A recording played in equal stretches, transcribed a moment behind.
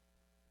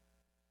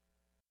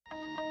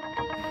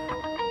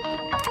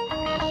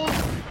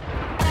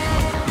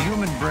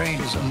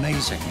trained is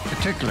amazing,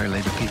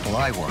 particularly the people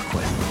I work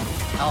with.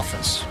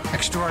 Alphas,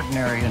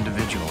 extraordinary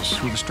individuals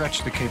who've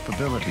stretched the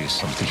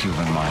capabilities of the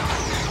human mind.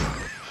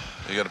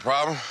 You got a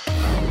problem?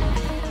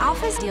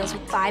 Alphas deals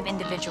with 5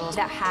 individuals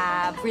that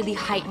have really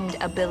heightened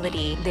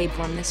ability. They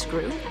form this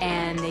group,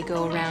 and they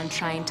go around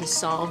trying to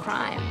solve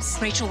crimes.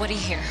 Rachel, what do you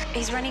hear?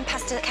 He's running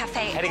past a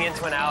cafe. Heading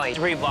into an alley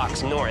 3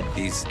 blocks north.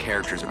 These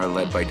characters are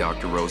led by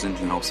Dr. Rosen,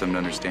 who helps them to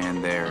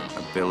understand their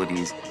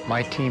abilities.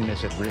 My team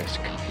is at risk.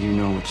 You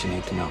know what you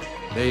need to know.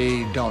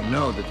 They don't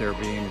know that they're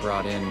being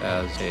brought in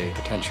as a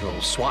potential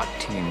SWAT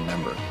team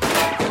member.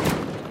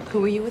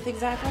 Who are you with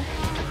exactly?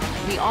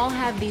 We all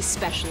have these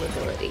special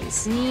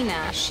abilities.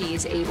 Nina,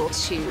 she's able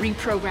to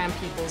reprogram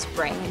people's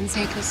brains.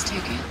 Take us,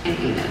 take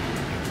it.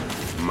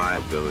 My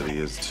ability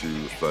is to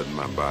flood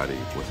my body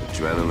with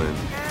adrenaline.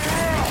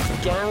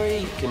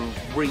 Gary can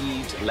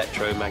read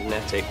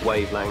electromagnetic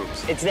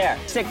wavelengths. It's there,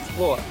 6th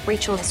floor.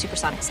 Rachel has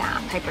supersonic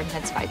sound,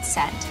 hyper-intensified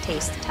scent,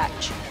 taste,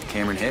 touch.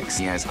 Cameron Hicks,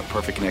 he has a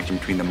perfect connection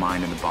between the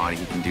mind and the body.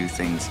 He can do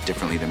things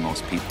differently than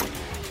most people.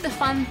 The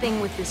fun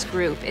thing with this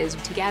group is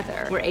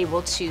together, we're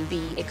able to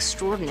be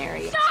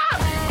extraordinary. Stop!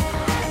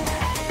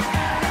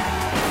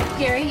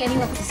 Gary, any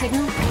luck with the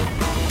signal?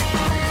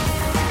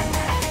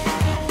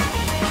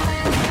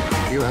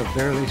 You have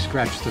barely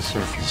scratched the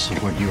surface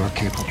of what you are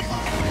capable of.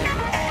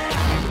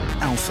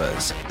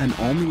 Alphas, an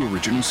all-new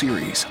original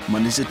series,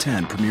 Mondays at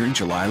 10, premiering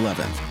July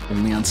 11th,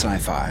 only on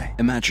Sci-Fi.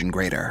 Imagine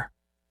greater.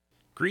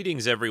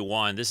 Greetings,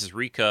 everyone. This is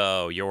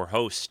Rico, your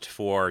host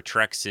for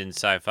Treks in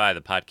Sci-Fi,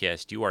 the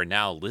podcast you are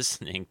now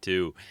listening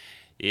to.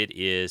 It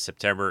is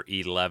September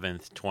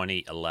 11th,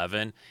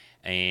 2011,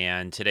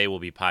 and today will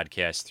be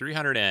podcast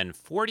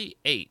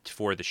 348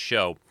 for the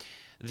show.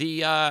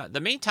 The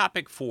main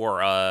topic for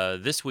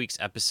this week's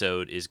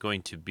episode is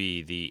going to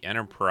be the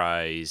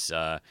Enterprise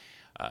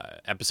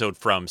episode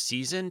from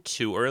Season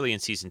 2, early in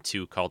Season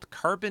 2, called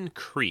Carbon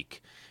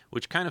Creek,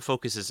 which kind of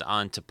focuses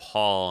on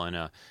T'Pol and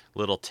a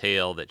little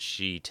tale that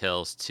she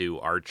tells to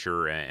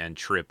Archer and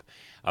Trip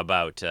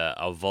about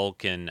a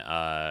Vulcan,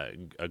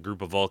 a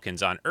group of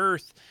Vulcans on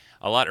Earth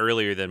a lot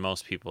earlier than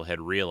most people had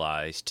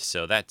realized.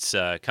 So that's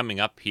coming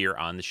up here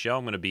on the show.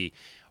 I'm going to be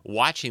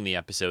watching the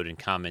episode and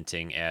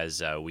commenting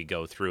as we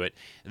go through it.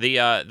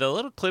 The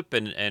little clip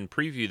and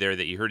preview there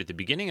that you heard at the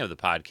beginning of the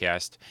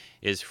podcast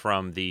is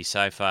from the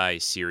sci-fi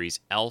series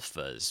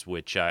Alphas,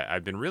 which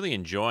I've been really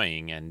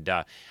enjoying, and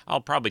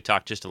I'll probably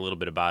talk just a little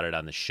bit about it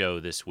on the show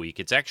this week.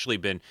 It's actually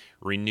been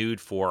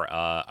renewed for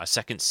a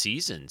second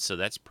season, so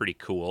that's pretty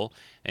cool,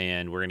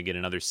 and we're going to get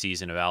another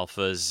season of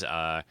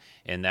Alphas,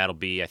 and that'll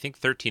be, I think,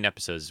 13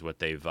 episodes is what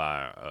they've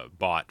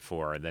bought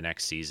for the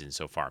next season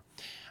so far.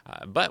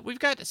 But we've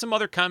got some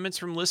other comments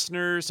from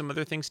listeners, some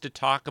other things to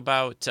talk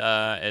about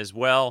as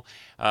well.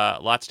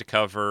 Lots to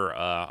cover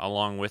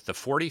along with the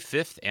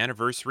 45th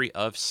anniversary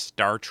of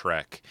Star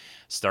Trek.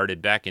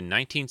 Started back in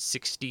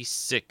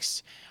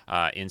 1966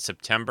 in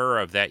September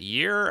of that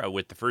year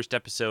with the first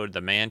episode,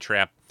 The Man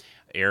Trap,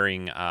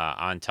 airing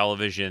on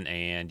television.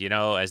 And, you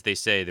know, as they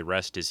say, the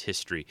rest is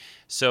history.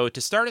 So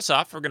to start us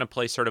off, we're going to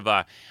play sort of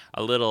a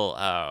little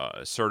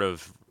sort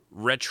of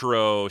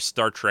retro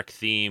Star Trek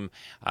theme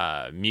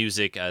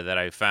music that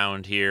I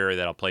found here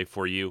that I'll play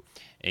for you,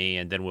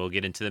 and then we'll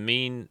get into the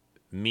mean.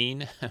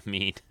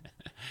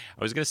 I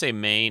was going to say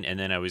main, and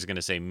then I was going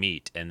to say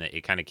meat, and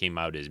it kind of came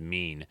out as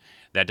mean.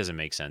 That doesn't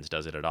make sense,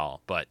 does it at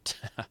all? But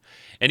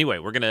anyway,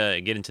 we're going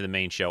to get into the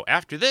main show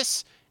after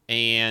this,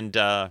 and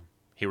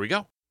here we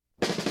go.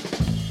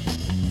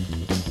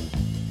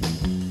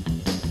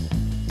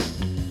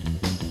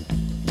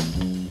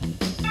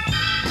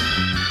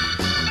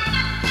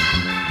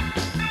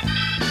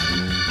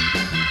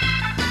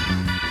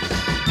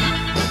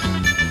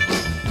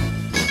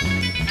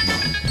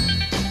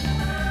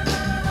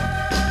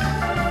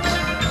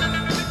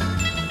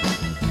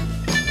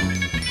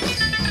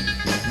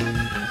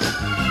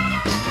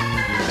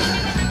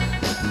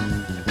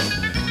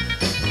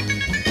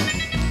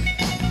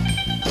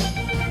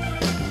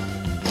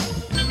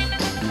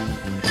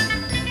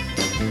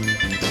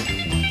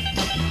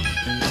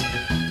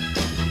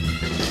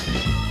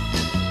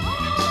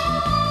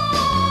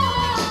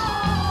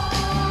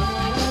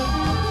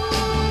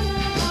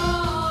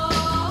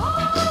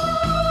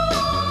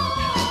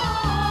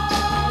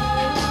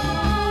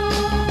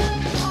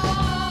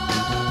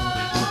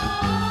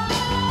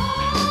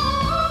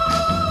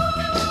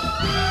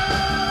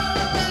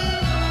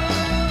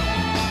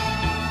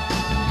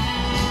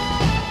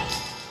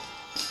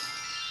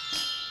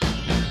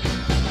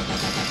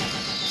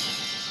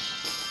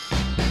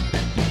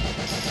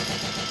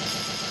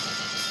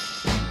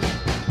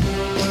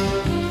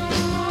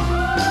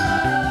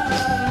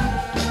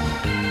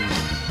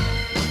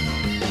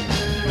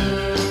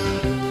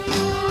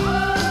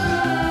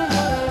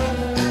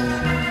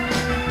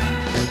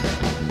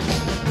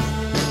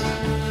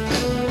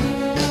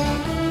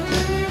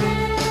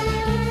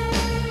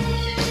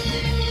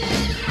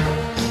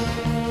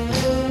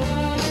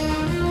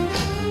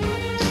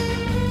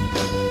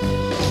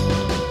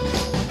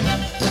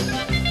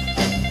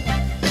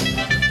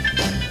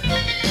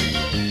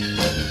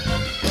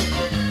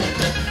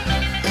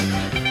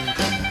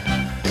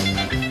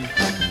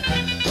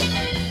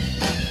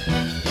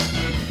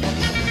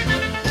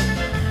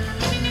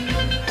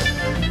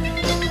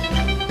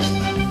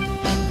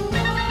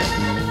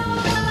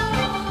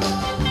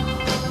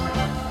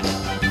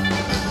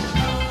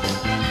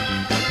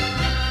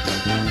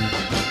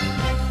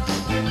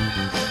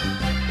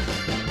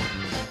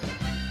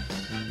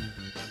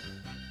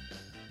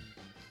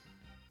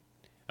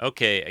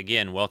 Okay,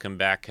 again, welcome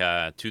back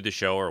to the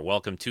show, or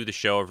welcome to the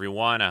show,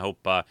 everyone. I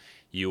hope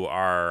you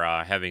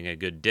are having a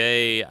good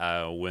day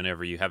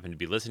whenever you happen to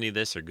be listening to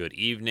this, or good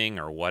evening,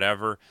 or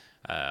whatever.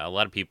 A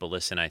lot of people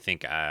listen, I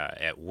think,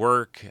 at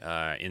work,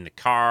 in the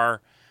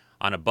car,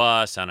 on a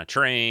bus, on a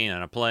train,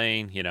 on a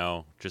plane,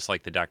 just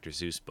like the Dr.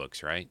 Seuss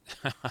books, right?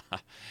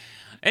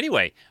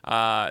 Anyway,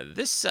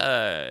 this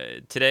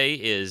today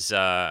is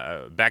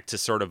back to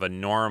sort of a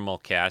normal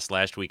cast.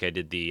 Last week I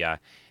did the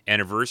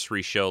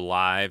anniversary show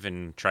live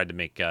and tried to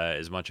make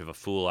as much of a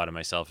fool out of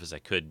myself as I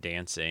could,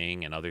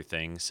 dancing and other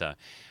things.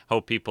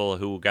 Hope people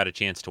who got a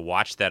chance to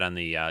watch that on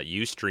the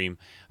Ustream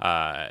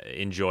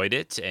enjoyed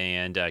it,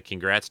 and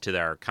congrats to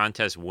our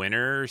contest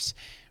winners.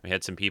 We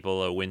had some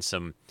people win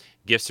some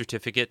gift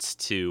certificates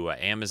to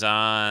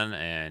Amazon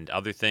and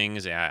other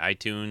things,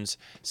 iTunes.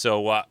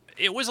 So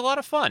it was a lot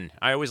of fun.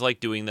 I always like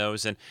doing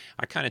those, and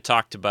I kind of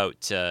talked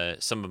about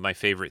some of my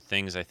favorite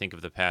things I think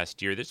of the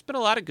past year. There's been a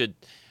lot of good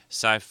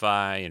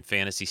sci-fi and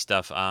fantasy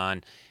stuff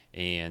on,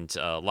 and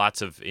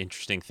lots of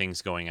interesting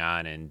things going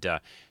on, and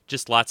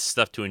just lots of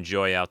stuff to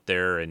enjoy out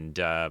there, and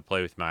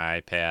play with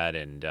my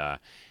iPad and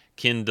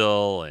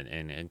Kindle,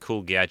 and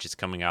cool gadgets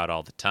coming out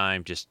all the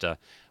time. Just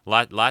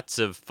lots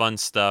of fun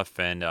stuff,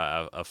 and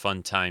a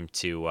fun time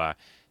to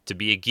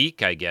be a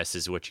geek, I guess,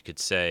 is what you could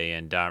say.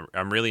 And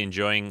I'm really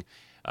enjoying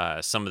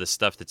some of the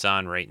stuff that's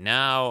on right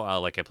now.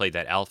 Like I played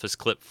that Alphas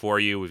clip for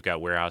you. We've got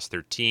Warehouse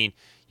 13,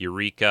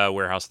 Eureka,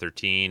 Warehouse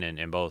 13,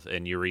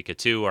 and Eureka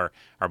 2 are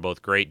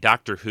both great.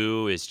 Doctor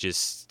Who is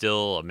just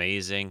still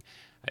amazing.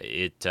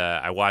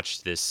 I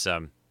watched this.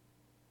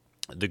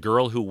 The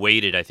Girl Who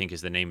Waited, I think,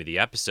 is the name of the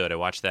episode. I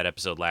watched that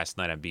episode last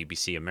night on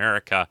BBC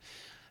America,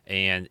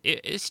 and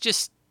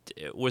it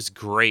was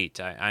great.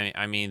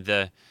 I mean,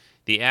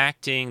 the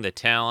acting, the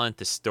talent,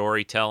 the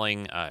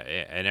storytelling,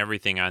 and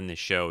everything on this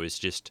show is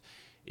just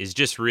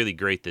really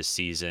great this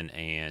season,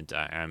 and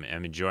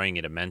I'm enjoying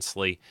it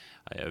immensely.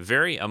 A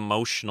very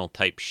emotional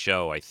type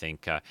show, I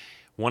think.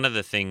 One of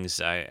the things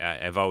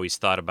I've always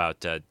thought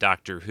about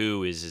Doctor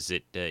Who is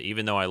it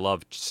even though I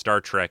love Star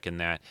Trek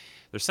and that,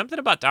 there's something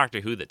about Doctor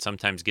Who that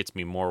sometimes gets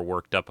me more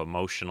worked up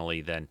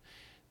emotionally than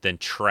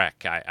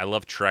Trek. I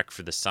love Trek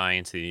for the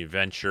science, the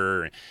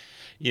adventure,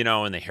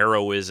 and the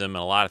heroism,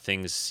 and a lot of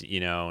things,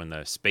 and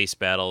the space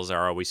battles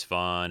are always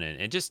fun,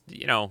 and just,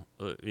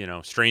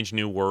 strange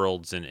new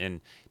worlds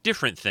and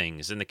different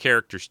things, and the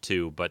characters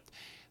too. But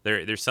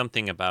there's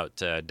something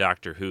about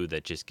Doctor Who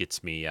that just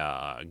gets me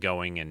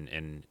going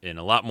and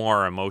a lot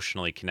more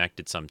emotionally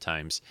connected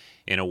sometimes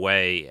in a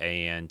way.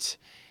 And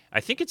I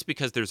think it's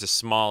because there's it's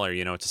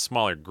a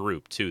smaller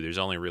group too. There's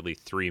only really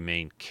 3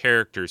 main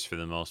characters for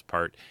the most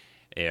part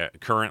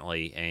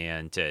currently,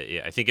 and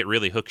I think it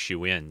really hooks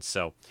you in.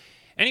 So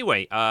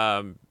anyway,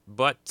 so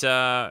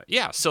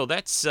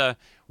that's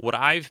what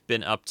I've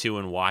been up to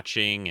and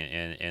watching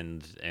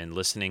and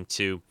listening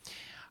to.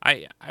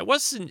 I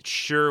wasn't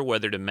sure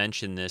whether to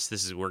mention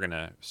this. We're going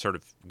to sort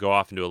of go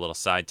off into a little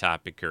side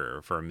topic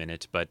for a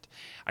minute, but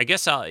I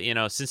guess I'll,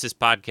 since this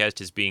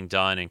podcast is being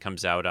done and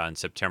comes out on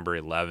September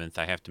 11th,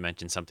 I have to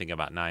mention something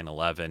about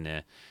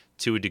 9/11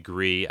 to a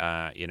degree.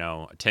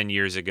 10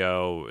 years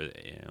ago,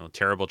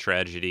 terrible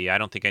tragedy. I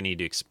don't think I need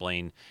to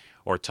explain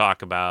or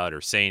talk about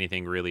or say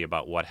anything really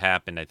about what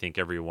happened. I think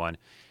everyone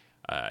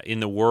in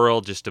the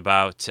world just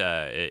about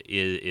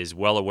is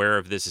well aware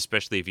of this,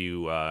 especially if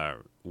you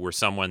were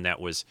someone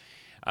that was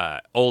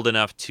old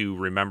enough to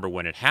remember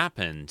when it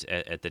happened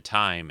at the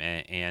time.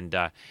 And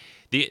I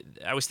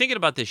was thinking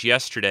about this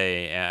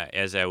yesterday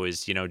as I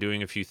was,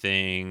 doing a few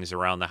things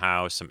around the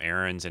house, some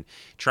errands, and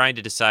trying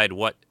to decide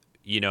what,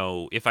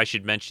 if I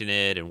should mention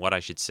it and what I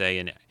should say.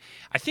 And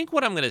I think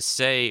what I'm going to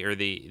say, or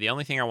the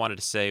only thing I wanted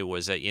to say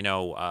was that,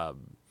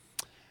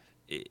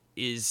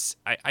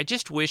 I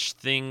just wish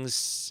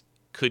things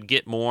could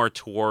get more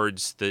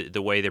towards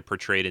the way they're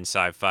portrayed in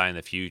sci-fi in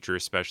the future,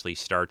 especially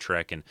Star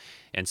Trek and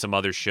some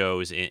other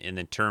shows,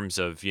 in terms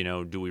of,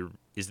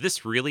 is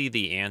this really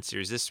the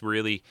answer? Is this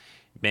really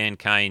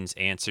mankind's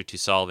answer to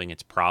solving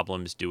its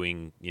problems,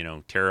 doing,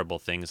 terrible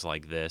things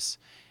like this?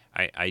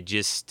 I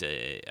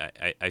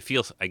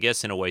feel, I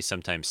guess, in a way,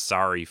 sometimes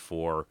sorry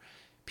for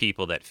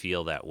people that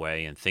feel that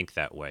way and think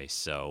that way.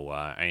 So,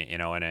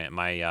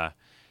 my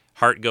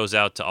heart goes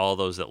out to all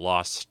those that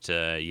lost,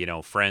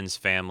 friends,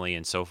 family,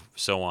 and so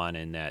on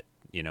in that,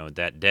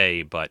 that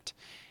day. But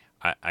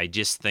I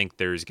just think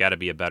there's got to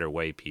be a better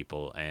way,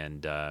 people.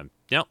 And,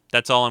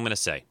 that's all I'm going to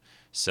say.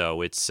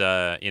 So it's,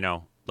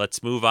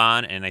 let's move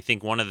on. And I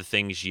think one of the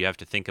things you have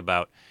to think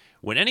about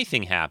when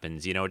anything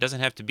happens, it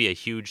doesn't have to be a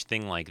huge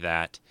thing like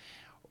that.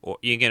 Or,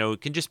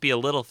 it can just be a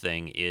little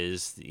thing,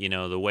 is,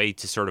 the way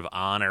to sort of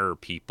honor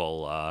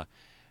people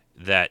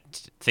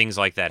that things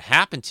like that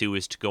happen to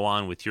is to go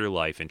on with your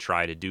life and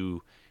try to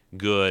do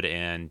good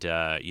and,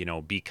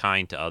 be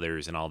kind to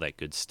others and all that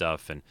good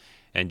stuff,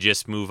 and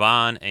just move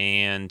on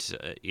and,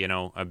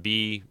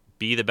 be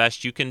the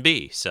best you can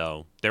be.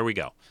 So there we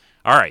go.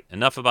 All right,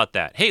 enough about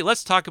that. Hey,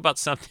 let's talk about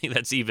something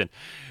that's even,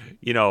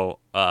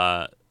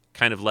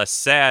 kind of less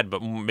sad,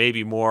 but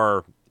maybe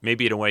more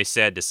maybe in a way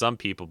sad to some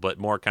people, but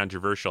more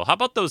controversial. How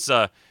about those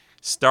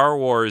Star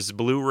Wars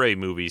Blu-ray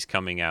movies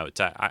coming out?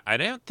 I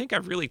don't think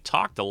I've really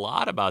talked a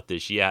lot about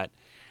this yet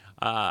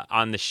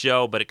on the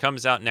show, but it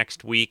comes out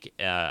next week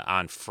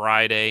on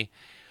Friday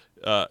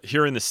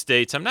here in the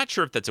States. I'm not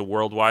sure if that's a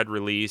worldwide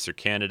release or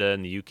Canada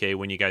and the UK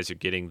when you guys are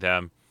getting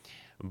them.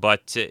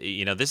 But,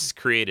 this has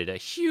created a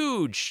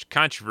huge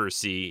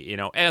controversy,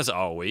 as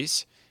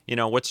always.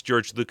 What's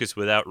George Lucas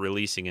without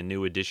releasing a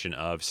new edition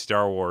of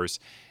Star Wars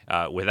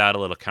without a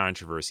little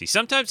controversy?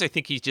 Sometimes I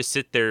think he just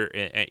sit there,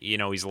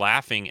 he's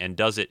laughing and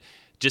does it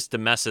just to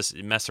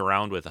mess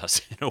around with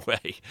us in a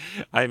way.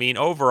 I mean,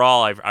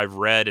 overall, I've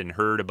read and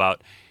heard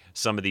about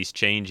some of these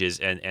changes,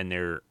 and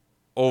they're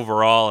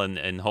overall in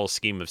the whole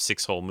scheme of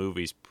 6 whole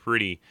movies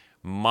pretty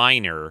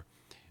minor.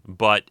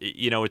 But,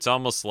 it's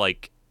almost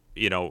like,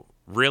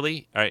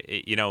 really?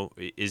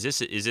 Is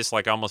this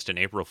like almost an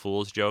April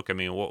Fool's joke? I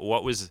mean,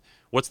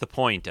 what's the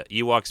point?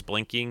 Ewoks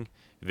blinking,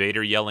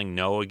 Vader yelling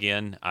no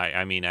again?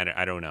 I mean,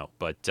 I don't know,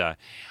 but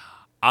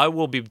I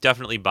will be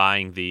definitely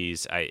buying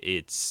these. I've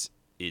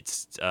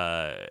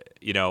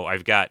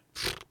got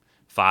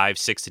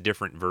 5-6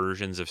 different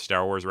versions of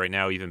Star Wars right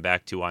now, even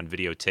back to on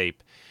videotape,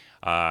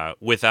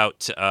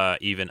 without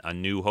even A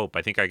New Hope.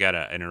 I think I got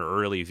an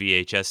early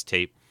VHS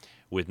tape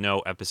with no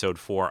Episode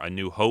 4, A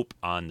New Hope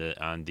on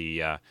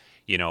the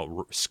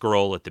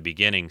scroll at the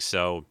beginning.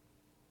 So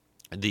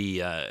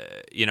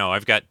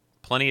I've got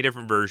plenty of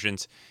different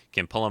versions.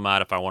 Can pull them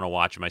out if I want to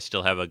watch them. I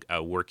still have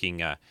a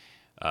working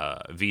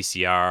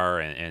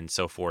VCR and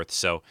so forth.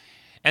 So,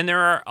 and there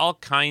are all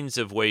kinds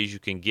of ways you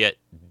can get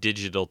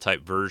digital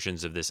type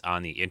versions of this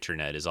on the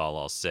internet, is all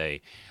I'll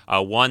say.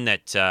 One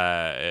that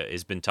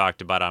has been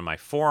talked about on my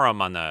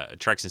forum, on the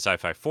Treks and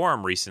Sci-Fi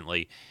forum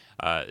recently,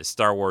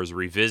 Star Wars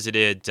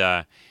Revisited.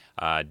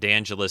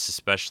 D'Angelis,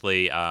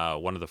 especially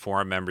one of the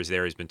forum members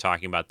there, has been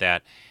talking about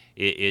that.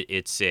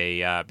 It's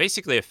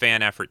basically a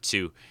fan effort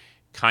to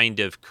kind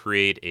of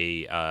create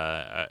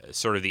a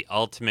sort of the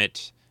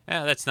ultimate.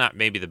 That's not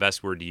maybe the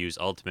best word to use,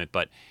 ultimate,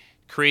 but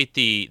create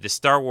the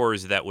Star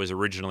Wars that was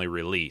originally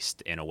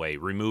released in a way,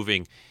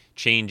 removing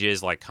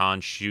changes like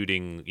Han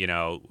shooting,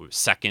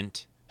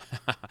 second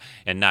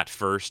and not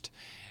first.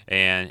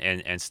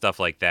 And stuff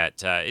like that.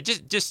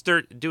 Just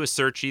do a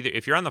search. Either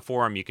if you're on the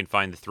forum, you can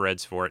find the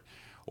threads for it,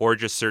 or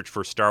just search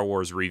for Star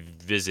Wars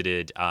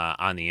Revisited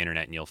on the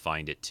internet, and you'll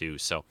find it too.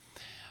 So,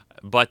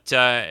 but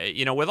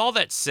with all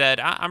that said,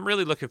 I'm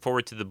really looking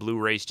forward to the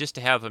Blu-rays, just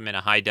to have them in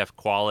a high def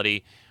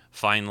quality,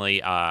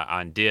 finally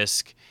on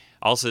disc.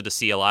 Also to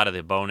see a lot of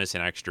the bonus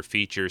and extra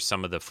features,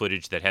 some of the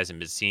footage that hasn't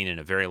been seen in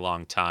a very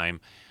long time.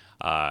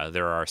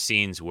 There are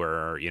scenes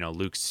where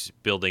Luke's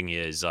building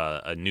his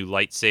a new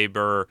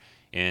lightsaber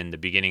in the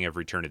beginning of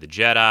Return of the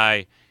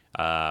Jedi.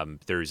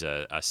 There's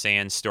a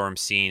sandstorm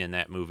scene in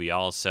that movie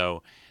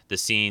also. The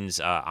scenes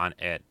at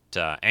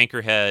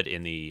Anchorhead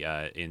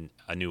in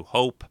A New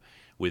Hope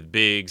with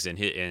Biggs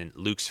and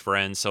Luke's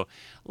friends. So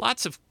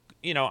lots of,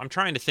 I'm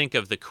trying to think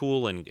of the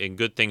cool and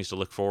good things to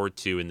look forward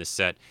to in the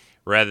set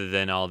rather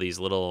than all these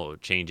little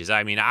changes.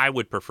 I mean, I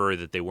would prefer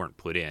that they weren't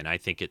put in. I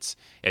think it's,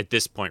 at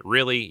this point,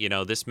 really,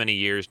 this many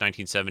years,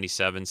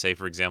 1977, say,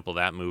 for example,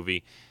 that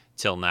movie,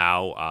 till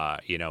now,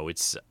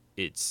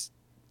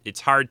 it's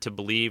hard to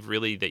believe,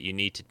 really, that you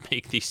need to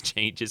make these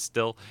changes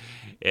still.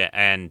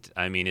 And,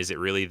 I mean, is it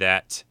really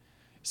that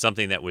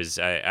something that was...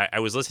 I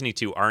was listening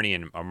to Arnie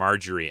and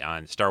Marjorie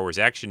on Star Wars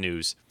Action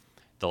News,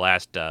 the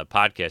last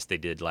podcast they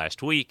did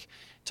last week,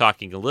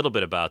 talking a little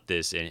bit about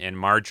this, and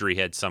Marjorie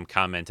had some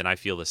comment, and I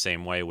feel the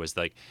same way, was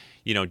like,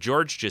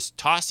 George just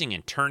tossing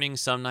and turning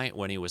some night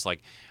when he was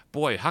like,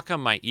 boy, how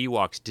come my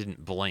Ewoks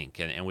didn't blink?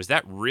 And was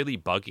that really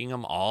bugging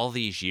him all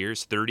these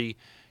years, 30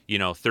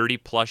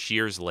 plus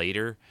years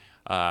later?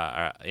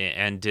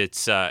 And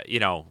it's,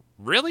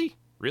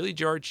 really,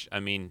 George? I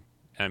mean,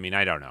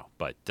 I don't know,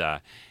 but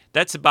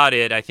that's about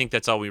it. I think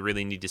that's all we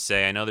really need to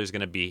say. I know there's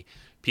going to be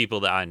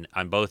people that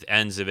on both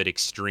ends of it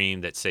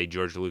extreme that say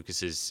George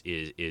Lucas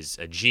is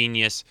a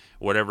genius.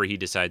 Whatever he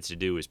decides to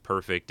do is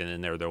perfect. And then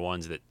there are the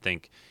ones that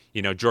think,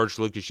 George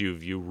Lucas,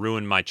 you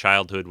ruined my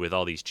childhood with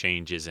all these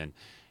changes, and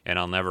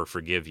I'll never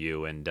forgive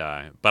you. And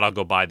but I'll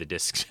go buy the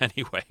discs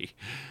anyway.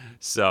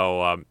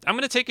 So I'm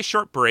going to take a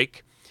short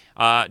break.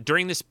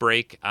 During this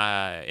break,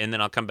 and then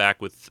I'll come back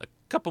with a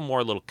couple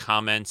more little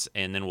comments,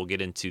 and then we'll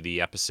get into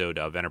the episode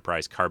of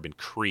Enterprise Carbon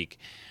Creek.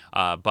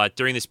 But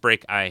during this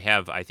break, I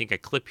have, I think, a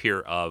clip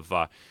here of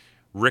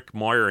Rick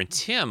Moyer and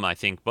Tim, I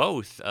think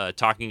both,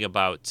 talking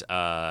about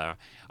a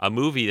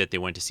movie that they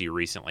went to see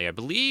recently. I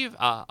believe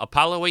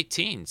Apollo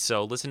 18.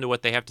 So listen to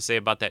what they have to say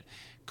about that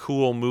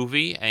cool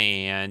movie,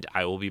 and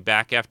I will be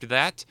back after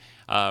that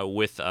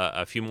with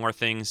a few more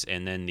things,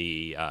 and then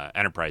the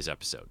Enterprise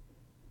episode.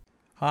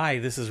 Hi,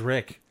 this is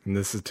Rick. And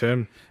this is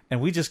Tim.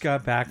 And we just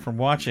got back from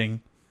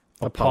watching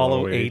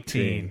Apollo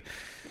 18.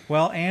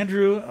 Well,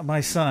 Andrew, my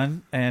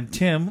son, and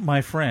Tim,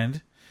 my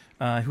friend,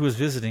 who was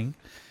visiting,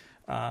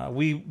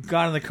 we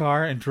got in the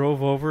car and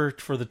drove over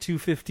for the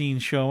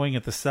 2:15 showing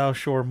at the South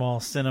Shore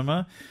Mall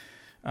Cinema.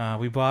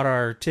 We bought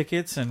our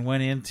tickets and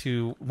went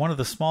into one of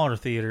the smaller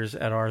theaters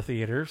at our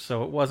theater,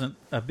 so it wasn't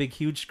a big,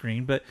 huge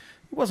screen, but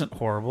it wasn't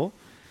horrible.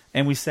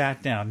 And we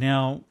sat down.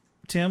 Now,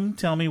 Tim,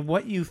 tell me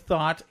what you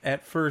thought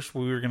at first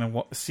we were going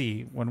to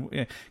see,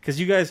 because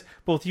you guys,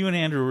 both you and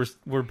Andrew,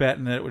 were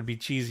betting that it would be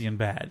cheesy and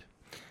bad.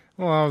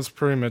 Well, that was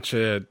pretty much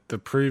it. The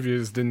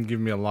previews didn't give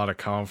me a lot of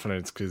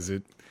confidence because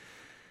it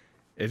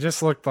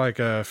just looked like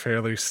a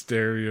fairly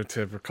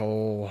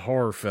stereotypical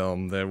horror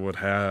film that would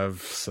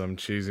have some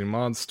cheesy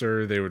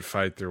monster. They would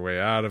fight their way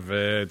out of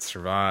it,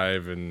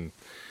 survive, and,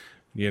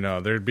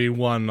 there'd be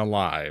one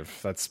alive.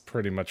 That's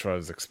pretty much what I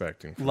was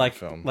expecting from the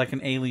film. Like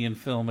an alien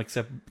film,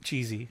 except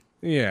cheesy.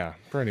 Yeah,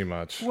 pretty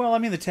much. Well, I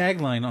mean, the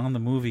tagline on the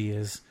movie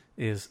is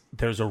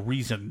 "There's a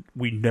reason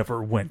we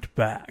never went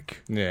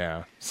back."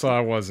 Yeah, so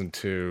I wasn't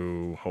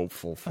too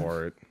hopeful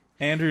for it.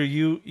 Andrew,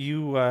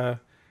 you were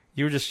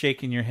just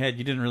shaking your head.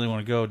 You didn't really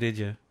want to go, did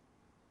you?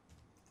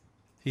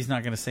 He's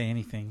not going to say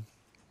anything.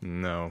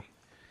 No.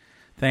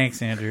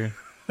 Thanks, Andrew.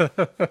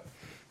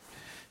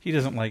 He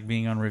doesn't like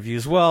being on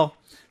reviews. Well,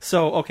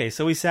 so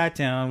we sat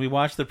down, we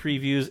watched the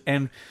previews,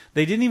 and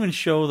they didn't even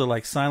show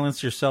the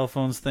silence your cell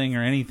phones thing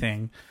or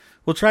anything.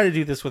 We'll try to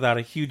do this without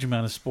a huge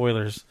amount of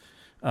spoilers.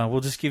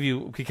 We'll just give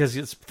you, because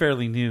it's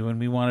fairly new and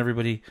we want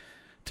everybody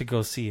to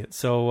go see it.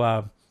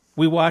 So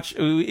we watched,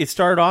 it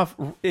started off,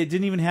 it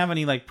didn't even have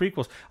any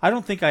prequels. I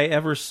don't think I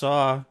ever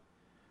saw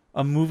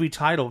a movie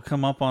title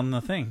come up on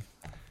the thing.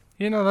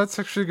 That's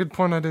actually a good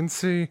point. I didn't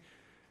see,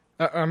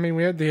 I mean,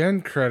 we had the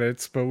end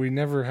credits, but we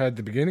never had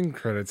the beginning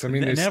credits. I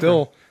mean,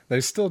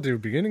 they still do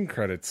beginning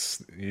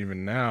credits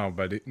even now,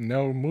 but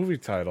no movie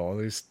title, at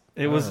least.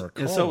 It was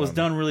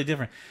done really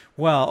different.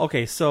 Well,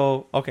 okay,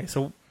 so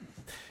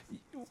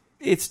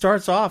it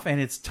starts off and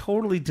it's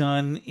totally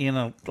done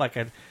in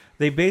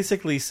they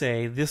basically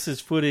say this is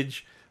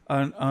footage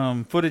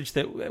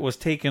that was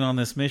taken on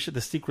this mission,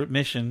 the secret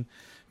mission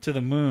to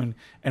the moon,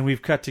 and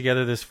we've cut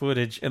together this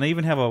footage, and they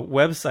even have a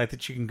website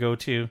that you can go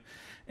to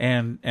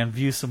and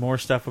view some more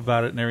stuff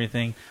about it and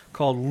everything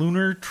called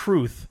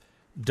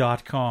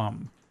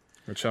LunarTruth.com.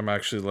 Which I'm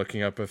actually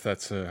looking up if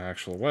that's an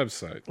actual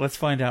website. Let's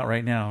find out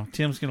right now.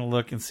 Tim's going to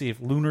look and see if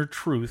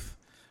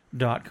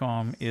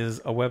LunarTruth.com is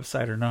a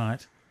website or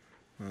not.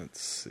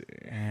 Let's see.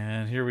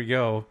 And here we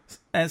go.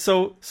 And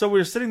so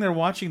we're sitting there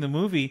watching the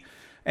movie,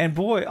 and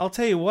boy, I'll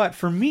tell you what,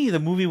 for me, the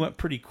movie went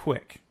pretty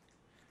quick.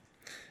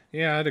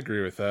 Yeah, I'd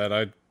agree with that.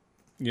 I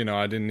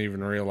didn't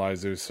even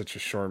realize it was such a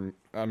short...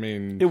 I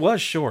mean... It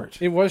was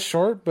short. It was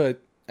short, but...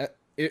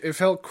 It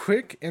felt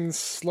quick and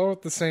slow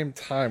at the same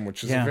time,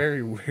 which is a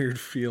very weird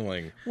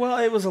feeling. Well,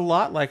 it was a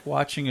lot like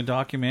watching a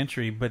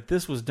documentary, but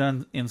this was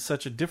done in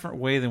such a different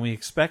way than we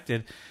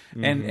expected,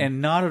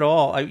 and not at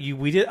all. I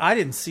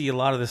didn't see a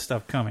lot of this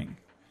stuff coming,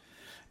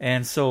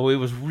 and so it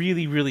was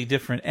really, really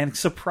different and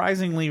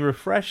surprisingly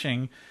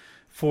refreshing.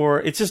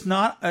 It's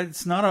not a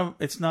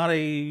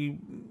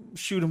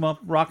shoot 'em up,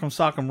 rock 'em,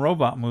 sock 'em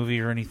robot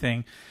movie or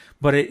anything,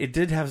 but it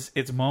did have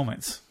its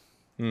moments.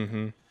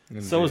 Mm-hmm.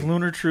 Indeed. So is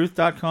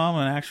LunarTruth.com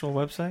an actual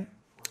website?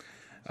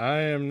 I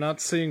am not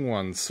seeing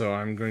one, so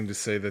I'm going to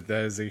say that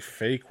is a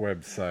fake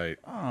website.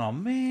 Oh,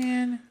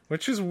 man.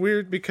 Which is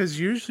weird, because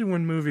usually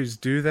when movies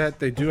do that,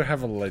 they do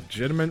have a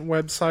legitimate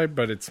website,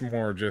 but it's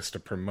more just to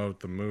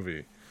promote the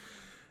movie.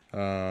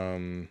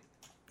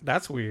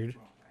 That's weird.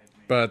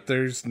 But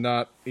there's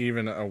not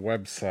even a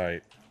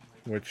website,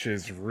 which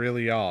is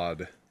really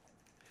odd.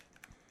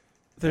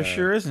 There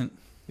sure isn't.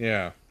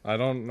 Yeah, I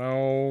don't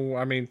know.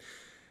 I mean...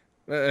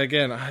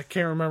 Again, I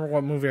can't remember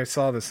what movie I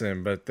saw this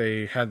in, but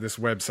they had this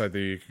website that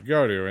you could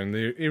go to, and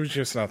it was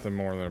just nothing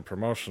more than a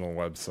promotional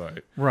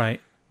website.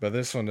 Right. But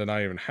this one did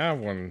not even have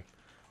one.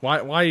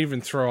 Why even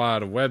throw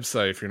out a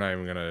website if you're not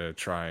even going to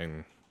try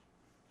and,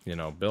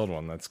 build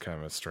one? That's kind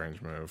of a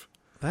strange move.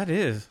 That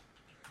is.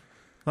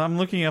 I'm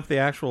looking up the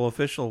actual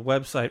official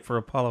website for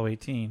Apollo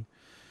 18,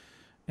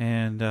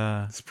 and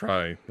it's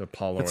probably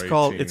Apollo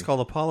 18. It's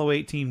called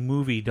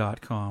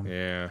Apollo18movie.com.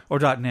 Yeah. Or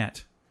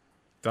 .net.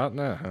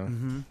 .net, huh?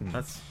 Mm-hmm.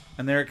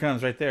 And there it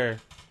comes right there.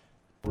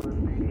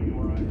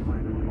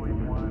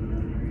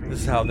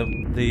 This is how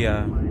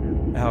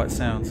how it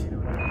sounds.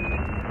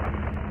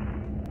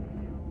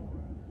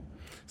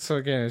 So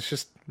again, it's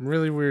just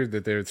really weird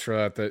that they would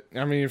throw out that.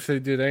 I mean, if they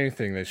did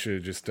anything, they should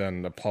have just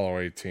done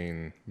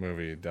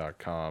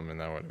Apollo18movie.com, and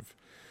that would have.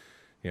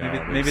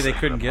 Maybe they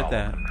couldn't get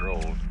that.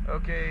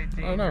 Okay,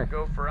 team,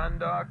 go for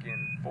undock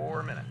in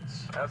 4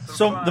 minutes.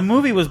 So the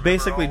movie was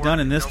basically done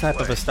in this type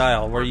of a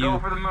style, where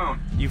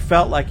you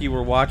felt like you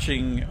were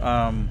watching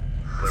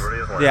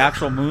the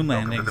actual moon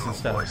landings and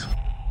stuff.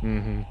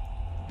 Mm-hmm.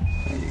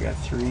 You got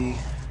 3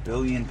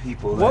 billion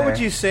people there. What would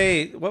you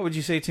say,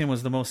 Tim,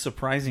 was the most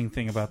surprising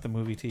thing about the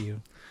movie to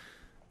you?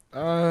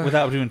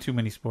 Without doing too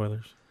many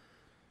spoilers.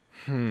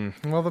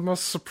 Well, the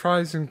most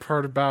surprising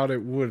part about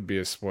it would be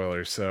a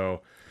spoiler, so...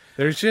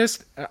 There's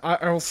just,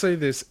 I will say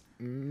this,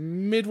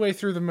 midway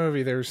through the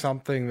movie, there was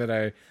something that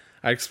I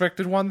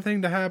expected one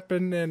thing to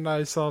happen, and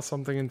I saw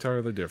something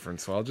entirely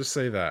different, so I'll just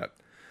say that.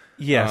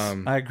 Yes,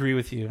 I agree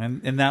with you,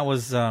 and that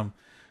was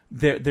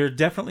there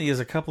definitely is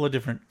a couple of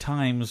different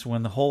times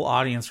when the whole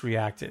audience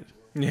reacted.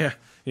 Yeah,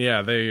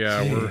 they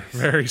were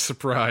very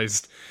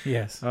surprised.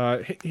 Yes.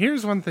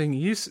 Here's one thing.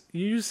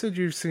 You said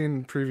you've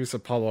seen previous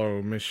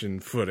Apollo mission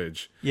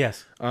footage.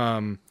 Yes.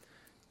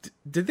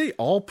 Did they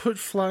all put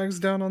flags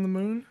down on the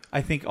moon?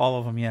 I think all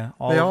of them, yeah.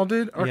 They all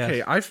did?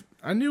 Okay, yes.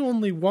 I knew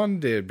only one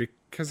did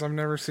because I've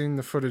never seen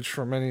the footage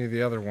from any of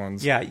the other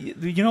ones. Yeah,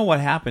 you know what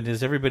happened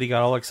is everybody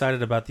got all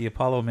excited about the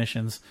Apollo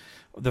missions,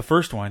 the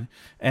first one,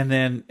 and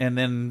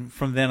then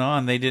from then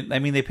on they didn't. I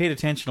mean, they paid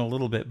attention a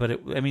little bit, but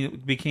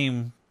it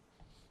became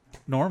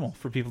normal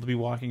for people to be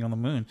walking on the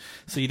moon.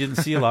 So you didn't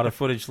see a lot of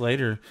footage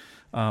later.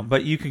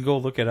 But you can go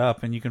look it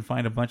up, and you can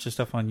find a bunch of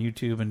stuff on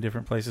YouTube and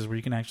different places where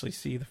you can actually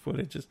see the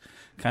footage. It's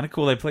kind of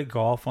cool. They play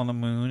golf on the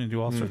moon and do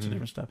all sorts of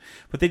different stuff.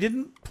 But they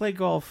didn't play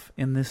golf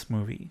in this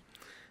movie.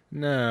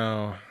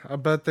 No. I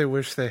bet they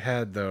wish they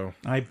had, though.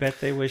 I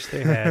bet they wish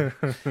they had.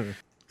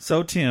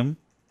 So, Tim,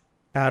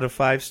 out of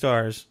 5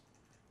 stars,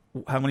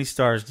 how many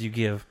stars do you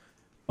give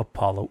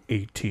Apollo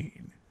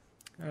 18?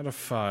 Out of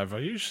 5. I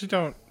usually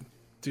don't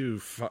do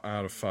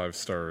out of 5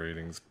 star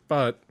ratings,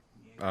 but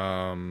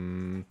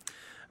I'm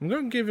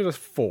going to give it a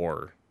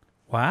 4.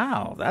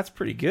 Wow, that's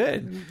pretty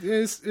good.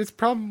 It's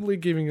probably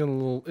giving it a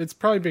little. It's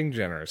probably being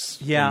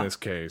generous in this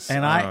case.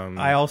 And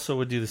I also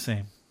would do the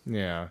same.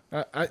 Yeah,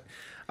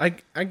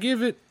 I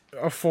give it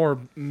a 4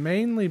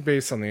 mainly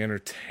based on the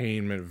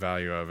entertainment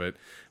value of it,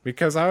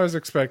 because I was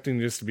expecting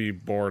just to be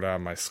bored out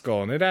of my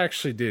skull, and it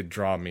actually did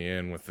draw me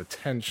in with the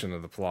tension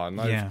of the plot.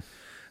 And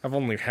I've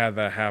only had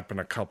that happen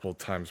a couple of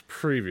times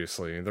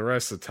previously. The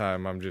rest of the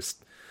time, I'm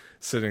just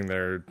sitting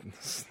there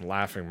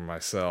laughing at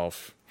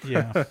myself.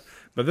 Yeah.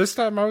 But this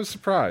time I was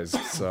surprised.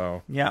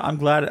 So yeah, I'm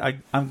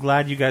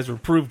glad you guys were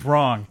proved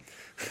wrong.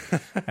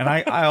 And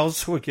I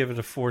also would give it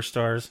a 4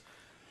 stars.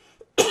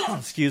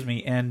 Excuse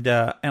me. And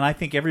I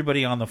think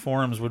everybody on the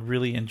forums would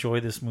really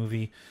enjoy this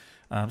movie.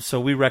 So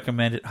we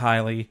recommend it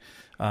highly.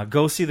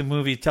 Go see the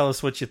movie. Tell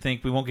us what you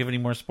think. We won't give any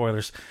more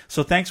spoilers.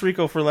 So thanks,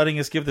 Rico, for letting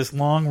us give this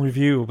long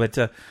review. But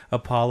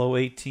Apollo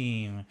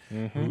 18.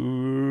 Mm-hmm.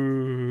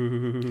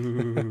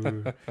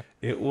 Ooh,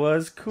 it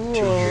was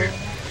cool.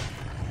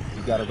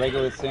 You got a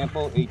regular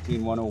sample,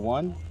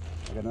 18101.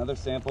 I got another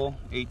sample,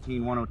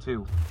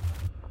 18102.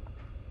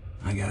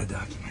 I gotta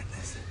document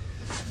this.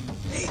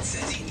 Nate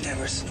says he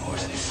never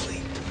snores in his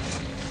sleep.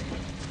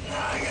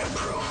 I got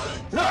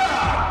proof.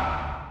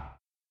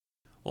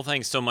 Well,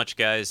 thanks so much,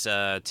 guys,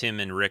 Tim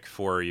and Rick,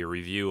 for your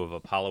review of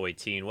Apollo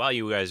 18. While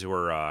you guys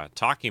were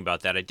talking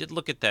about that, I did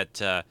look at that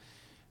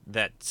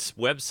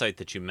website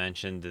that you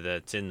mentioned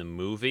that's in the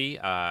movie,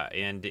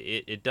 and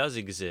it does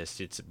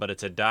exist. It's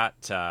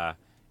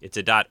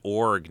a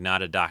 .org,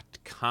 not a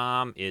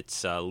 .com.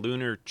 It's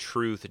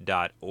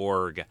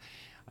lunartruth.org.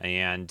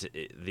 And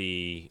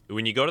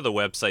when you go to the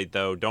website,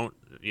 though, don't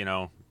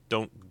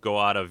go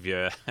out of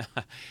your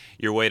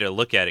way to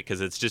look at it,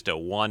 because it's just a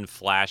one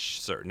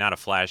flash, not a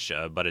flash,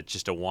 but it's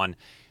just a one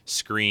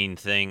screen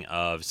thing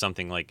of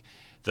something like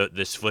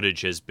this footage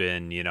has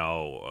been,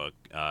 will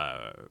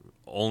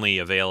only be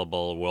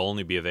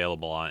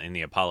available in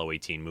the Apollo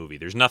 18 movie.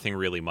 There's nothing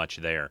really much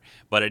there,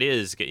 but it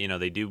is,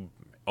 they do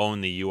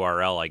own the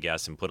URL, I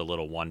guess, and put a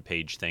little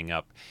one-page thing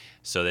up.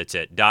 So that's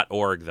at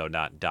 .org, though,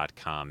 not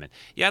 .com. And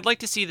yeah, I'd like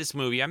to see this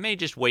movie. I may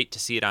just wait to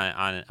see it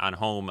on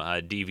home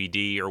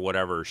DVD or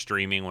whatever,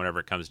 streaming, whenever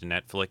it comes to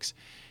Netflix.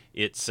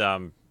 It's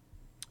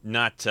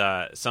not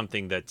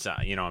something that,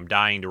 I'm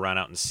dying to run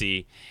out and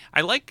see.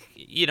 I like,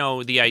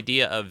 the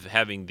idea of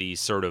having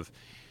these sort of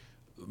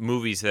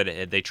movies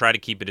that they try to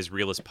keep it as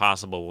real as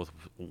possible with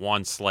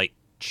one slight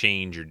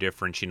change or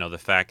difference. The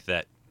fact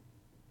that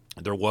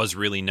there was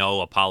really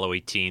no Apollo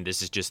 18.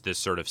 This is just this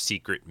sort of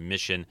secret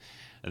mission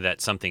that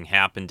something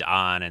happened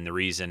on, and the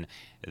reason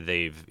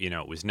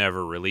it was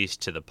never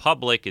released to the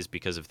public is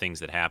because of things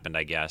that happened,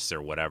 I guess,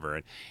 or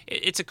whatever.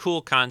 It's a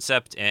cool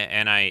concept,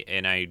 and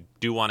I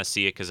do want to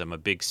see it because I'm a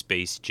big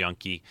space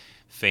junkie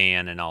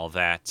fan and all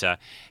that.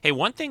 Hey,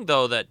 one thing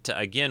though that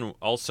again,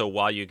 also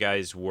while you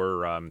guys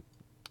were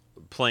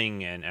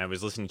playing and I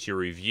was listening to your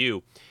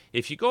review,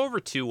 if you go over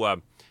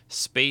to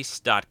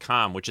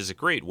space.com, which is a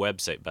great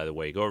website, by the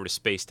way, go over to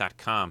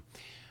space.com.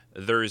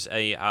 There's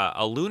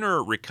a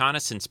lunar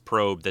reconnaissance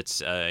probe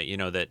that's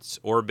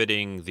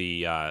orbiting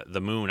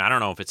the moon. I don't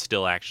know if it's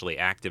still actually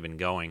active and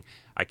going.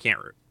 I can't.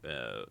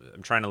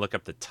 I'm trying to look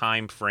up the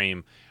time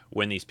frame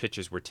when these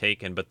pictures were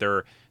taken, but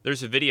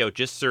there's a video.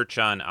 Just search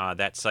on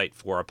that site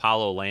for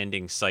Apollo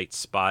landing site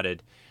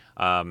spotted.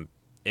 And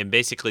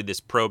basically, this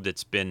probe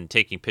that's been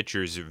taking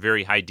pictures,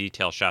 very high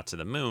detail shots of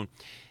the moon,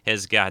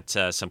 has got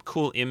some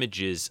cool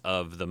images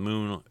of the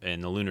moon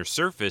and the lunar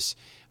surface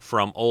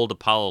from old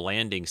Apollo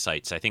landing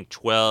sites. I think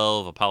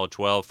 12, Apollo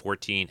 12,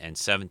 14, and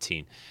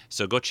 17.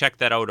 So go check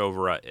that out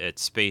over at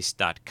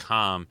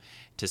space.com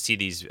to see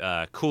these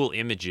cool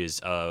images,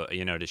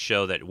 to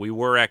show that we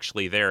were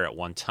actually there at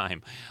one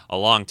time, a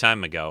long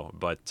time ago.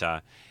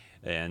 But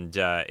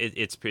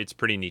it's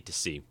pretty neat to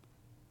see.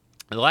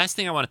 The last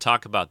thing I want to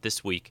talk about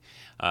this week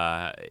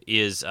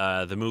is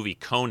the movie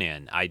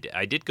Conan.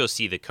 I did go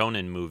see the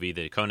Conan movie,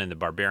 the Conan the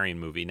Barbarian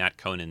movie, not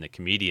Conan the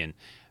Comedian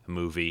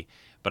movie,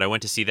 but I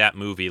went to see that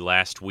movie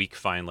last week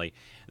finally.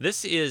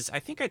 This is, I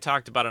think I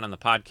talked about it on the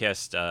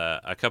podcast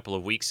a couple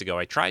of weeks ago.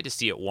 I tried to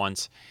see it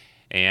once,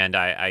 and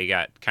I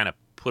got kind of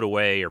put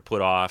away or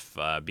put off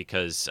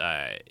because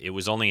it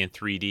was only in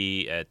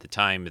 3D at the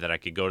time that I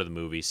could go to the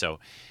movie, so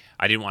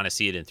I didn't want to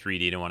see it in 3D.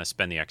 I didn't want to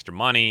spend the extra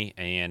money,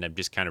 and I'm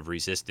just kind of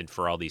resistant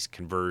for all these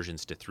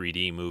conversions to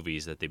 3D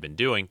movies that they've been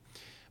doing.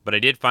 But I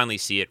did finally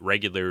see it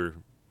regular,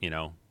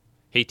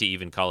 hate to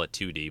even call it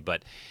 2D,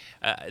 but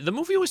the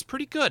movie was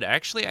pretty good.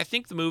 Actually, I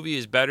think the movie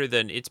is better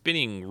than it's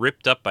being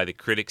ripped up by the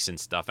critics and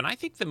stuff, and I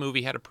think the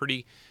movie had a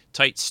pretty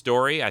tight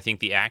story. I think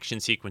the action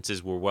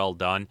sequences were well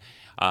done.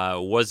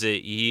 Was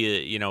it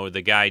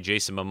the guy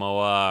Jason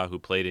Momoa who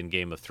played in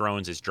Game of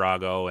Thrones as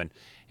Drago,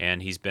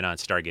 and he's been on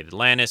Stargate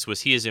Atlantis.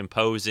 Was he as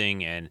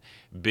imposing and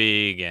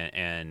big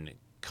and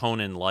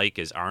Conan-like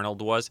as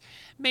Arnold was?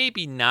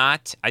 Maybe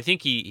not. I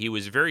think he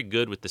was very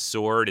good with the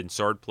sword and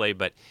swordplay,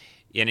 but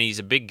he's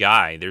a big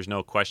guy. There's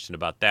no question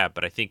about that.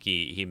 But I think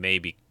he may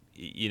be,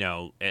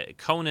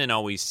 Conan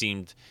always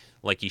seemed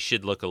like he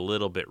should look a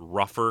little bit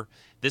rougher.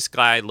 This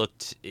guy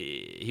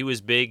he was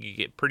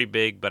big, pretty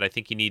big, but I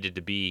think he needed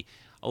to be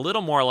a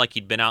little more like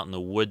he'd been out in the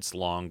woods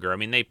longer. I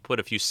mean, they put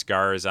a few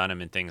scars on him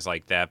and things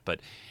like that, but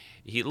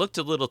he looked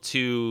a little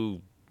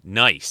too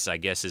nice, I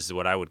guess is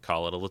what I would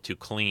call it, a little too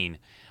clean.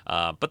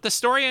 But the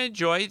story I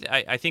enjoyed.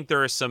 I think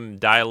there are some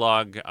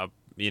dialogue,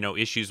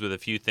 issues with a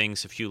few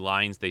things, a few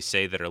lines they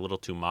say that are a little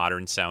too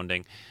modern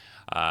sounding.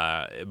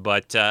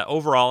 But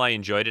overall, I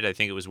enjoyed it. I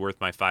think it was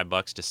worth my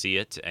 $5 to see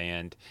it.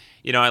 And,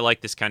 I like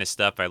this kind of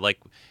stuff. I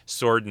like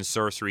sword and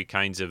sorcery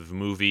kinds of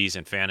movies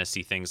and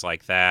fantasy things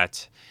like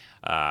that.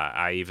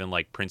 I even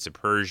like Prince of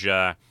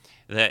Persia.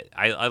 That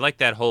I like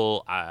that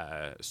whole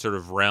sort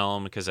of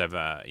realm because I'm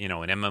an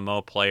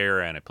MMO player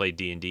and I played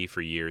D&D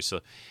for years. So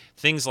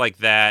things like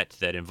that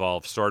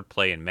involve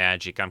swordplay and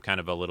magic. I'm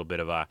kind of a little bit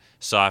of a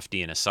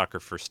softie and a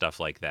sucker for stuff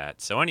like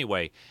that. So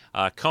anyway,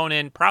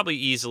 Conan, probably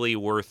easily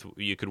worth.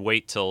 You could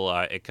wait till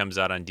it comes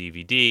out on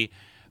DVD,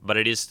 but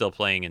it is still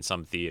playing in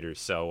some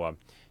theaters. So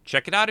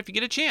check it out if you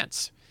get a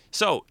chance.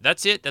 So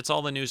that's it. That's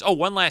all the news. Oh,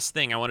 one last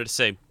thing I wanted to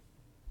say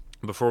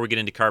before we get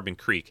into Carbon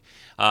Creek.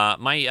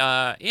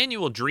 My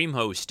annual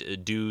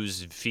DreamHost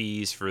dues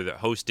fees for the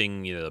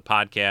hosting, the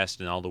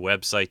podcast and all the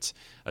websites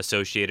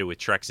associated with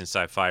Treks and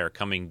Sci-Fi are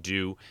coming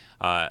due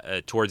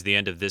towards the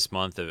end of this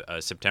month,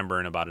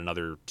 September, in about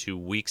another 2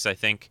 weeks, I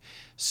think.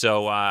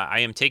 So I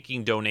am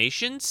taking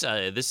donations.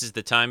 This is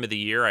the time of the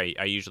year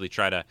I usually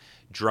try to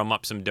drum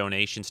up some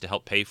donations to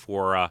help pay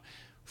for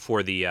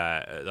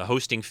the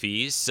hosting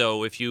fees.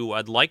 So if you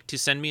would like to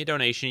send me a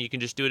donation, you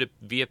can just do it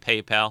via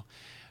PayPal.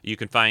 You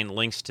can find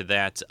links to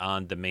that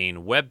on the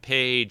main web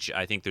page.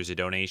 I think there's a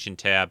donation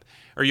tab,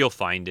 or you'll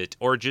find it.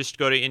 Or just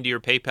go into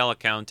your PayPal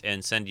account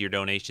and send your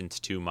donations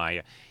to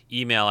my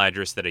email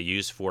address that I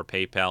use for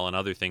PayPal and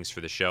other things for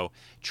the show,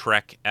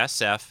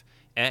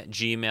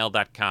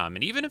 treksf@gmail.com.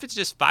 And even if it's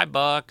just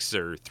 $5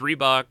 or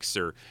 $3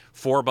 or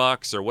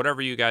 $4 or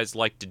whatever you guys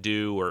like to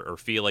do or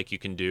feel like you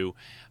can do,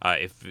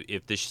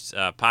 if this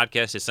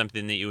podcast is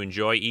something that you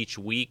enjoy each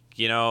week,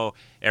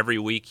 every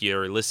week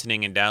you're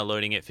listening and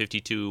downloading it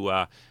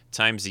 52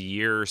 times a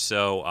year or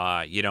so,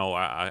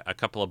 a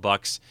couple of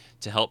bucks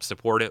to help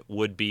support it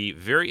would be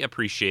very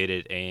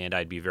appreciated, and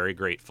I'd be very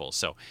grateful.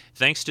 So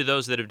thanks to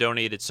those that have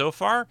donated so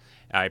far.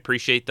 I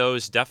appreciate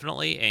those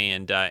definitely,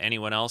 and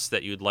anyone else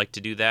that you'd like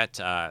to do that,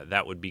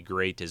 that would be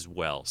great as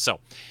well. So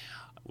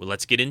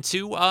let's get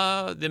into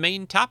the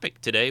main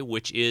topic today,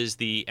 which is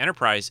the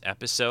Enterprise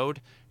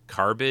episode,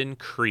 Carbon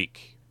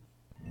Creek.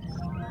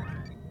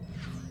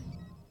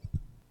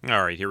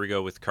 All right, here we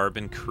go with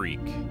Carbon Creek,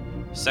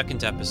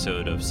 second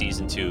episode of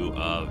Season 2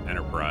 of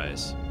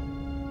Enterprise.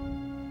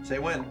 Say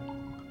when.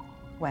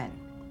 When?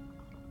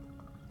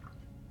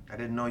 I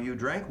didn't know you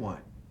drank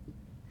wine.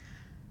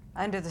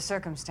 Under the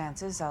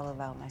circumstances, I'll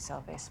allow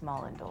myself a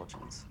small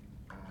indulgence.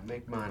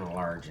 Make mine a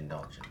large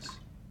indulgence.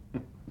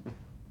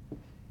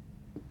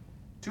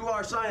 To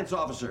our science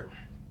officer,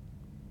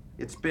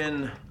 it's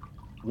been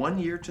 1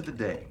 year to the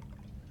day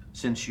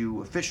since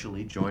you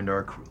officially joined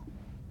our crew.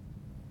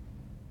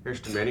 Here's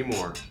to many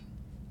more.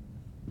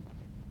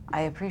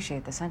 I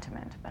appreciate the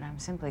sentiment, but I'm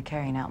simply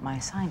carrying out my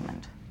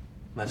assignment.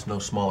 That's no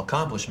small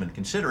accomplishment,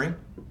 considering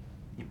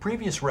the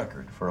previous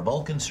record for a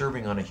Vulcan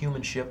serving on a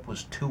human ship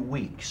was 2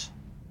 weeks.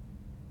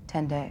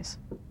 10 days.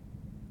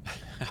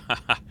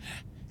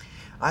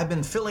 I've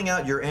been filling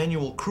out your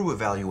annual crew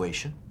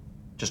evaluation.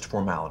 Just a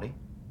formality.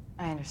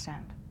 I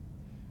understand.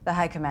 The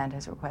High Command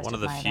has requested one of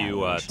the my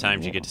few evaluation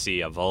times you review. get to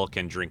see a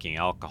Vulcan drinking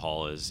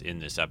alcohol is in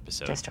this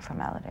episode. Just a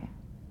formality.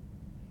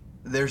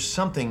 There's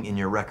something in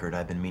your record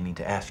I've been meaning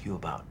to ask you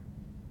about.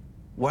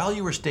 While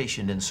you were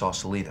stationed in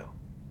Sausalito,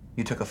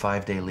 you took a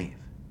 5-day leave.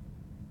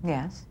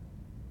 Yes.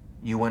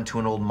 You went to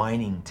an old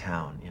mining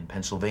town in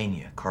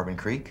Pennsylvania, Carbon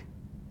Creek.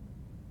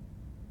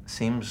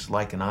 Seems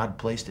like an odd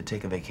place to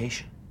take a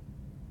vacation.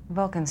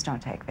 Vulcans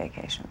don't take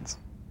vacations.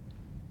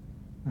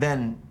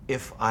 Then,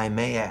 if I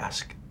may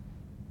ask,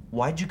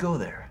 why'd you go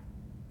there?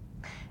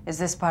 Is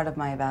this part of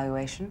my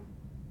evaluation?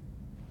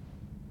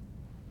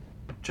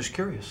 Just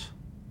curious.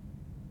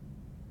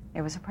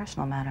 It was a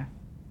personal matter.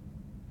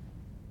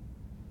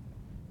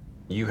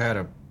 You had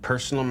a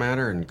personal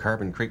matter in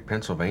Carbon Creek,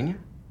 Pennsylvania?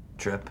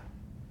 Trip,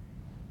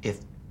 if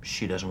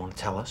she doesn't want to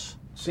tell us.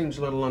 Seems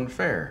a little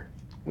unfair.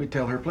 We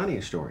tell her plenty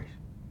of stories.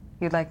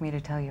 You'd like me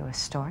to tell you a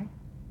story?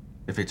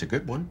 If it's a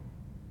good one.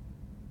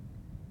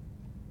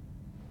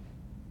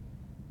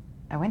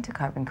 I went to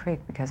Carbon Creek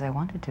because I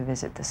wanted to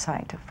visit the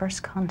site of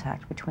first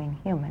contact between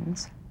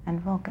humans and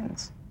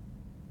Vulcans.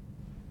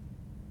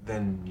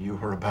 Then you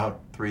were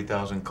about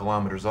 3,000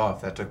 kilometers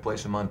off. That took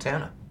place in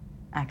Montana.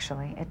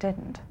 Actually, it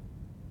didn't.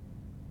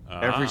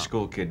 Every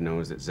school kid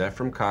knows that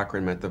Zephram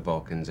Cochrane met the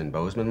Vulcans in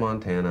Bozeman,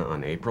 Montana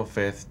on April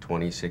 5th,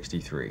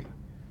 2063.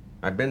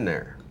 I've been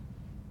there.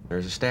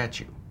 There's a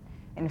statue.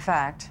 In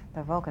fact,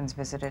 the Vulcans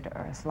visited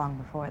Earth long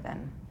before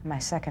then. My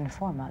second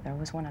foremother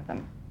was one of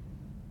them.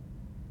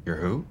 Your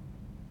who?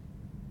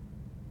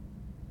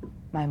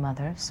 My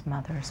mother's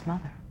mother's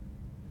mother.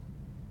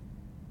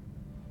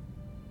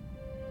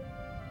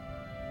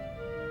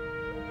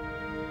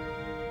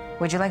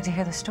 Would you like to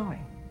hear the story?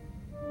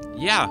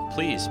 Yeah,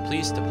 please,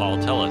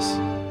 T'Pol, tell us.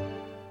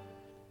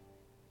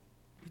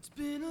 It's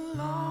been a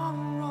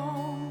long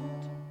road.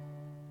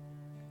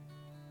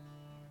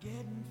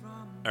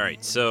 All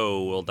right,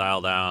 so we'll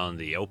dial down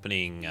the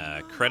opening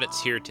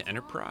credits here to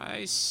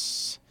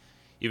Enterprise.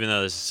 Even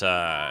though this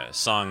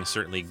song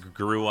certainly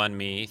grew on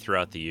me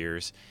throughout the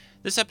years.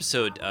 This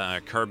episode,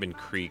 Carbon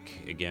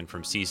Creek, again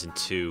from Season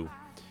 2,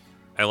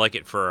 I like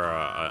it for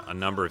a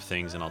number of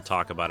things, and I'll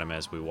talk about them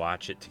as we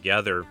watch it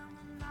together.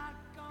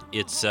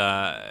 It's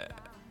I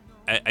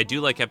do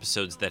like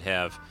episodes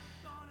that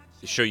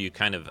show you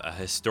kind of a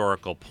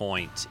historical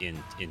point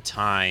in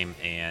time,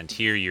 and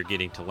here you're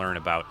getting to learn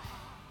about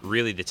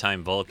really the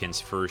time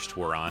Vulcans first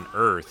were on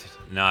Earth,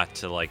 not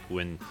to like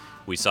when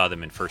we saw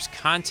them in first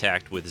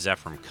contact with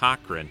Zephram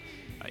Cochrane.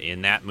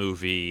 In that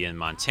movie in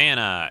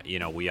Montana,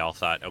 we all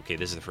thought, okay,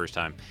 this is the first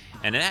time.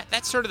 And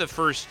that's sort of the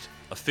first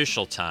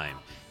official time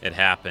it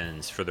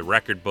happens for the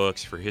record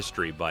books, for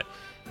history. But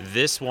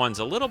this one's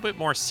a little bit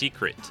more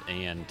secret,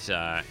 and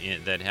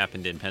that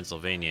happened in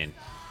Pennsylvania in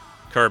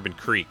Carbon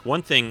Creek.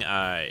 One thing,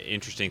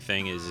 interesting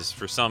thing is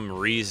for some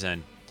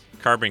reason,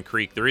 Carbon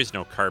Creek, there is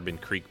no Carbon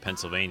Creek,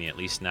 Pennsylvania, at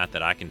least not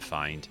that I can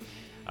find.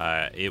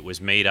 It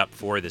was made up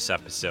for this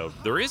episode.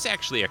 There is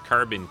actually a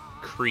Carbon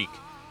Creek,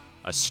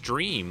 a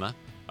stream,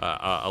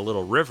 a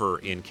little river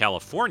in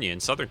California, in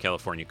Southern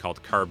California,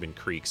 called Carbon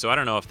Creek. So I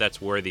don't know if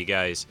that's where the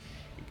guys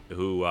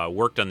who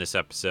worked on this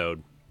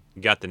episode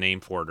got the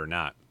name for it or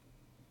not.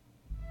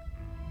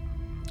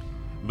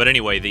 But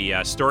anyway,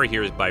 the story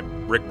here is by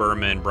Rick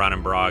Berman,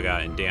 Brannon Braga,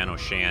 and Dan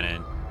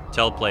O'Shannon.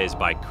 Teleplay is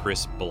by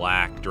Chris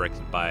Black,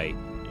 directed by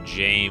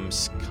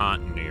James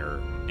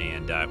Contenier,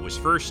 and it was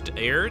first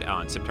aired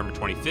on September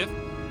 25th,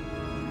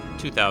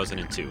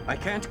 2002. I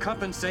can't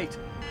compensate.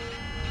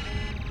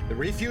 The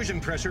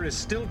refusion pressure is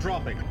still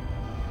dropping.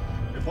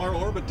 If our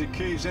orbit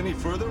decays any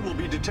further, we'll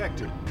be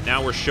detected.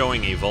 Now we're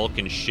showing a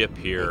Vulcan ship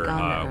here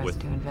with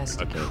to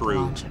investigate a crew.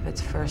 The launch of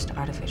its first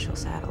artificial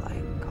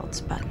satellite called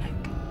Sputnik.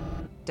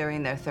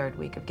 During their third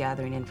week of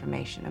gathering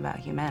information about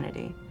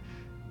humanity,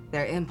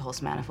 their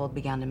impulse manifold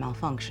began to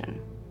malfunction.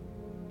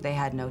 They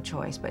had no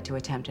choice but to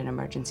attempt an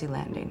emergency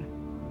landing.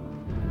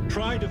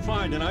 Try to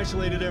find an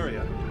isolated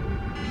area.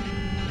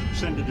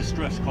 Send a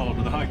distress call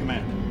to the High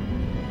Command.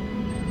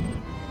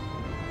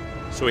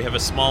 So we have a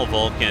small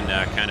Vulcan,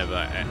 kind of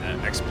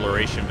an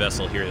exploration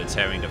vessel here that's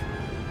having to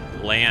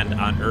land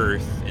on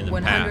Earth in the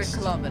 100 past.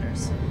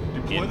 kilometers.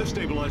 Deploy the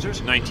stabilizers.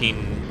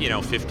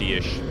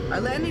 50-ish. Our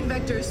landing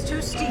vector is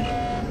too steep.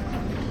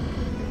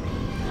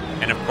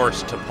 And of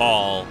course,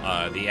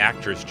 T'Pol, the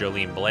actress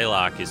Jolene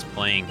Blalock, is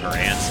playing her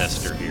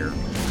ancestor here.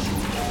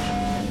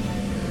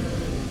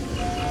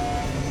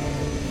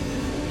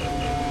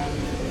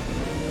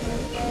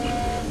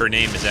 Her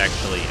name is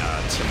actually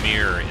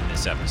Tamir in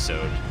this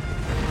episode.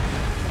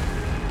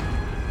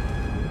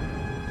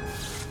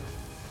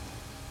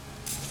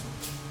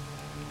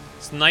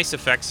 It's nice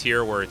effects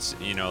here where it's,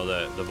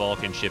 the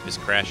Vulcan ship is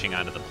crashing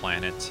onto the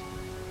planet.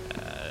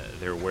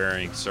 They're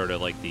wearing sort of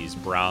like these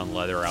brown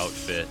leather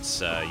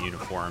outfits,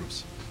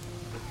 uniforms.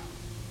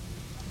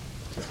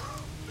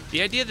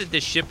 The idea that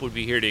this ship would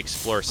be here to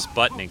explore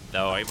Sputnik,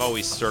 though, I've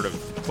always sort of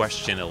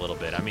questioned a little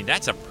bit. I mean,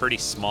 that's a pretty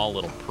small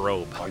little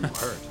probe. Are you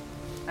hurt?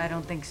 I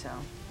don't think so.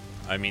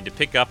 I mean, to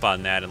pick up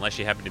on that, unless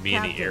you happen to be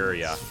in the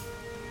area,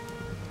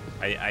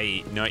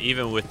 I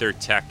even with their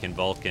tech and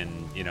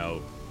Vulcan,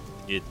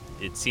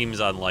 it seems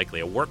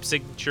unlikely. A warp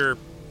signature,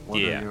 What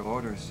are your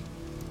orders?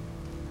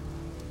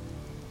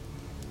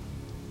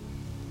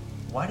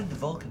 Why did the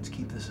Vulcans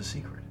keep this a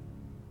secret?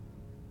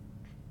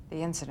 The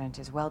incident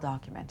is well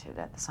documented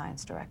at the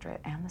Science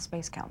Directorate and the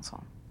Space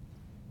Council.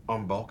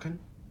 On Vulcan?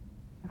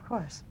 Of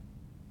course.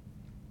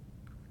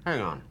 Hang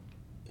on.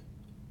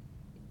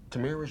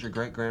 Tamir was your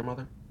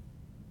great-grandmother?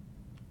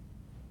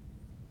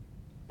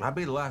 I'd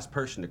be the last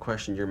person to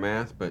question your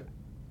math, but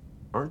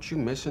aren't you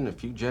missing a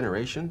few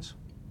generations?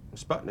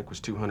 Sputnik was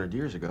 200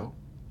 years ago.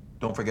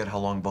 Don't forget how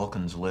long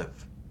Vulcans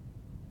live.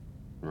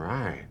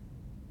 Right.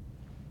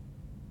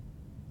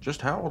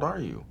 Just how old are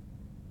you?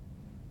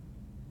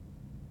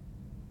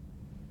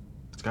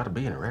 It's got to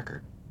be in a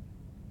record.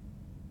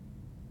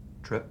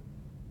 Trip,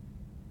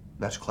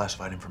 that's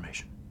classified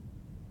information.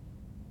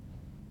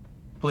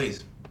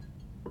 Please.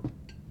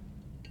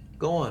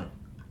 Go on.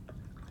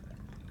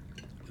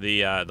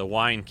 The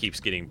wine keeps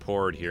getting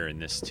poured here in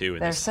this too. In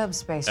Their this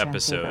subspace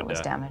episode transceiver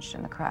was damaged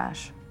in the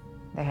crash.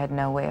 They had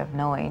no way of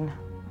knowing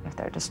if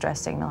their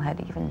distress signal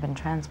had even been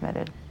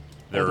transmitted.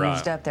 They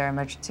used up their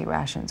emergency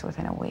rations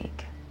within a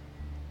week.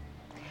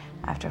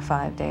 After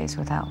 5 days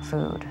without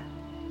food,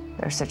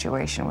 their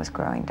situation was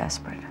growing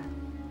desperate.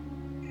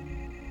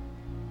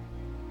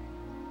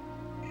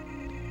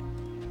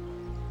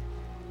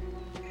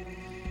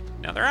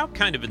 Now they're out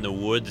kind of in the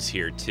woods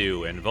here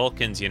too, and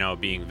Vulcans,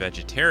 being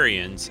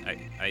vegetarians,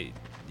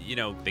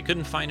 they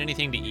couldn't find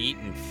anything to eat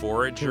and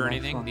forage or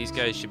anything. These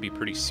guys should be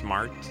pretty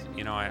smart.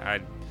 I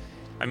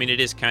mean, it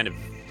is kind of,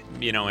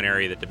 an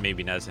area that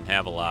maybe doesn't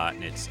have a lot,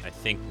 and it's, I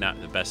think,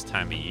 not the best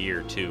time of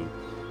year too.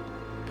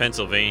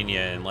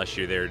 Pennsylvania, unless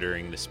you're there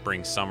during the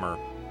spring, summer.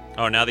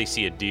 Oh, now they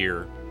see a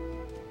deer,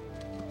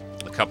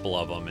 a couple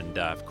of them, and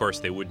of course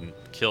they wouldn't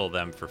kill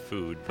them for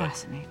food. But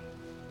fascinating.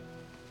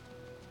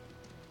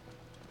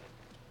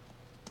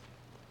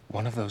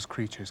 One of those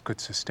creatures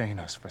could sustain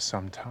us for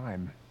some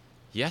time.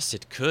 Yes,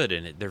 it could,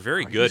 and they're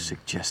very good. Are you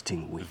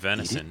suggesting we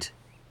venison. eat it?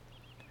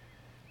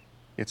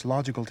 It's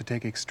logical to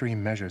take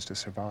extreme measures to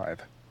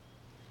survive.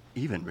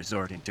 Even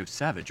resorting to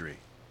savagery.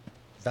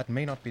 That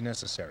may not be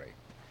necessary.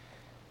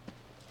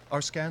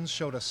 Our scans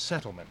showed a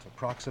settlement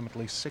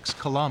approximately 6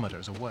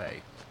 kilometers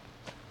away.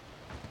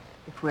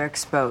 If we're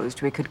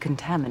exposed, we could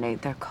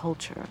contaminate their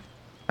culture.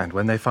 And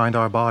when they find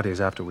our bodies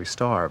after we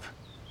starve,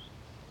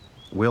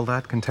 will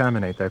that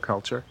contaminate their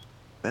culture?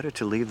 Better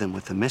to leave them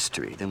with the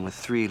mystery than with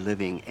 3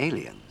 living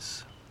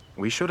aliens.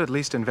 We should at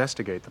least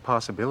investigate the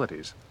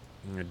possibilities.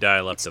 I'm going to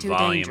dial up the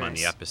volume on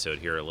the episode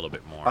here a little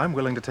bit more. I'm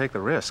willing to take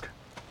the risk.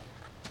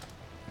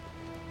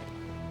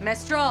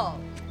 Mestral!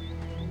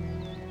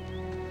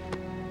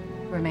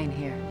 Remain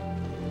here.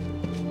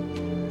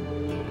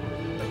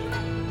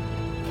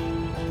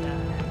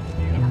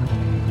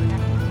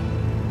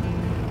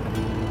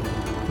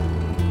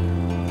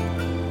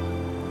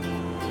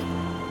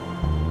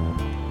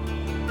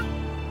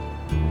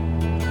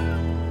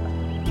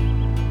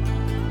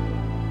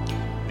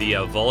 The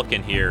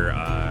Vulcan here,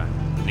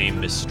 named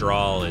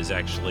Mistral, is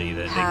actually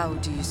the... How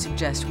do you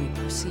suggest we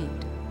proceed?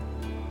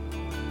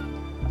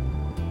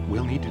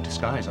 We'll need to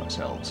disguise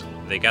ourselves.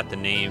 They got the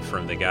name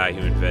from the guy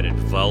who invented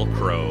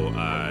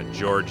Velcro,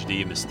 George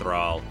D.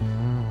 Mistral.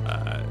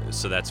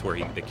 So that's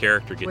where the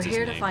character gets his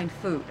name. We're here to find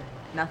food,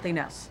 nothing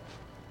else.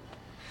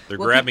 They're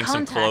grabbing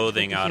some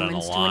clothing out on a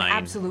line. To an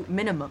absolute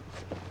minimum.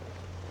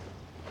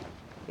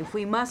 If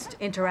we must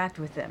interact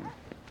with them,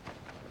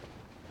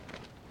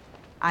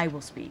 I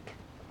will speak.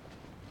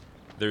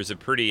 There's a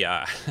pretty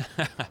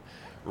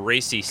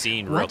racy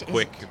scene real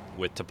quick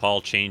with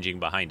T'Pol changing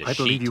behind a sheet. I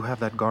believe you have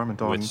that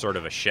garment on with sort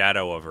of a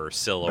shadow of her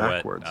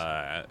silhouette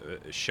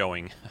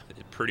showing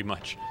pretty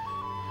much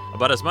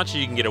about as much as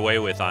you can get away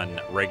with on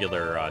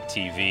regular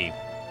TV.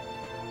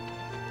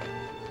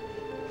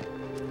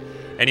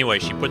 Anyway,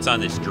 she puts on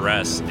this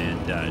dress,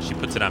 and she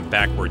puts it on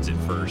backwards at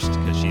first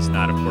because she's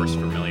not, of course,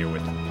 familiar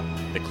with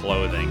the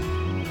clothing.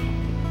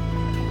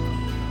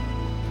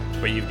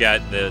 But you've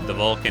got the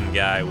Vulcan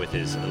guy with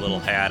his little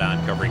hat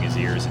on covering his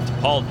ears, and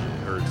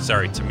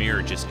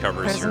Tamir just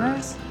covers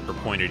her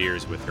pointed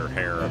ears with her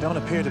hair. They don't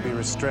appear to be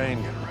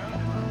restrained.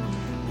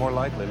 More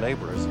likely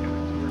laborers.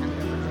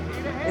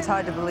 It's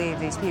hard to believe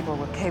these people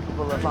were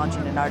capable of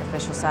launching an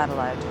artificial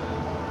satellite.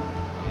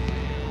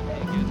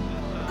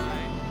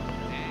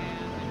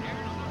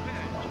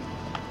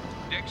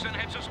 Dixon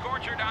hits a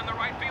scorcher down the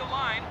right field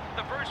line.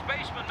 The first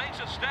baseman makes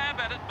a stab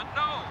at it, but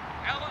no.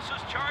 Ellis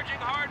is charging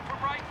hard from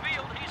right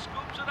field. He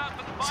scoops it up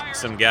and fires.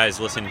 Some guys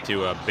listening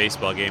to a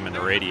baseball game on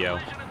the radio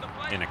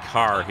in a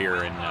car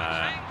here,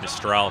 and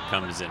Mistral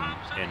comes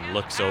and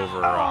looks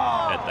over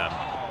at them.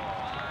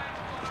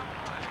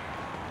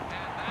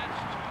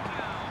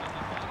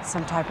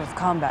 Some type of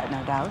combat,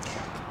 no doubt.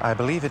 I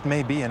believe it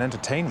may be an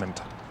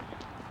entertainment.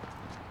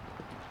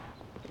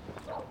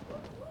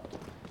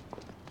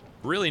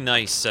 Really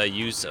nice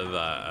use of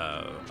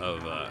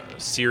a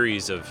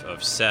series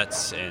of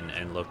sets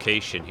and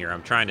location here.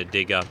 I'm trying to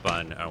dig up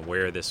on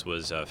where this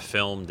was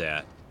filmed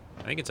at.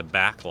 I think it's a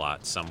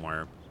backlot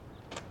somewhere.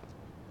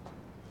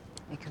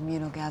 A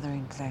communal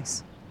gathering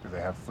place. Do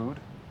they have food?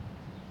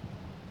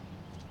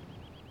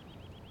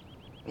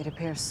 It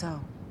appears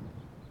so.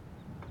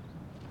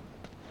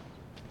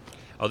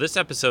 Oh, this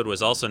episode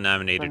was also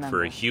nominated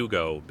for a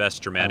Hugo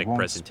Best Dramatic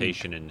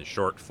Presentation in the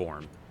Short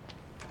Form.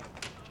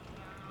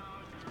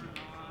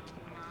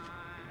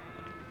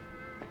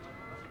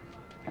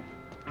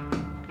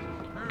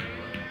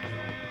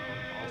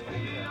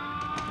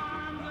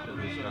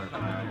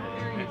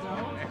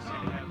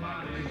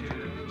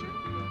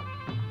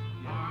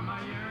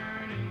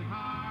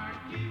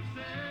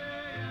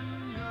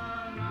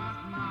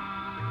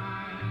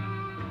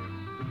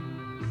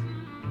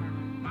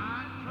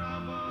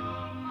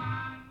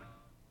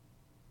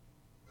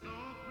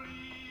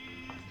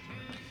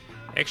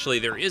 Actually,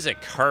 there is a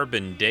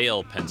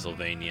Carbondale,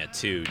 Pennsylvania,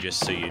 too,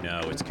 just so you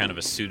know. It's kind of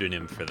a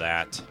pseudonym for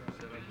that.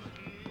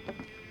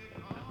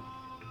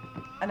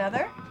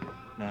 Another?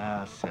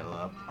 Nah, settle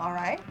up. All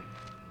right.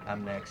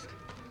 I'm next.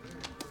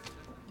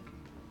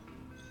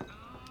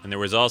 And there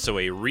was also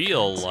a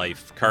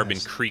real-life Carbon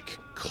Creek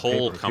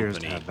Coal paper appears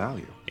to Company have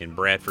value. in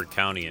Bradford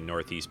County in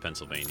northeast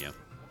Pennsylvania.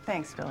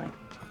 Thanks, Billy.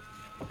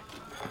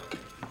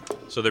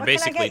 So they're What can I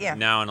basically get you?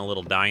 now in a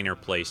little diner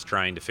place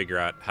trying to figure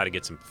out how to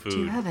get some Do you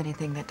food. have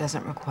anything that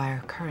doesn't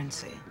require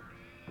currency?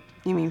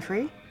 You mean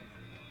free?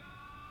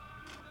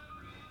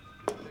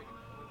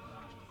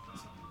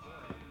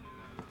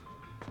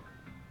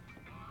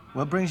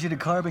 What brings you to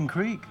Carbon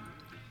Creek?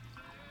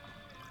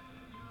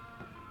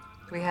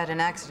 We had an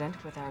accident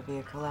with our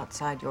vehicle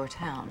outside your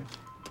town.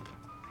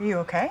 Are you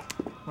okay?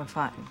 We're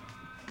fine.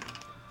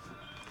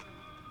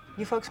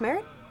 You folks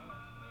married?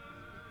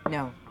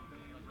 No.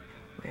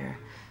 We're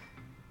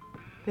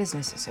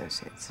business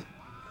associates.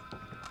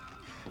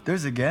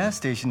 There's a gas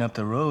station up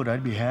the road.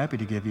 I'd be happy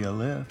to give you a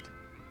lift.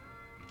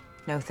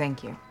 No,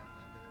 thank you.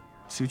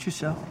 Suit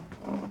yourself.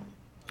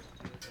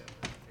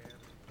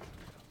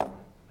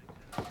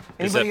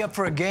 This Anybody up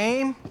for a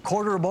game?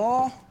 Quarter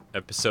ball?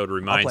 Episode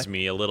reminds play.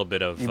 me a little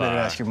bit of You better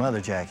ask your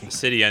mother, Jackie.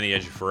 City on the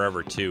Edge of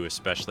Forever, too,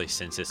 especially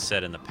since it's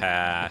set in the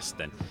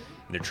past, and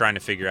they're trying to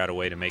figure out a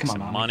way to make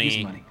some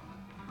money.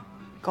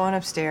 Go on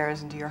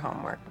upstairs and do your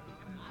homework.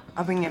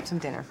 I'll bring you up some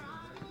dinner.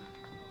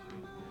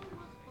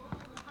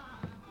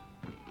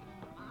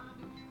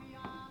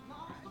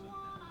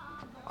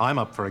 I'm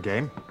up for a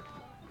game.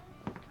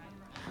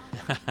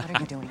 What are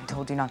you doing? I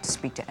told you not to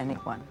speak to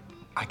anyone.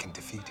 I can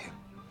defeat him.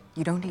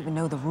 You don't even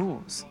know the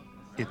rules.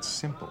 It's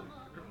simple.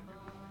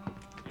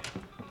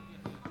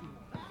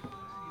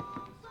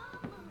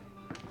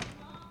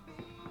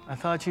 I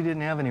thought you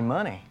didn't have any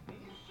money.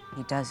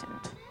 He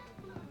doesn't.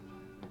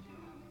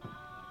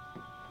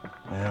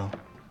 Well,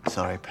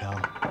 sorry, pal.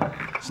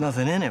 There's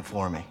nothing in it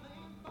for me.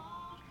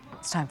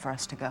 It's time for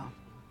us to go.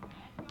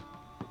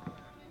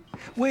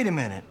 Wait a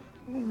minute.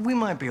 We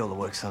might be able to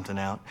work something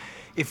out.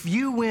 If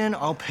you win,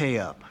 I'll pay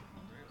up.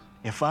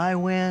 If I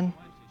win,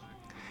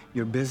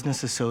 your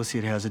business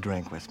associate has a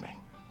drink with me.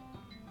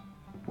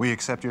 We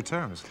accept your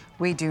terms.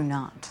 We do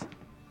not.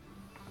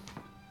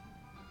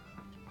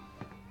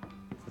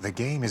 The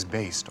game is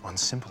based on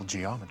simple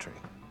geometry.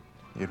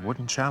 It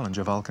wouldn't challenge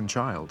a Vulcan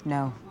child.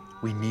 No.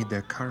 We need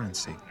their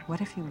currency.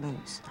 What if you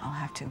lose? I'll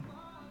have to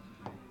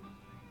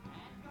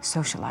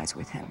socialize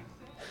with him.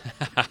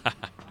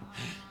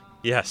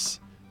 Yes,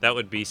 that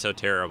would be so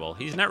terrible.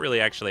 He's not really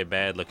actually a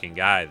bad-looking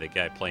guy, the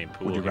guy playing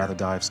pool. Would you here. rather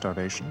die of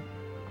starvation?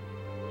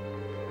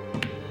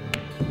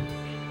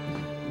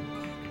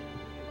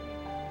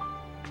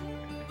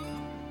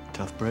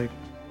 Tough break.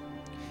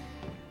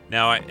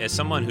 Now, as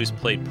someone who's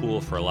played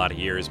pool for a lot of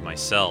years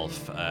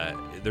myself,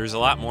 there's a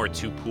lot more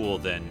to pool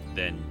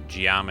than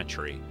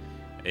geometry.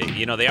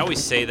 You know, they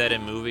always say that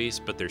in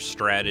movies, but there's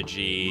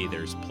strategy,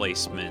 there's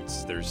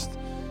placements, there's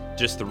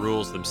just the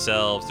rules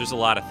themselves. There's a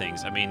lot of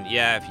things. I mean,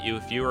 yeah,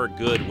 if you are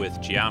good with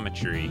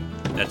geometry,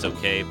 that's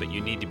okay, but you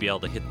need to be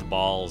able to hit the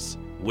balls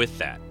with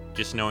that,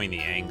 just knowing the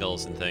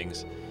angles and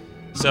things.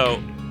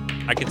 So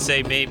I could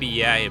say maybe,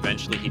 yeah,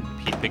 eventually he'd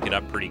pick it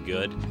up pretty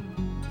good,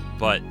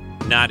 but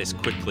not as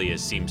quickly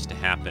as seems to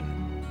happen.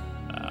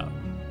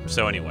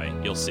 So anyway,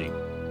 you'll see.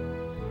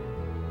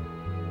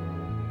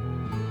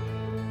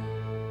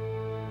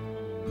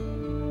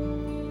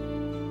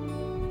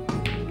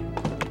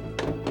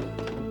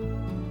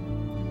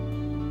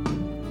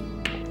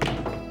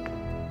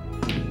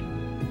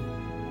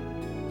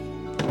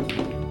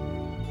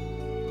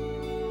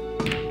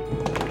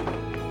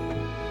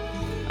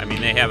 I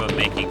mean, they have him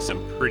making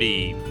some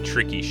pretty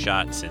tricky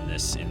shots in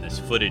this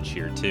footage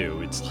here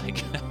too. It's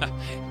like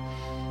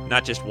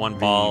not just one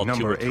ball,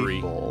 two or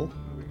three. Number 8 ball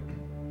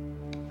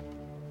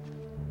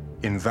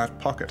in that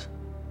pocket.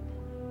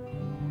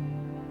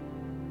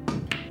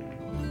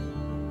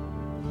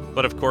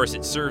 But of course,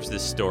 it serves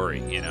this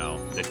story, you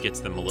know, that gets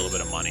them a little bit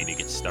of money to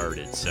get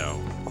started. So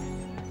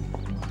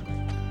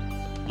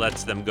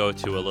lets them go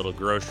to a little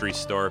grocery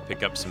store,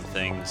 pick up some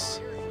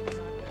things.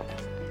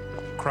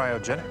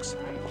 Cryogenics.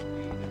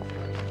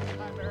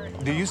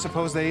 Do you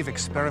suppose they've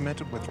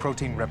experimented with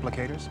protein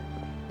replicators?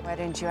 Why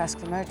didn't you ask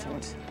the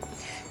merchant?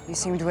 You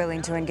seemed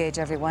willing to engage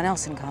everyone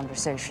else in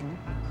conversation.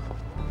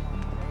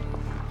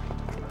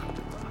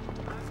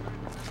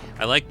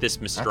 I like this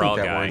I Mistral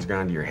think that guy. wine's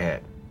gone to your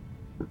head.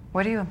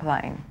 What are you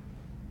implying?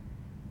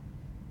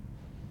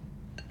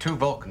 2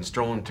 Vulcans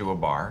stroll into a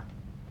bar,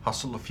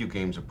 hustle a few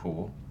games of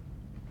pool,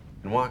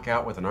 and walk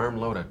out with an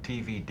armload of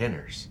TV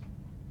dinners.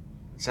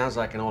 It sounds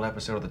like an old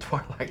episode of The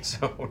Twilight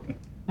Zone.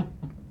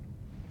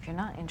 If you're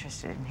not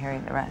interested in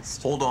hearing the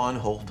rest. Hold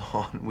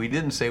on. We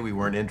didn't say we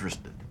weren't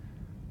interested.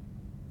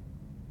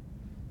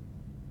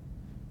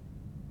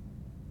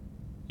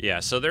 Yeah,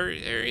 so they're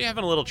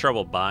having a little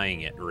trouble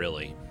buying it,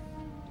 really.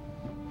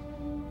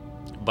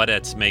 But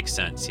it makes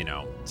sense, you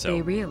know. So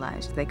They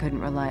realized they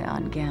couldn't rely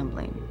on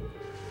gambling.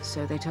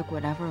 So they took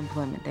whatever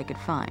employment they could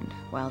find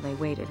while they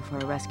waited for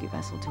a rescue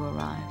vessel to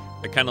arrive.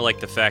 I kind of like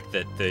the fact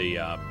that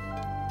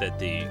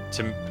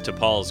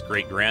T'Pol's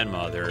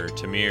great-grandmother,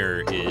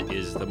 Tamir,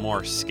 is the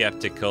more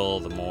skeptical,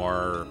 the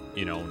more,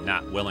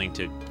 not willing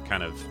to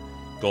kind of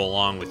go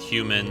along with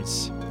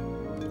humans.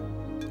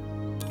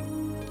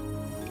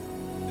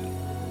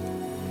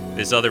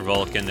 This other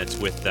Vulcan that's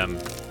with them,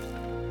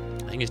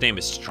 I think his name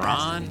is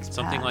Strawn,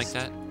 something like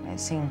that. It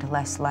seemed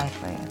less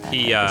likely that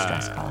He the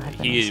distress call had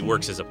been he received,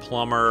 works as a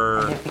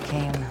plumber. and it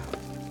became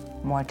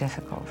more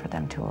difficult for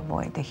them to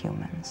avoid the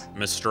humans.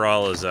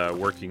 Mistral is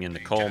working in the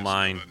coal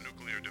mine.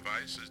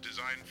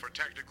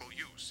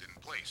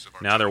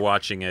 Now they're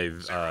watching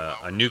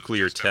a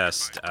nuclear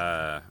test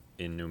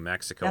in New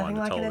Mexico Nothing on the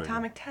like television. an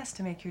atomic test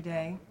to make your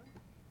day.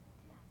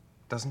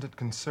 Doesn't it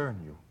concern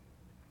you?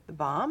 The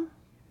bomb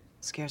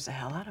scares the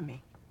hell out of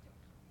me.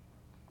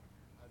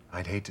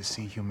 I'd hate to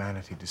see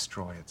humanity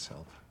destroy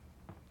itself.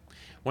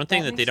 One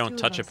thing That that they makes don't two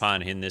of touch us.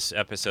 upon in this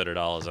episode at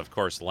all is, of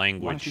course, Want to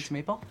language. teach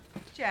Maple?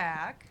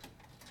 Jack.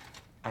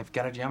 I've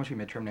got a geometry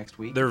midterm next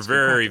week. They're It's good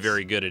very, practice.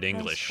 very good at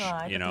English.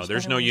 try, but there's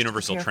There's better no ways to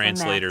universal prepare for a math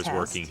translators test.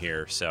 working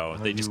here, so Are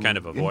they just you kind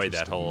of avoid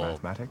that interested in whole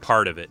mathematics?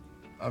 part of it.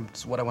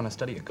 It's what I want to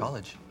study at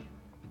college.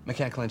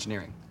 Mechanical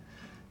engineering.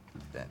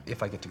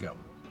 If I get to go.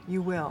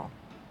 You will.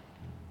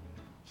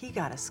 He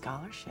got a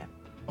scholarship.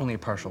 Only a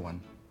partial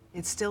one.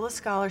 It's still a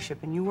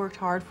scholarship, and you worked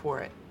hard for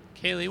it.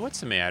 Kaylee,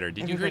 what's the matter?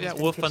 Did you hear Everybody's that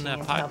been wolf on pitching that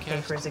in to help pay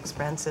podcast? for his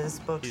expenses,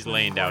 books. He's and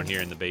laying down homework.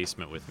 here in the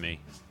basement with me.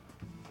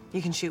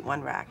 You can shoot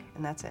one rack,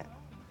 and that's it.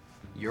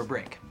 Your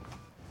break.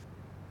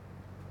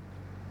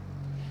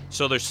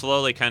 So they're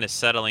slowly kind of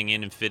settling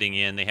in and fitting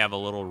in. They have a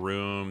little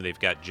room. They've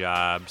got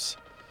jobs,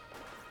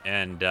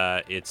 and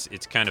it's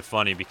kind of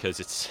funny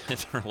because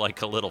they're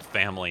like a little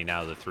family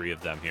now. The three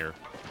of them here.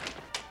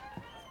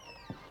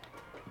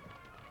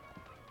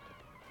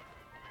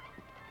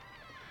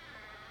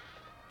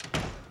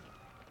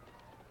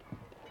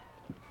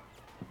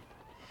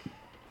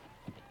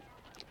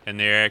 And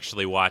they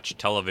actually watch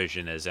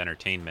television as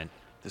entertainment.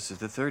 This is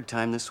the third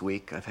time this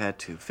week I've had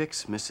to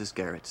fix Mrs.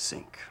 Garrett's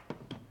sink.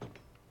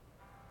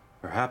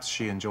 Perhaps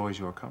she enjoys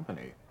your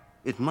company.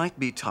 It might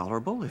be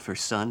tolerable if her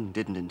son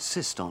didn't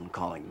insist on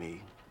calling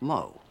me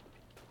Mo.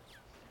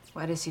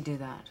 Why does he do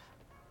that?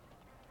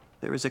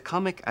 There is a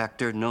comic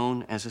actor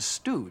known as a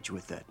stooge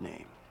with that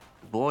name.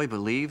 The boy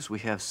believes we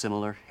have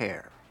similar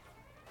hair.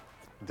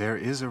 There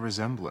is a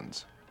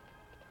resemblance.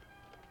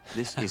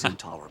 This is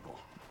intolerable.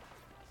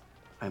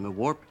 I'm a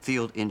warp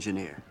field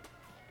engineer.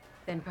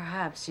 Then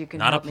perhaps you can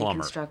Not a help me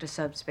plumber. construct a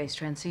subspace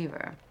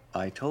transceiver.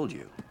 I told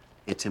you,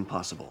 it's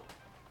impossible.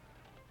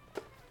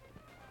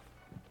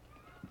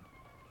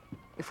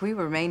 If we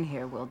remain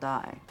here, we'll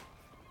die.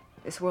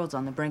 This world's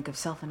on the brink of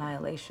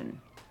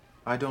self-annihilation.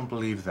 I don't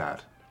believe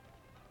that.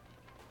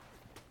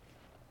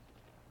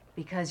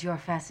 Because your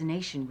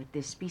fascination with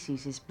this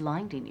species is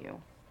blinding you.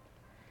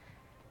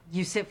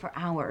 You sit for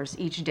hours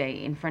each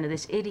day in front of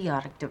this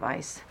idiotic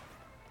device.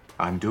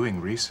 I'm doing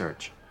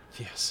research.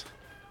 Yes.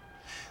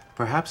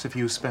 Perhaps if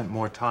you spent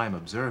more time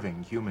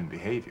observing human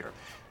behavior,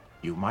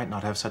 you might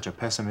not have such a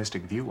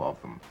pessimistic view of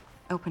them.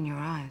 Open your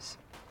eyes.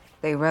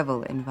 They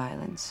revel in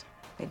violence.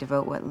 They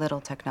devote what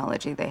little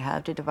technology they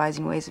have to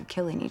devising ways of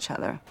killing each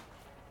other.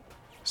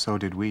 So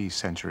did we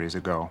centuries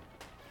ago.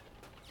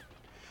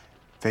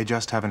 They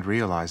just haven't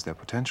realized their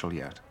potential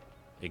yet.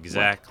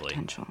 Exactly.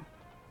 Potential.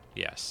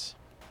 Yes.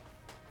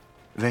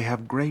 They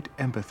have great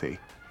empathy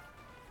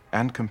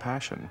and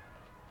compassion.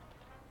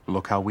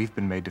 Look how we've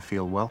been made to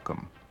feel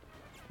welcome.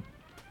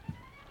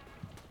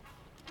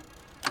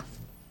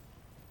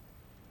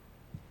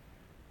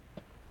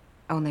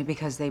 Only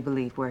because they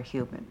believe we're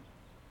human.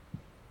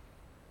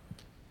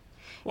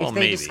 Well, if they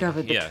maybe.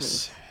 discovered the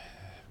yes. truth,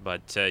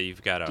 But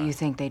you've got do you to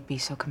think they'd be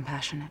so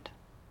compassionate?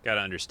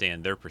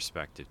 understand their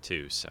perspective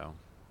too. So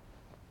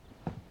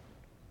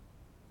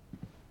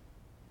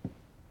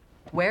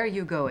Where are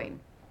you going?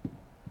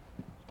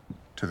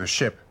 To the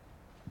ship.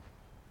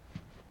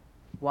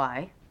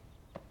 Why?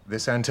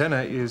 This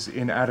antenna is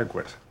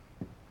inadequate.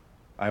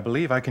 I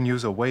believe I can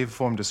use a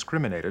waveform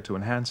discriminator to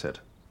enhance it.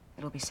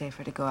 It'll be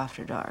safer to go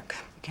after dark.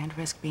 We can't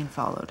risk being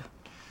followed.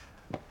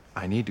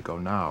 I need to go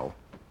now.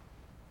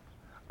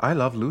 I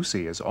Love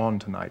Lucy is on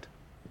tonight.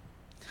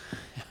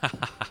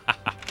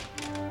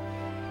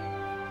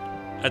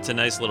 that's a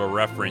nice little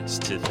reference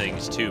to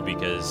things too,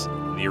 because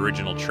the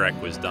original Trek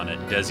was done at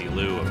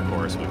Desilu, of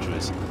course, which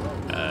was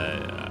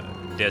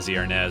Desi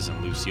Arnaz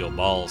and Lucille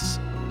Ball's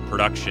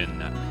production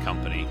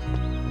company.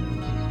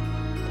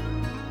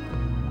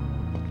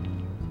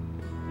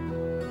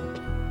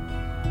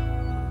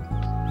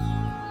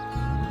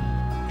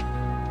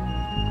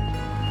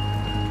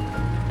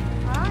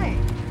 Hi.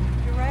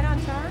 You're right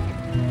on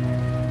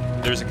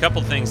time. There's a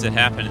couple things that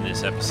happen in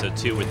this episode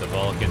too with the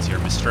Vulcans here.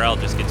 Mistral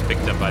just gets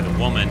picked up by the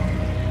woman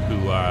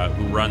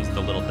who runs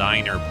the little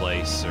diner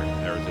place, or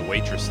the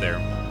waitress there.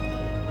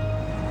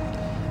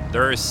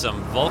 There is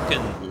some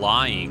Vulcan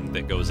lying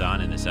that goes on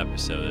in this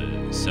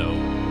episode. So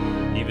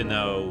even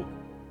though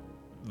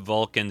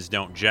Vulcans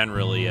don't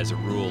generally, as a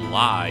rule,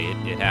 lie,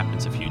 it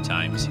happens a few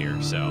times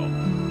here. So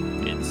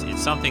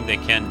it's something they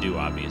can do,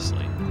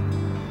 obviously.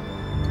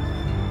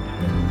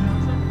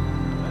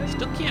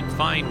 Still can't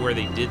find where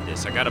they did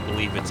this. I gotta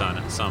believe it's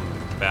on some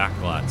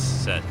backlot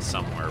set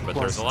somewhere, but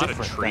Well, there's a lot of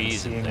it's different than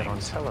trees and seeing it on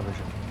things.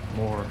 television.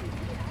 More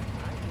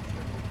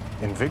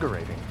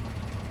invigorating.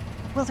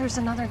 Well, there's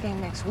another game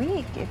next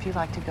week if you'd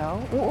like to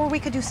go. Or we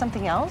could do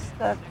something else.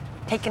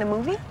 Take in a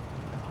movie?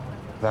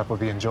 That would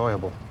be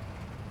enjoyable.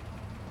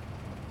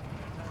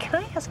 Can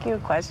I ask you a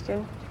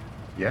question?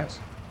 Yes.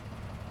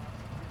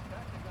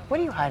 What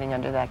are you hiding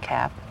under that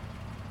cap?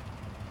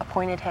 A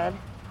pointed head?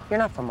 You're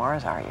not from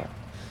Mars, are you?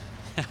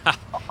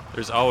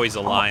 There's always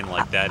a line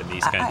like that in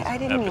these kinds I of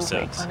didn't mean to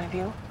make episodes. fun of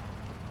you.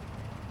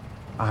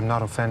 I'm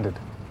not offended.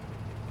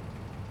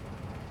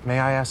 May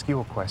I ask you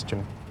a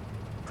question?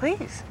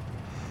 Please.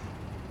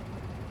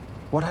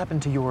 What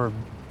happened to your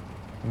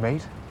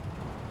mate?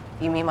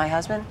 You mean my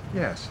husband?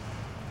 Yes.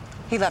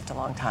 He left a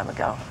long time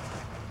ago.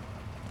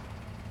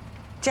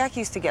 Jack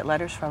used to get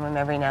letters from him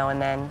every now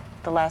and then.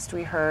 The last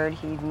we heard,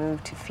 he'd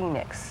moved to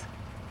Phoenix.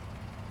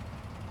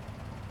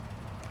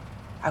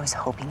 I was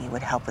hoping he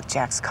would help with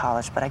Jack's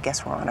college, but I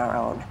guess we're on our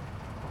own.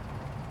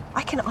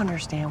 I can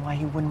understand why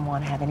he wouldn't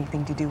want to have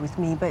anything to do with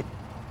me, but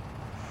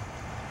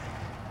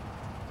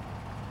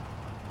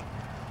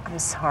I'm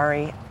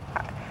sorry.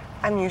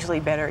 I'm usually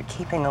better at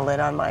keeping a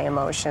lid on my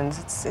emotions.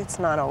 It's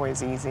not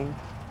always easy.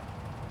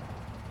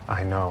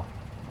 I know.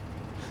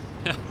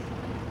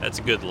 That's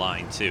a good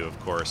line, too, of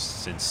course,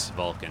 since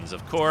Vulcans,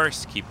 of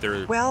course, keep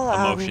their Well,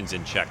 emotions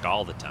in check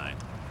all the time.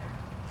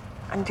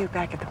 I'm due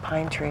back at the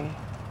pine tree.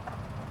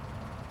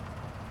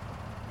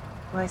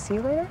 Will I see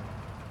you later?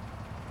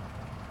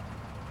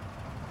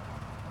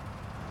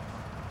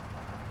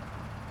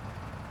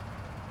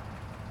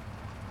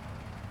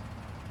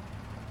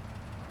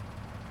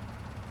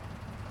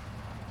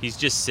 He's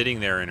just sitting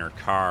there in her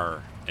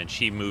car, and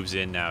she moves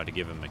in now to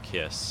give him a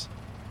kiss.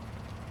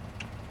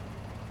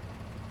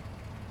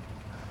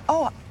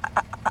 Oh,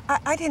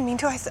 I didn't mean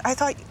to. I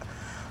thought...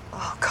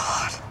 Oh,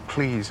 God.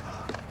 Please.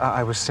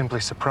 I was simply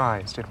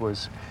surprised. It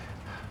was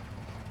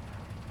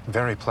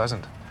very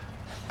pleasant.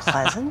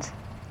 Pleasant?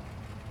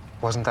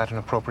 Wasn't that an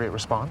appropriate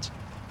response?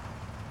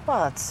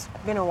 Well, it's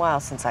been a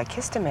while since I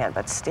kissed a man,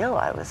 but still,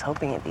 I was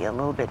hoping it'd be a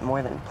little bit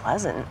more than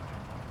pleasant.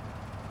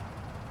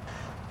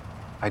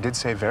 I did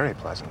say very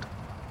pleasant.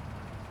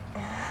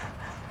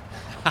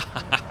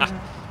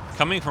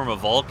 Coming from a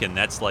Vulcan,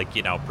 that's like,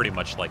 pretty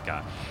much like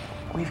a,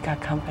 We've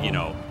got company.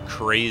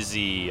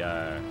 crazy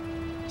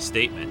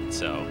statement.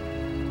 So,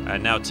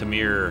 and now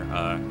Tamir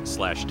 /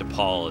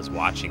 DePaul is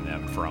watching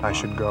them from I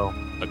should go.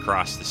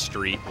 across the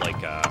street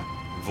like a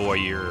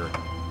voyeur.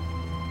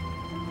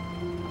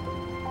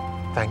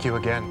 Thank you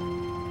again.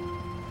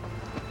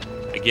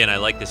 Again, I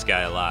like this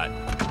guy a lot.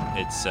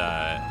 It's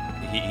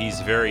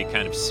he's very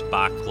kind of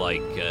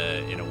Spock-like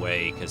in a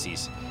way, because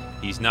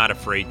he's not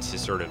afraid to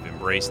sort of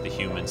embrace the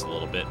humans a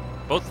little bit,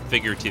 both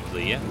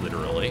figuratively and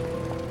literally.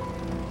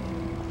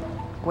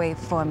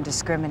 Waveform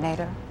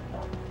discriminator?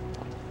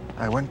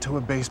 I went to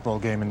a baseball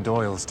game in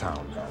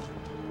Doylestown.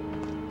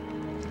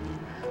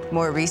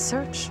 More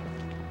research?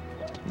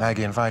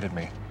 Maggie invited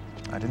me.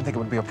 I didn't think it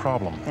would be a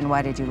problem, Then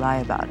why did you lie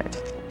about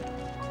it?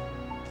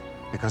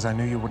 because I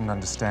knew you wouldn't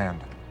understand.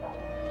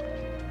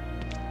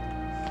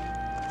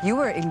 You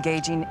were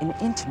engaging in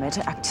intimate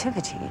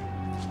activity.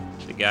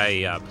 The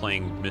guy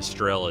playing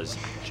Mistral is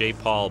J.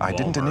 Paul Balmer. I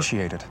didn't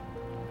initiate it.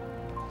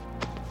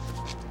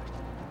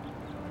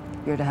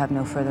 You're to have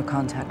no further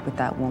contact with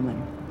that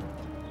woman.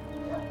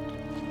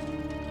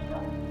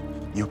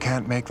 You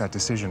can't make that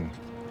decision.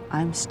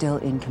 I'm still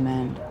in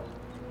command.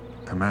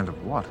 Command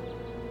of what?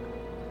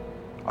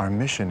 Our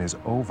mission is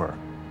over.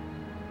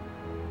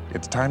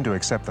 It's time to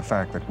accept the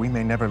fact that we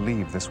may never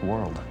leave this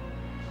world.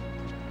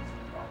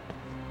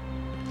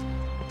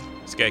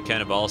 This guy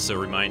kind of also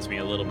reminds me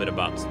a little bit of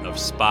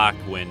Spock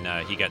when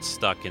he got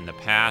stuck in the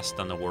past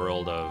on the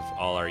world of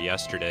All Our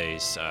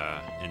Yesterdays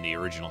in the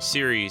original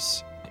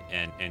series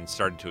and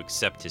started to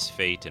accept his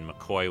fate, and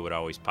McCoy would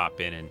always pop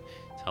in and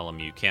tell him,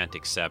 you can't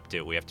accept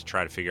it, we have to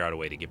try to figure out a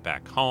way to get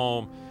back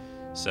home.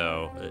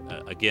 So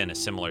again, a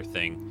similar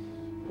thing.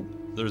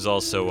 There's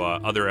also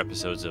other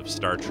episodes of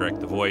Star Trek,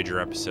 the Voyager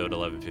episode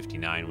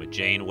 1159 with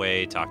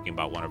Janeway talking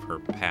about one of her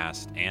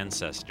past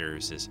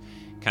ancestors. Is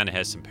kind of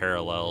has some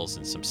parallels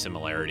and some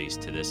similarities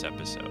to this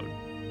episode.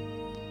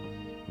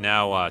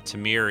 Now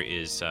Tamir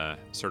is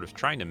sort of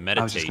trying to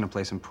meditate. I was just going to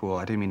play some pool.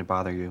 I didn't mean to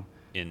bother you.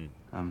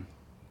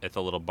 At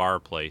the little bar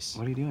place.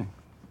 What are you doing?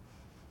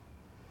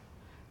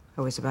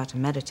 I was about to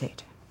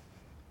meditate.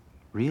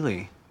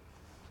 Really?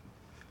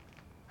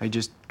 Are you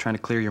just trying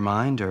to clear your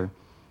mind or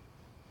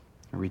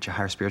reach a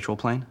higher spiritual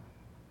plane?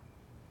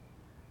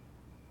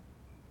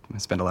 I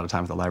spend a lot of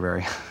time at the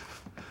library.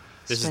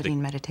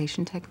 Studying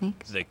meditation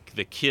techniques?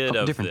 The kid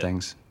of different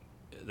things.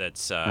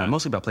 That's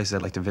mostly about places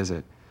I'd like to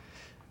visit.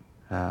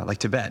 Like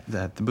Tibet,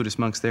 the Buddhist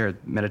monks there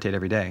meditate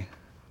every day.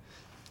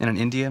 And in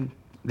India,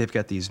 they've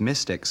got these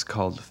mystics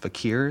called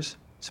fakirs.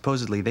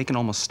 Supposedly, they can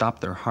almost stop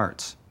their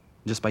hearts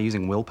just by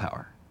using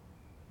willpower.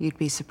 You'd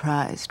be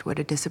surprised what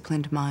a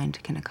disciplined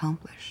mind can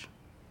accomplish.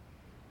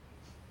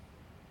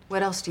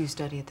 What else do you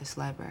study at this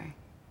library?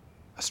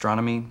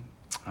 Astronomy,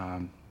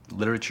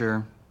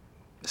 literature.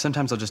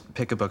 Sometimes I'll just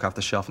pick a book off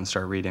the shelf and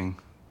start reading.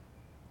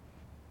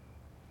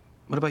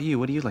 What about you?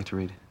 What do you like to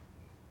read?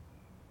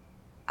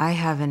 I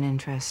have an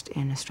interest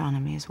in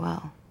astronomy as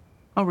well.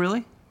 Oh,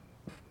 really?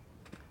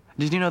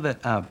 Did you know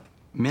that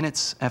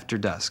minutes after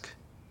dusk,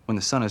 when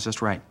the sun is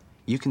just right,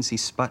 you can see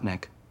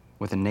Sputnik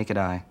with a naked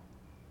eye?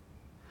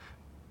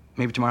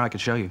 Maybe tomorrow I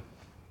could show you.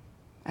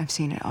 I've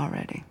seen it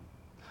already.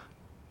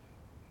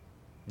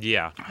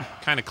 Yeah,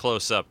 kind of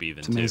close up even,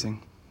 It's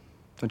amazing,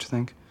 don't you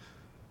think?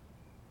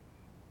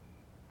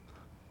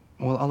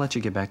 Well, I'll let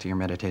you get back to your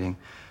meditating.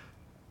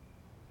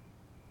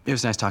 It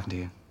was nice talking to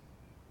you.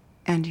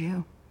 And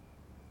you.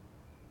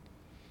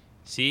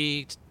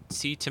 See,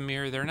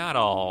 Tamir, they're not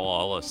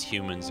all us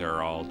humans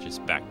are all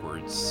just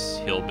backwards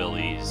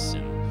hillbillies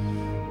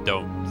and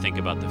don't think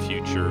about the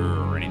future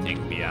or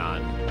anything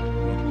beyond,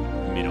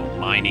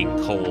 mining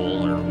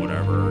coal or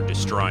whatever, or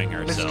destroying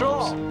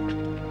ourselves.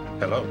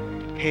 Hello.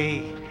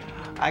 Hey,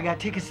 I got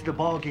tickets to the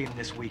ball game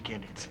this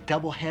weekend. It's a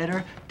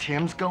doubleheader.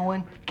 Tim's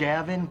going,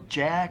 Gavin,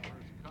 Jack,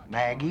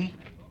 Maggie.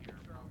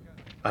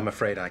 I'm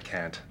afraid I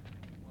can't.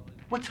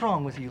 What's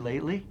wrong with you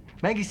lately?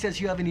 Maggie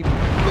says you haven't even...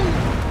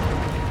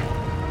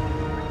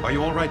 Are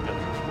you all right, Billy?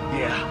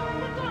 Yeah.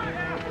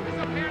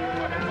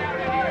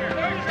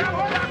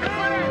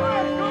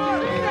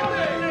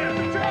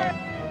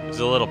 There's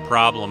a little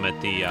problem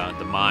at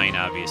the mine,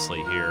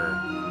 obviously, here.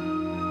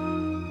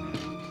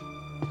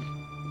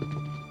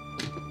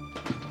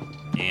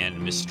 And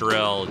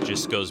Mistral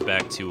just goes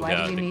back to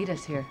Why do you need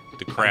us here?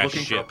 the I'm crash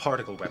looking for a ship.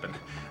 particle weapon.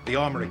 The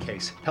armory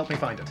case. Help me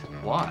find it.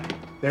 Why?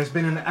 There's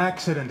been an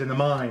accident in the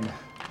mine.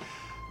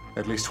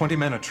 At least 20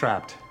 men are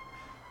trapped.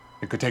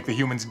 It could take the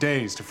humans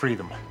days to free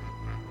them.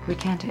 We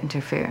can't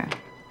interfere.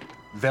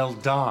 They'll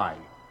die.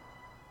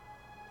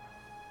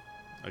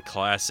 A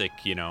classic,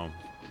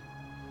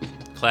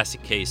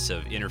 classic case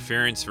of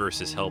interference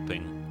versus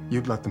helping.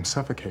 You'd let them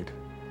suffocate.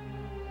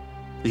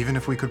 Even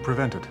if we could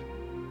prevent it.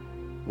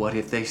 What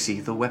if they see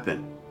the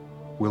weapon?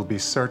 We'll be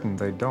certain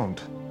they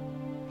don't.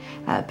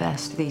 At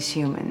best, these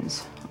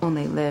humans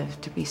only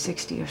live to be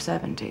 60 or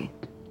 70.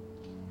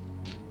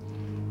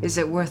 Is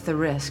it worth the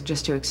risk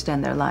just to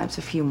extend their lives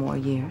a few more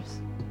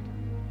years?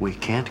 We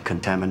can't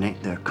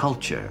contaminate their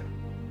culture.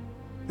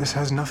 This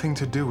has nothing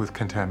to do with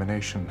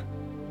contamination.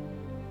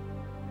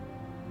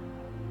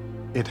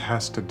 It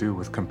has to do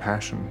with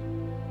compassion.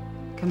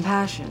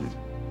 Compassion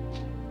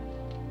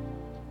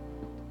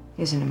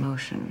is an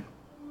emotion.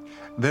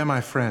 They're my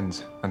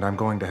friends, and I'm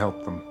going to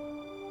help them.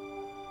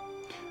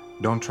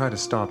 Don't try to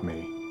stop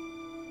me.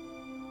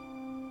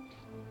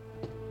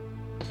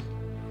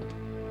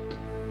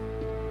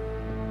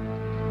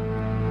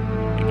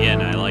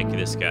 Again, I like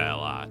this guy a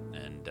lot,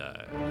 and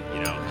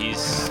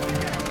he's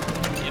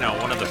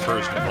one of the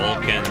first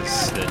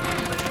Vulcans that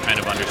kind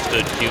of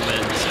understood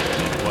humans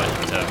and what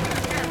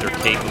they're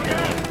capable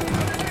of.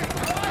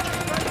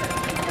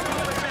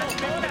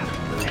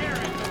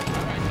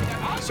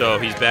 So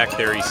he's back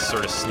there. He's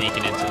sort of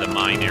sneaking into the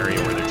mine area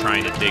where they're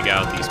trying to dig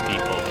out these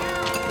people.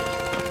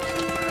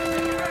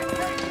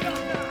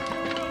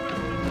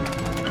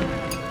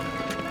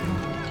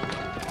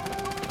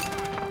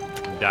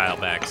 Dial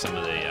back some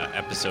of the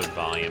episode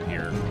volume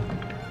here.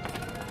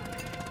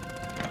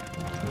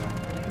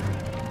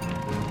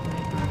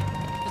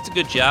 That's a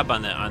good job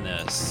on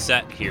the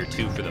set here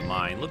too for the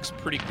mine. Looks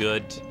pretty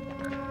good.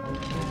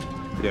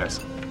 Yes.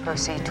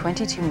 Proceed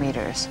 22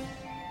 meters,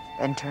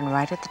 then turn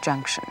right at the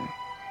junction.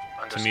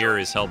 Tamir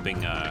is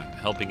helping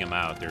him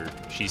out.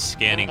 She's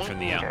scanning from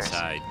the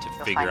outside to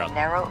figure out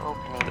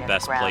the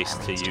best place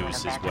to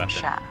use his weapon.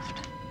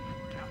 Shaft.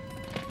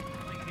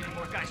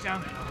 More guys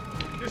down.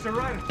 There's a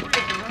rider. 3 of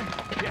them,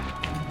 right? Yeah.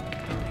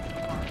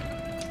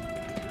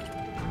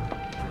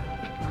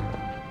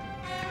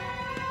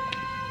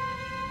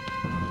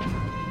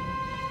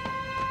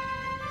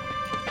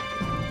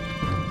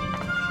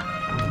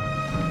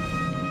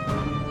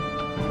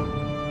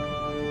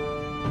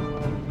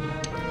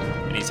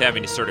 And he's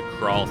having to sort of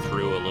crawl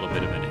through a little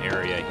bit of an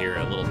area here,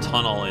 a little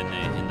tunnel in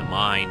the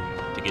mine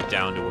to get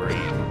down to where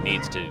he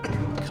needs to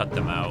cut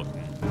them out.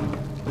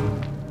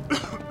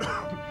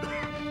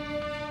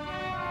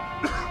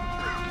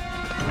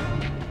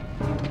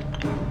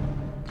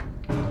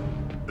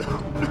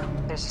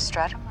 There's a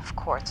stratum of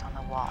quartz on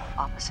the wall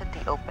opposite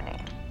the opening.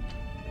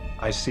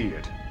 I see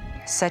it.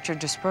 Set your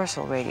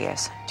dispersal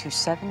radius to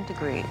 7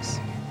 degrees.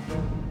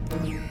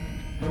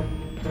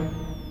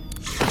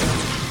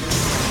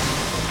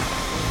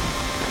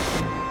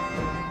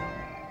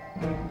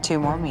 Two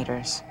more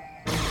meters.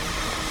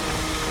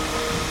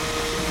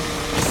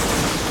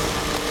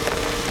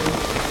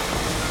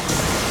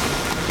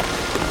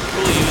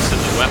 Cool use of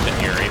the weapon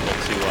here, able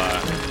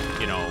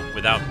to,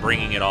 without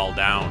bringing it all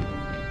down,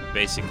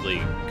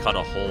 basically cut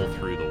a hole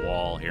through the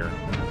wall here.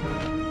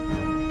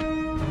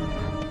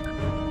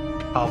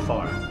 How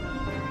far?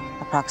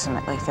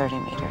 Approximately 30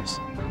 meters.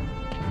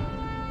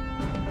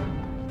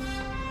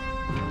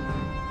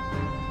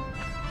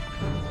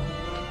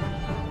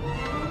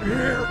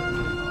 here!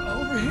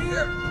 Over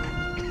here!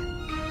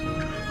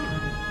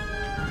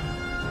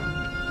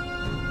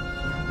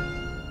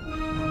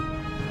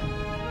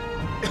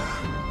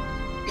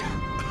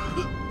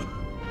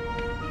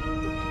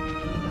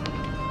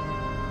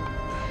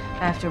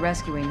 After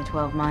rescuing the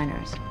 12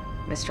 miners,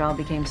 Mistral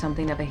became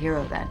something of a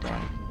hero that day.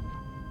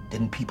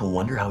 Didn't people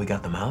wonder how he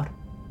got them out?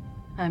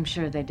 I'm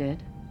sure they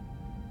did,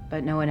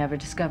 but no one ever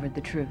discovered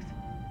the truth.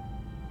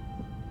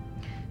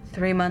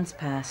 3 months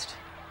passed,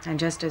 and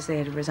just as they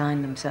had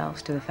resigned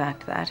themselves to the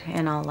fact that,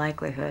 in all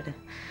likelihood,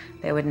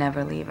 they would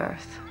never leave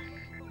Earth.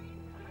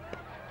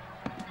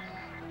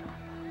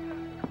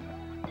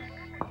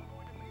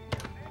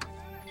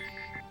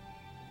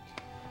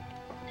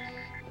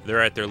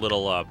 They're at their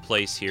little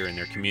place here, and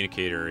their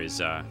communicator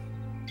is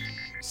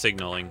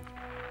signaling.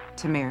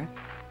 Tamir?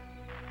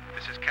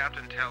 This is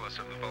Captain Tellis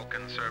of the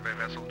Vulcan survey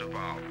vessel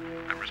Duval.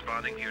 I'm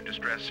responding to your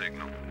distress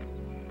signal.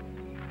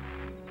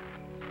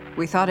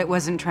 We thought it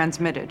wasn't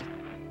transmitted.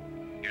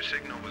 Your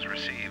signal was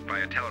received by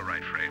a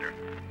Tellarite freighter.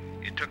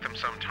 It took them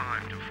some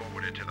time to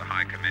forward it to the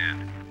High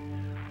Command.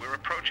 We're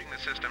approaching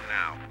the system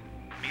now.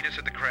 Meet us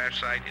at the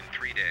crash site in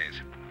 3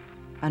 days.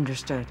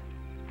 Understood.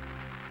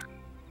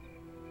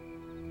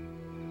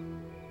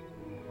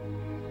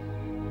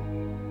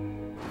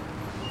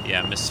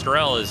 Yeah,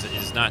 Mistral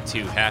is not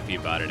too happy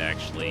about it,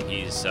 actually.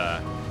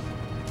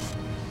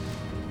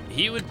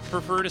 He would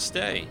prefer to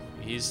stay.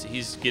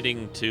 He's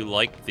getting to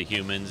like the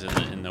humans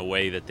in the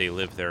way that they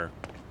live there.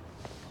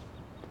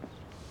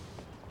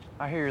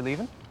 I hear you're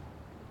leaving?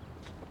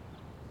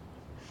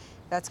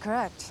 That's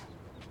correct.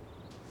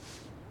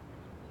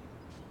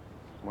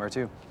 Where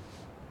to?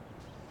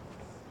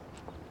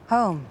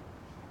 Home.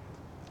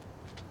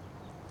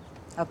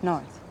 Up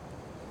north.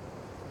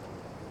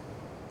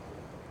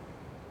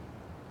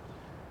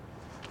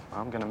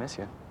 I'm gonna miss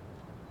you.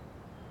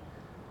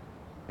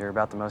 You're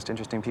about the most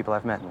interesting people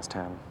I've met in this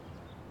town.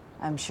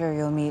 I'm sure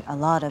you'll meet a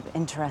lot of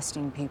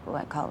interesting people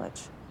at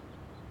college.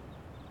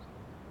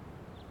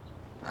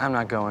 I'm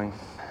not going.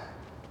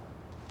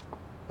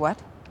 What?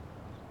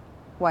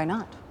 Why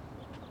not?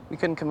 We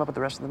couldn't come up with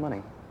the rest of the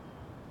money.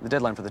 The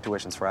deadline for the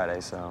tuition's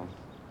Friday, so...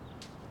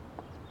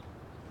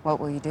 What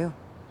will you do?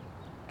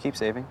 Keep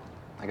saving,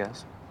 I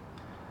guess.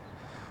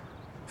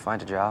 Find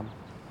a job.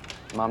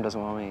 Mom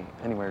doesn't want me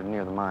anywhere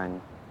near the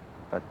mine,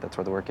 but that's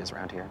where the work is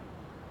around here.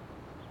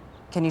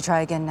 Can you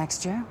try again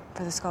next year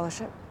for the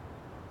scholarship?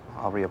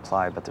 I'll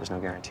reapply, but there's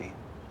no guarantee.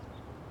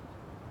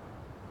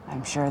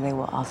 I'm sure they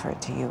will offer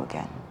it to you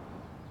again.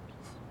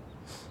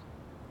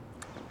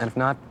 And if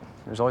not,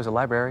 there's always a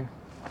library.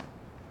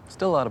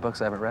 Still a lot of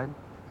books I haven't read.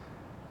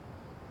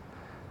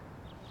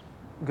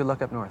 Good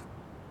luck up north.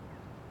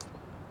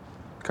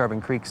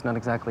 Carbon Creek's not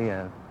exactly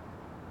a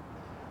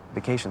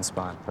vacation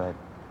spot, but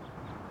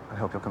I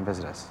hope you'll come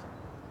visit us.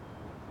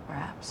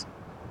 Perhaps.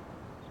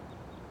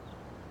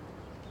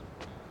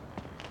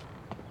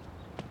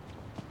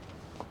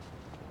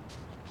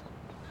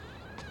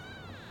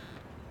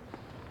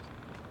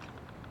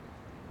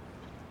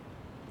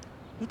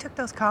 You took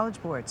those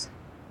college boards.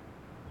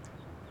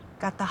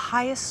 Got the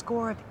highest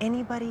score of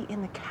anybody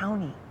in the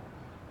county.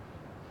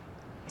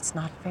 It's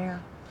not fair.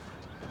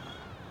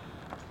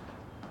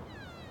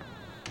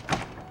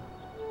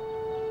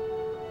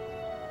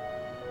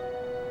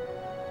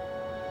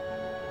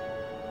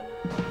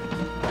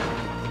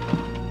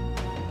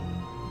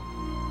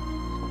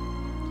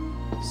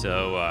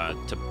 So,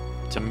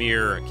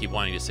 Tamir, I keep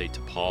wanting to say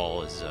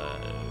T'Pol, is,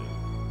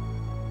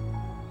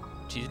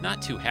 she's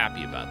not too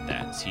happy about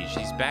that. See,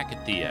 she's back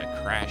at the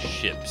crashed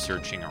ship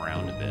searching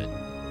around a bit.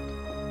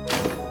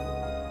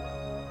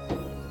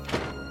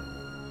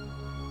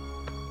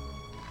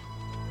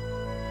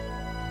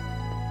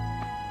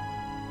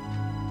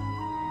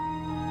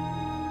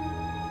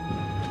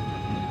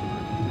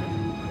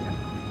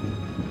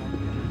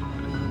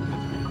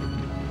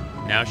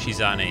 Now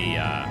she's on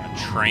a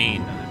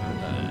train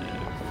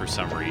for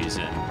some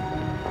reason.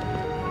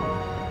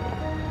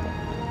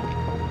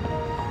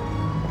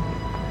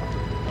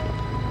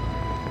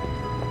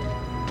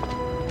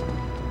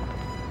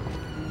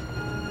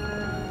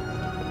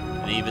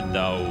 And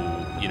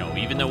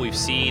even though we've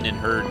seen and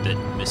heard that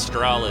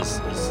Mistral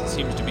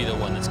seems to be the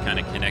one that's kind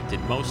of connected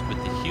most with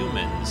the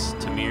humans,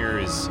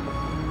 Tamir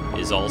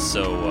is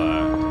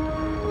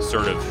also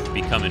sort of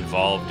become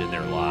involved in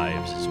their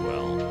lives as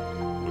well,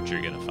 which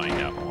you're going to find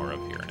out more of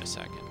here in a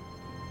second.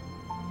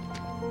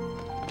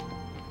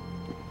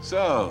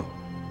 So,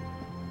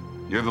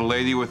 you're the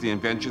lady with the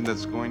invention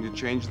that's going to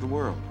change the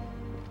world.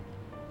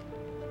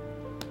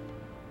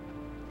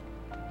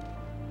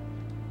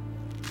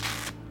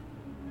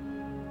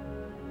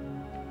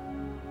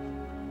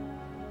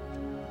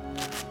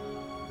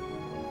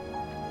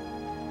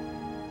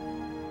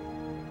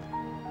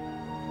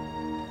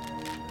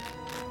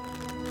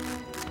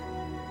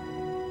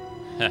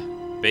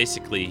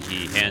 Basically,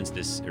 she hands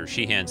this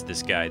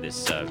guy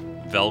this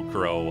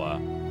Velcro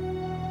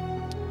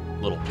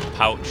little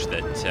pouch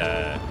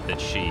that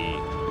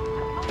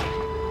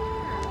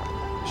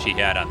she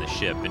had on the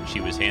ship, and she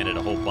was handed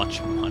a whole bunch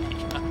of money,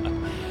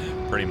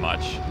 pretty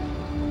much.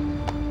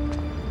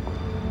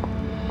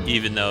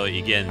 Even though,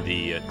 again,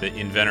 the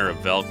inventor of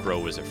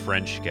Velcro was a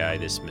French guy,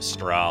 this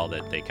Mistral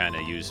that they kind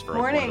of used for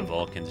one of the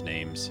Vulcans'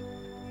 names.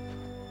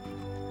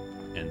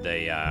 And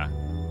they,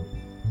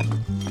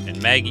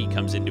 and Maggie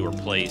comes into her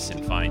place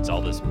and finds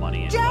all this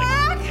money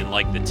in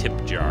like the tip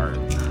jar.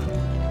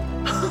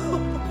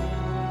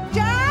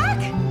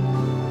 Jack!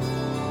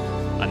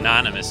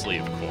 Anonymously,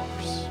 of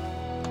course.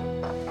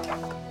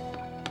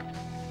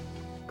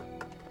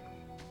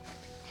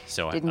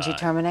 So Didn't you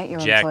terminate your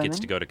Jack employment? gets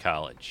to go to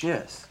college.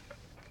 Yes.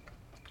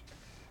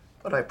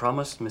 But I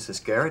promised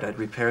Mrs. Garrett I'd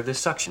repair this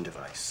suction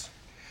device.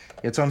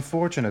 It's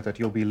unfortunate that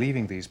you'll be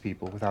leaving these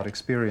people without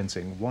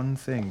experiencing one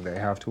thing they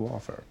have to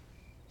offer.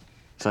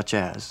 Such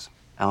as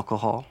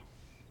alcohol,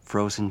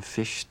 frozen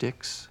fish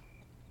sticks,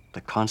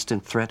 the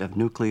constant threat of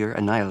nuclear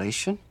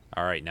annihilation.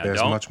 All right, now There's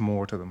don't much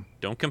more to them.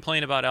 Don't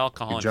complain about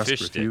alcohol You and just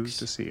fish refuse sticks.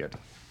 to see it.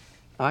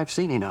 I've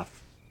seen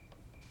enough.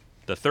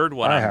 The third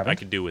one I I haven't.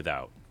 could do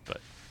without, but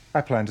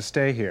I plan to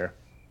stay here.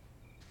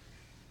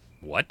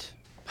 what?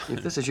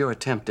 If this is your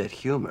attempt at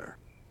humor.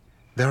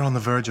 They're on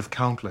the verge of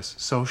countless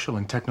social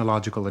and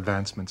technological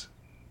advancements.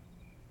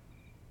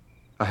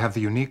 I have the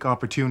unique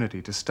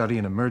opportunity to study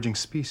an emerging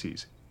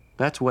species.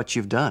 That's what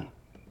you've done.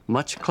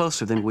 Much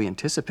closer than we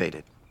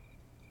anticipated.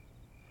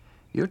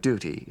 Your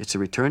duty is to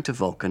return to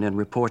Vulcan and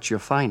report your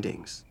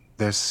findings.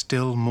 There's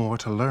still more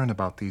to learn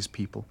about these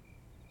people.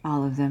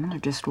 All of them or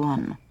just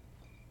one?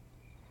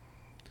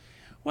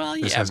 Well,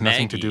 yeah, This has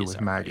nothing to Maggie do is with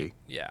all right. Maggie.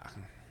 Yeah.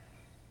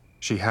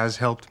 She has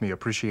helped me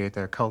appreciate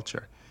their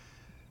culture.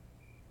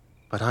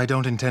 But I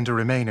don't intend to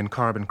remain in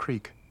Carbon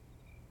Creek.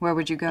 Where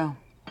would you go?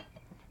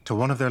 To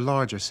one of their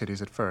larger cities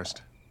at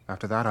first.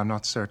 After that, I'm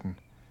not certain.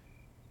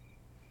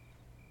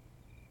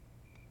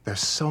 There's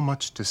so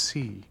much to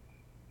see.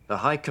 The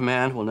High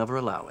Command will never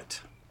allow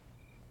it.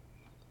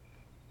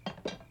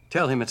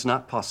 Tell him it's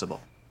not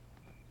possible.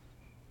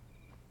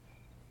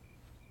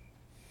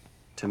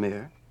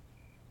 Tamir?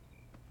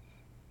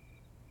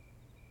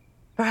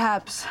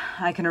 Perhaps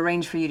I can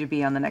arrange for you to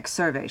be on the next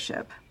survey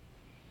ship.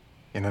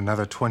 In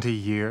another 20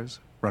 years,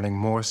 running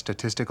more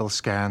statistical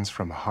scans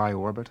from high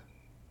orbit?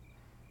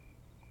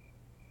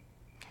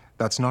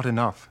 That's not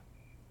enough.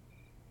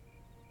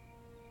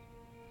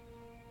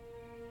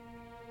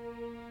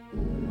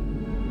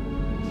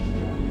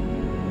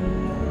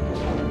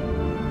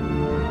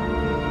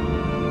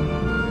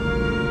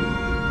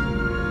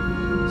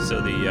 So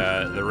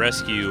the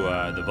rescue,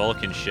 the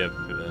Vulcan ship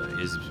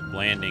is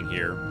landing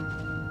here.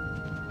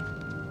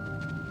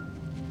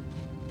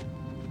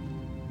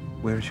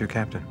 Where's your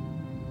captain?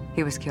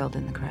 He was killed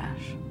in the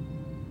crash.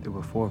 There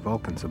were 4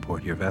 Vulcans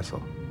aboard your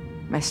vessel.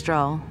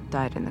 Mistral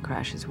died in the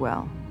crash as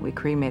well. We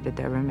cremated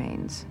their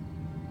remains.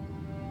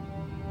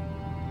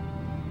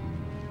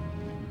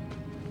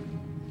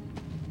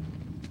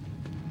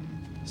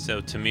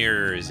 So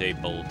Tamir is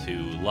able to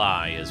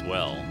lie as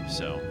well,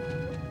 so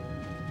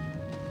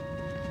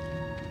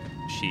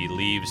she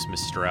leaves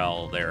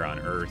Mistral there on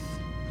Earth.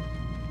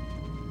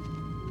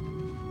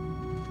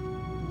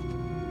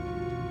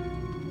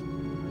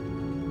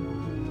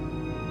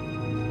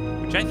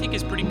 Which I think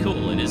is pretty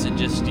cool. It isn't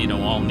just,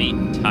 all neat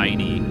and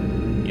tidy.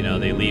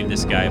 They leave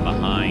this guy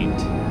behind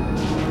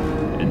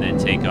and then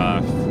take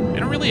off.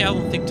 And really, I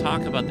don't think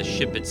talk about the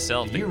ship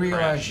itself. Do you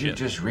realize you've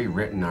just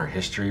rewritten our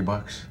history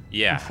books?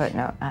 Yeah. A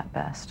footnote at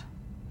best.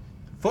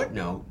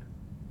 Footnote?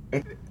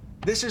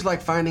 This is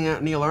like finding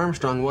out Neil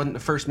Armstrong wasn't the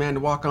first man to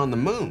walk on the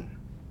moon.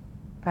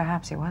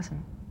 Perhaps he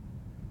wasn't.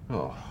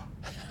 Oh.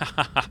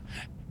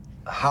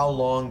 How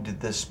long did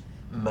this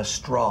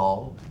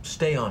Mistral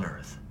stay on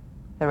Earth?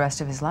 The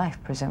rest of his life,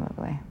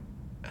 presumably.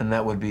 And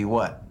that would be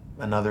what?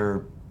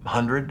 Another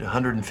 100,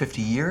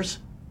 150 years?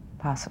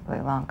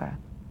 Possibly longer.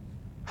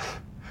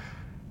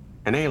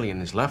 An alien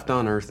is left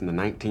on Earth in the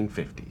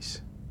 1950s.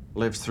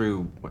 Lives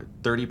through,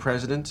 30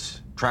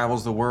 presidents,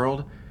 travels the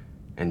world,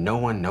 and no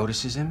one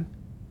notices him?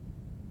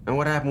 And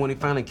what happened when he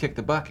finally kicked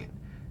the bucket?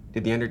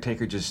 Did the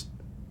Undertaker just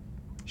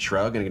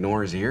shrug and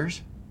ignore his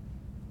ears?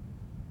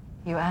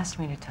 You asked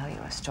me to tell you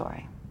a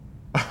story.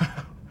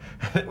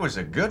 It was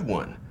a good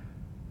one.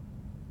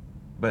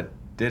 But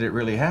did it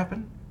really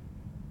happen?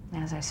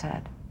 As I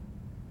said,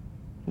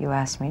 you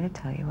asked me to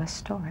tell you a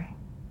story.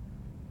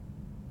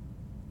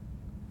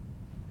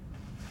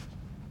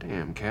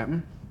 Damn,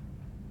 Captain.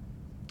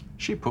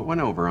 She put one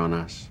over on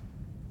us.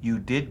 You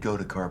did go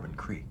to Carbon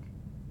Creek.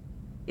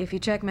 If you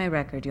check my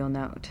record, you'll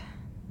note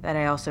that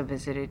I also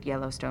visited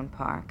Yellowstone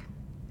Park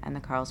and the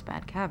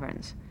Carlsbad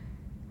Caverns.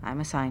 I'm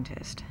a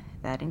scientist.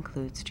 That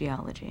includes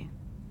geology.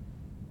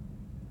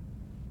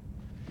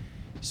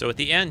 So at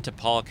the end,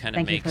 T'Pol kind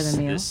of Thank you for makes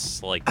the meal.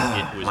 this like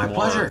it was my more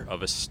pleasure.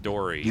 of a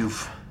story.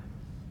 You've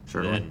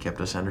certainly kept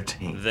us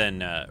entertained. Than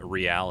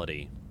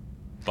reality.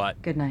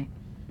 But Good night.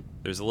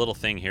 there's a little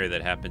thing here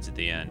that happens at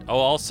the end. Oh,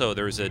 also,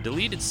 there's a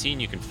deleted scene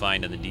you can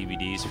find on the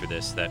DVDs for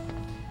this that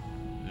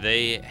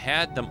they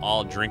had them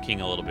all drinking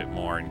a little bit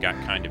more and got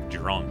kind of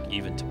drunk,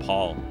 even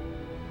T'Pol.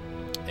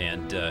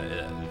 And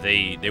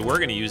they were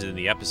going to use it in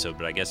the episode,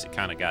 but I guess it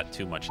kind of got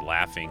too much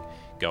laughing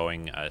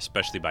going,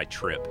 especially by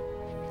Trip.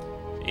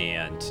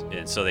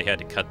 And so they had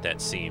to cut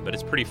that scene. But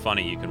it's pretty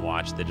funny. You can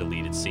watch the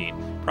deleted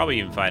scene. Probably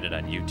even find it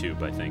on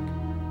YouTube, I think.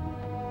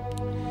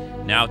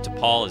 Now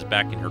T'Pol is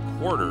back in her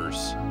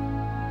quarters,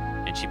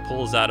 and she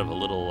pulls out of a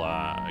little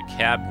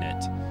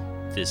cabinet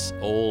this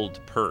old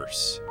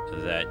purse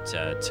that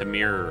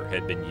Tamir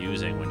had been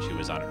using when she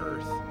was on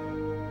Earth.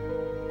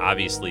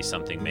 Obviously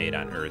something made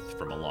on Earth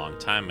from a long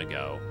time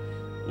ago,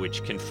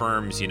 which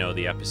confirms,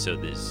 the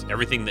episode is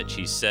everything that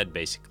she said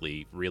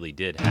basically really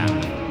did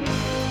happen.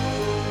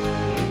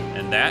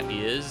 And that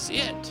is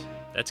it.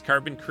 That's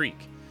Carbon Creek.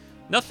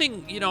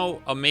 Nothing,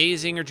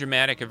 amazing or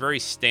dramatic, a very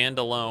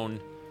standalone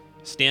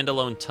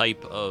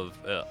type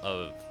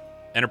of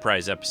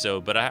Enterprise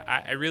episode, but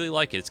I really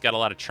like it. It's got a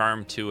lot of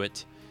charm to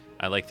it.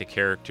 I like the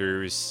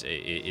characters.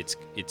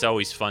 It's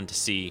always fun to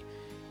see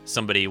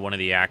one of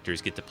the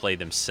actors get to play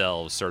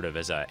themselves sort of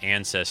as an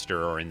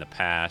ancestor or in the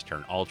past or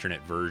an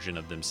alternate version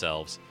of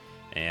themselves.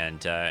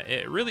 And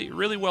it really,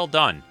 really well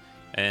done.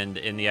 And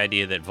in the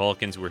idea that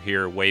Vulcans were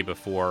here way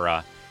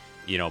before,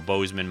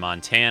 Bozeman,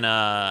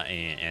 Montana,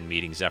 and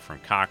meeting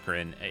Zefram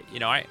Cochrane.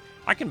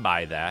 I can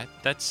buy that.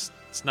 It's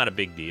not a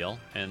big deal.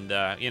 And,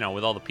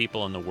 with all the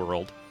people in the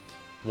world,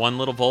 one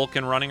little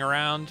Vulcan running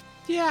around,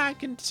 yeah, I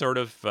can sort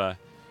of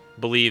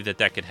believe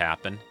that could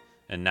happen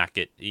and not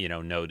get,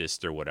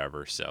 noticed or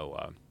whatever.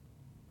 So,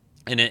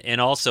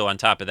 and also on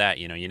top of that,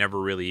 you never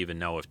really even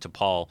know if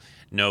T'Pol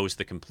knows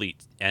the complete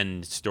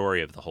end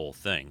story of the whole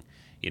thing.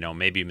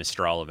 Maybe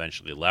Mistral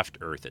eventually left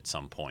Earth at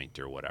some point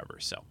or whatever.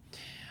 So,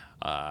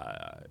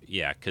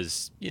 yeah,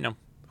 because,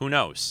 who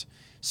knows?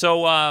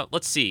 So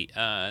let's see.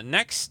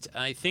 Next,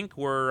 I think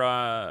we're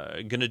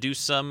going to do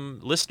some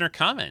listener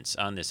comments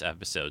on this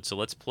episode. So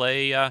let's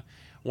play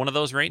one of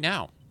those right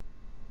now.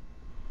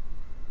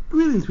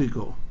 Greetings,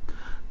 Rico.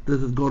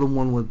 This is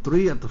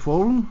Gordon113 at the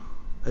forum.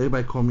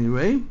 Everybody call me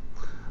Ray.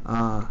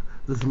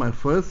 This is my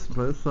first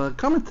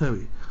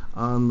commentary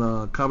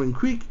on Carbon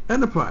Creek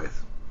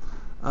Enterprise.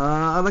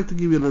 I'd like to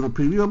give you a little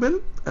preview of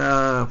it.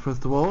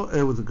 First of all,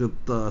 it was a good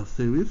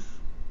series.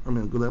 A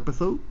good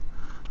episode.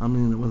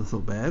 It wasn't so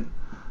bad.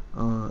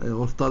 It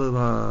all started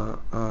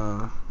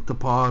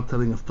T'Pol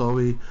telling a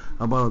story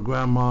about a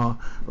grandma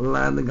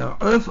landing on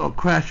Earth or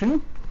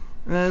crashing,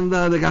 and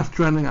they got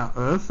stranded on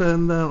Earth.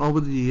 And over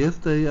the years,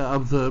 they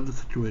observed the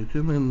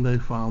situation, and they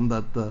found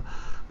that the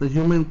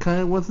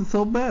humankind wasn't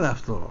so bad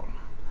after all.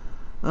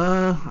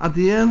 At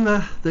the end,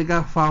 they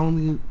got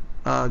found,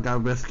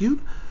 got rescued,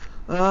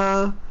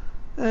 and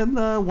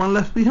one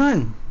left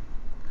behind.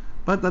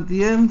 But at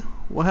the end,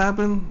 what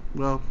happened?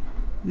 Well,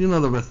 you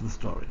know the rest of the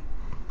story.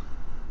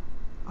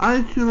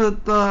 I should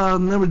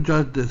have never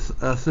judged this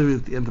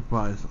series, The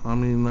Enterprise.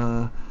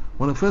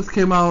 When it first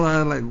came out,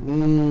 I was like,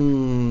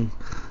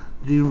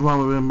 Gene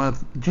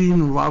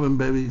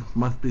Roddenberry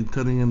must be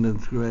turning in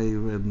his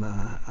grave, and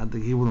I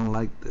think he wouldn't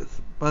like this.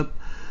 But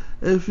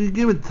if you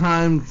give it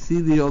time,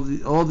 see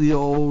all the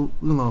old,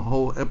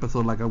 whole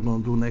episode like I'm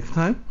going to do next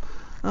time,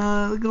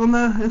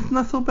 it's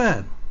not so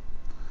bad.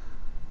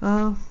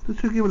 You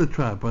should give it a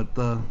try, but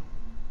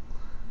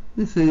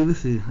let's see.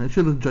 I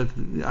should have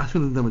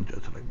never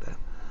judged it like that.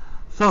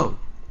 So,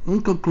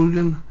 in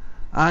conclusion,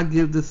 I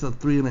give this a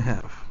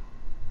 3.5.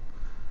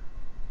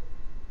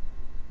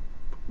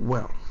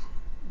 Well,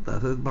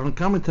 that is my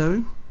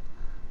commentary.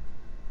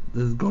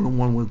 This is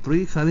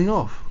Golden113 signing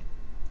off,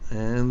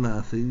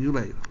 and see you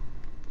later.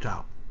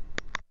 Ciao.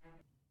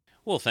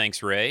 Well,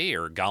 thanks, Ray,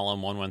 or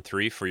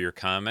Gollum113, for your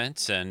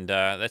comments, and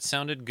that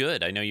sounded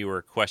good. I know you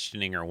were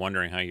questioning or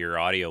wondering how your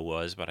audio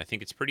was, but I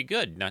think it's pretty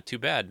good, not too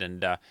bad.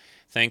 And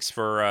thanks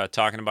for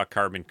talking about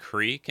Carbon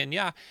Creek. And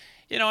yeah,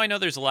 I know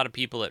there's a lot of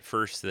people at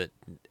first that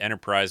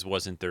Enterprise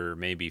wasn't their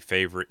maybe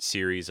favorite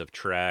series of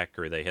Trek,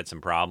 or they had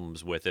some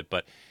problems with it,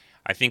 but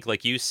I think,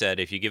 like you said,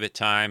 if you give it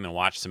time and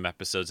watch some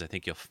episodes, I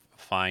think you'll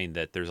find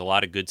that there's a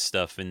lot of good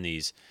stuff in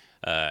these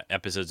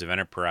episodes of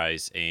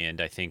Enterprise,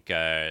 and I think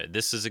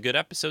this is a good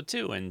episode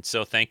too, and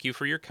so thank you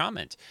for your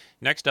comment.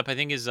 Next up, I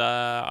think, is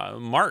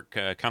Mark,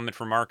 a comment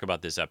from Mark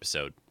about this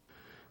episode.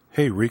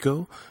 Hey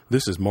Rico,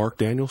 this is Mark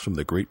Daniels from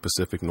the Great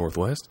Pacific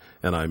Northwest,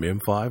 and I'm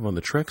M5 on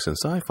the Treks and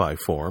Sci-Fi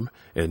forum,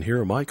 and here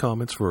are my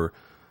comments for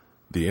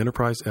the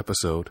Enterprise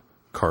episode,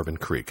 Carbon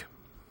Creek.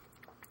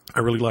 I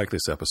really like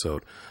this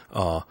episode.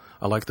 I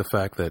like the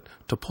fact that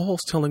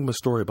T'Pol's telling the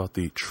story about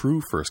the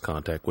true first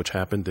contact, which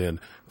happened in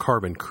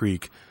Carbon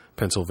Creek,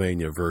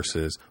 Pennsylvania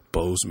versus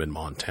Bozeman,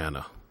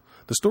 Montana.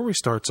 The story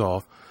starts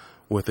off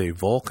with a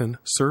Vulcan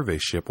survey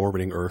ship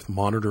orbiting Earth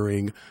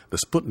monitoring the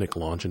Sputnik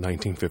launch in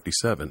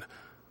 1957.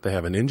 They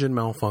have an engine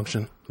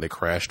malfunction. They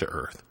crash to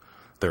Earth.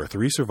 There are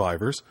 3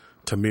 survivors,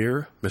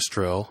 Tamir,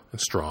 Mistral, and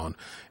Strawn,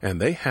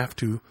 and they have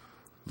to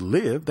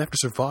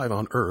survive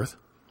on Earth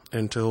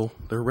until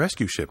their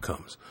rescue ship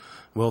comes.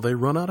 Well, they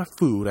run out of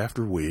food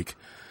after a week,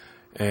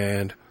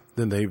 and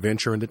then they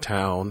venture into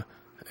town,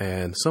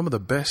 and some of the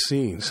best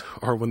scenes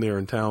are when they're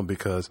in town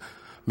because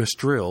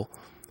Mistral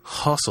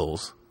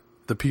hustles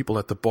the people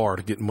at the bar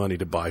to get money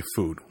to buy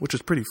food, which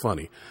is pretty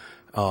funny.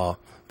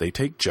 They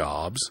take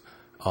jobs.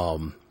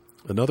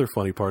 Another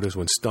funny part is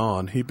when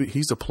Ston,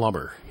 he's a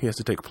plumber. He has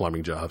to take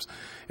plumbing jobs,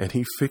 and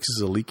he fixes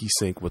a leaky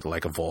sink with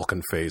like a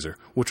Vulcan phaser,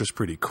 which was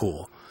pretty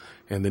cool.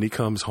 And then he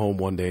comes home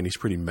one day and he's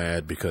pretty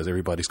mad because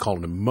everybody's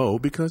calling him Mo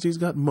because he's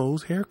got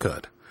Mo's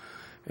haircut.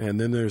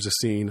 And then there's a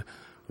scene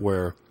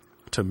where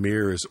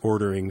Tamir is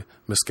ordering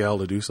Mescal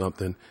to do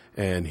something,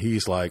 and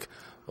he's like,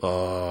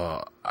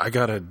 I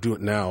gotta do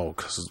it now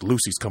because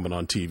Lucy's coming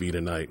on TV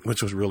tonight,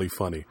 which was really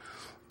funny.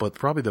 But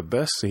probably the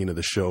best scene of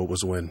the show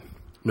was when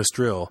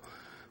Mistril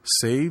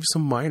saved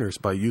some miners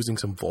by using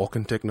some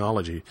Vulcan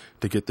technology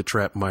to get the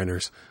trapped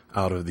miners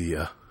out of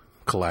the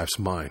collapsed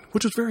mine,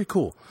 which was very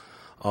cool.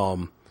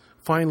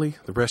 Finally,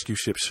 the rescue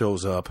ship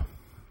shows up,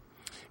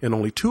 and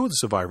only 2 of the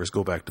survivors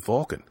go back to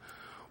Vulcan.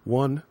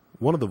 One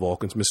of the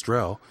Vulcans,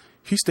 Mistral,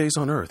 he stays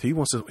on Earth. He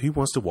wants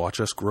to watch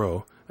us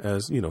grow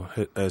as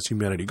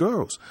humanity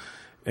grows.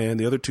 And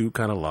the other 2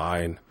 kind of lie,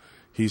 and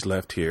he's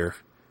left here.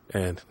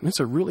 And it's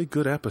a really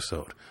good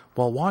episode.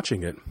 While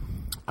watching it,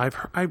 I've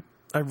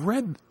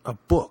read a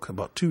book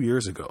about 2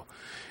 years ago,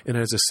 and it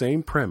has the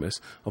same premise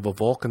of a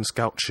Vulcan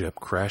scout ship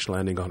crash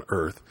landing on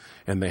Earth,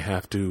 and they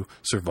have to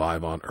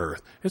survive on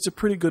Earth. It's a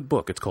pretty good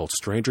book. It's called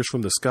Strangers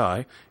from the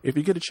Sky. If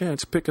you get a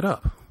chance, pick it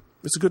up.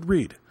 It's a good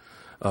read.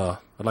 I'd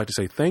like to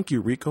say thank you,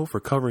 Rico, for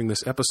covering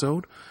this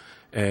episode,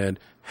 and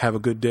have a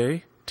good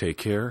day. Take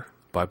care.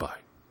 Bye-bye.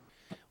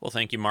 Well,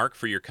 thank you, Mark,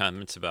 for your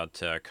comments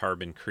about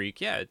Carbon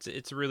Creek. Yeah,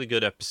 it's a really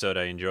good episode.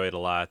 I enjoy it a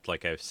lot,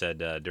 like I've said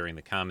during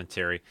the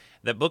commentary.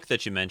 That book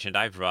that you mentioned,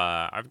 I've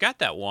got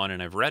that one,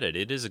 and I've read it.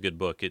 It is a good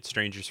book. It's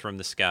Strangers from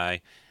the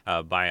Sky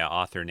by an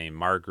author named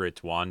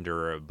Margaret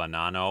Wander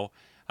Bonanno.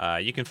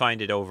 You can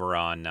find it over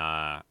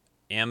on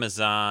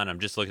Amazon. I'm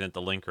just looking at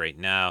the link right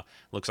now.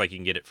 Looks like you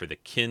can get it for the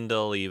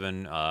Kindle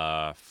even.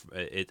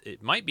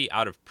 It might be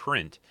out of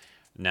print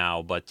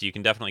now, but you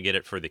can definitely get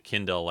it for the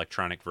Kindle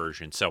electronic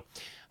version. So,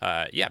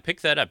 yeah,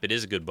 pick that up. It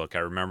is a good book. I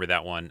remember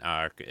that one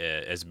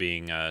as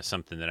being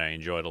something that I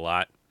enjoyed a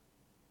lot.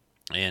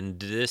 And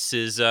this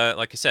is,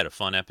 like I said, a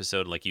fun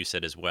episode, like you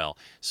said as well.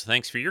 So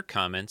thanks for your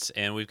comments.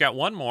 And we've got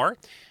one more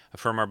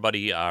from our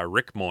buddy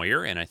Rick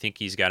Moyer, and I think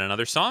he's got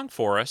another song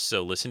for us.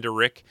 So listen to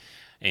Rick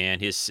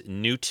and his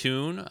new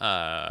tune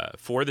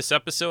for this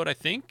episode, I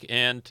think.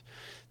 And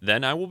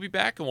then I will be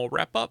back, and we'll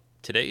wrap up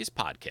today's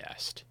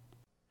podcast.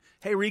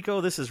 Hey, Rico,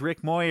 this is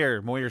Rick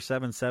Moyer,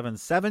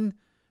 Moyer777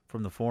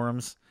 from the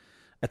forums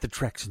at the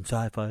Treks and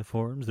Sci-Fi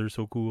forums. They're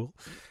so cool.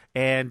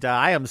 And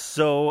I am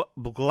so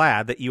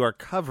glad that you are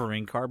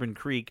covering Carbon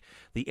Creek,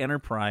 the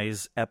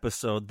Enterprise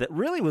episode that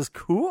really was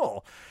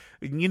cool.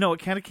 You know,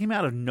 it kind of came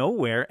out of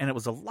nowhere, and it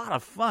was a lot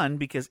of fun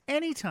because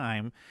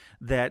anytime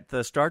that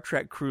the Star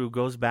Trek crew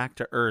goes back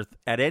to Earth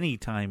at any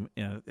time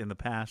in the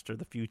past or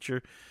the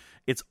future,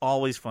 it's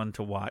always fun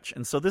to watch.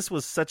 And so this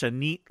was such a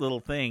neat little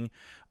thing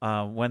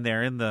when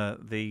they're in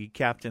the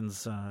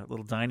captain's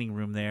little dining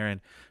room there,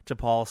 and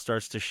T'Pol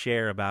starts to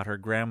share about her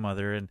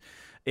grandmother, and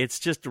it's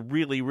just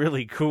really,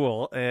 really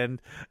cool. And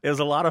it was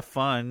a lot of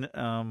fun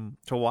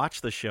to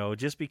watch the show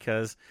just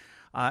because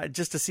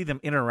just to see them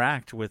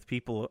interact with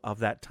people of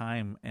that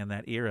time and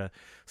that era.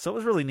 So it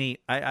was really neat.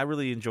 I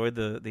really enjoyed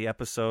the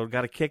episode.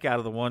 Got a kick out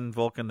of the one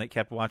Vulcan that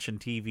kept watching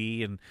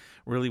TV and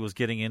really was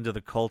getting into the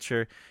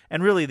culture.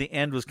 And really the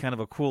end was kind of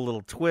a cool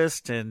little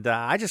twist. And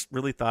I just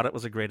really thought it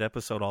was a great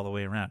episode all the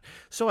way around.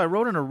 So I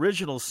wrote an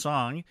original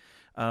song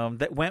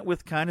that went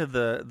with kind of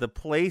the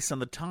place and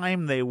the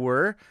time they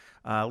were.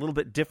 A little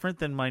bit different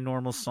than my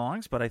normal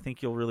songs, but I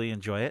think you'll really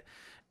enjoy it.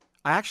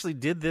 I actually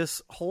did this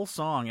whole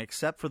song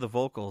except for the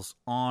vocals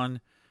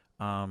on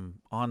the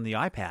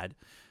iPad,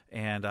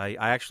 and I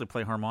actually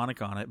play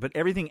harmonica on it. But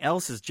everything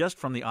else is just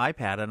from the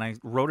iPad, and I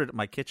wrote it at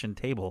my kitchen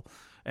table,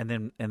 and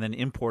then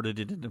imported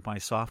it into my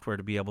software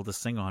to be able to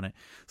sing on it.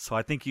 So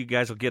I think you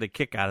guys will get a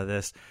kick out of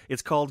this.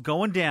 It's called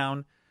 "Going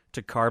Down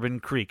to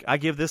Carbon Creek." I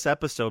give this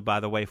episode, by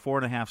the way,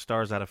 4.5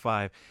 stars out of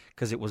 5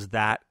 because it was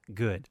that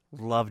good.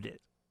 Loved it.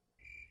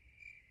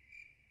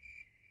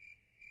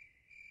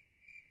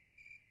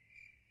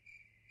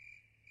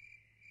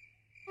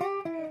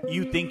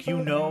 You think you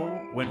know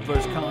when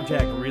first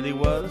contact really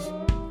was?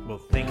 Well,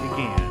 think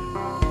again.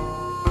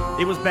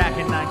 It was back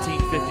in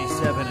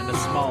 1957 in a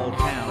small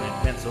town in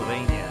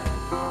Pennsylvania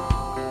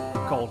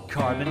called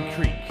Carbon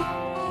Creek.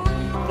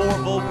 4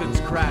 Vulcans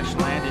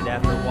crash-landed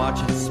after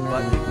watching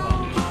Sputnik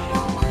launch.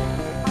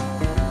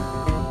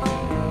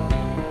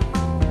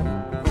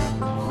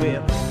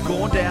 Well,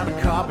 going down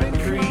to Carbon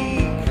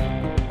Creek.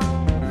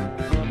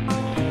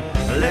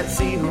 Let's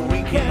see who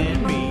we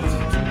can meet.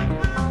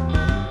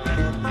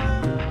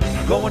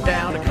 Going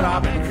down to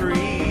Carbon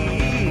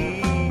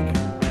Creek.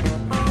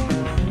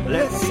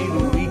 Let's see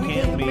who we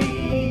can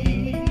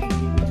meet.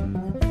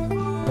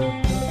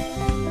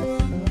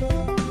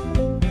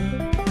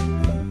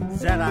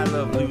 Said I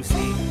Love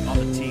Lucy on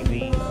the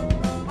TV.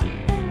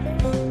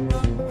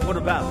 What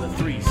about the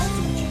Three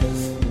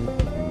Stooges?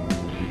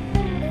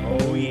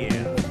 Oh yeah.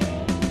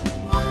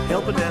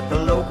 Helping at the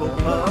local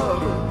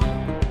pub.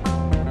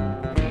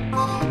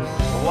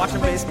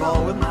 Watching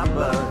baseball with my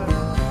bud.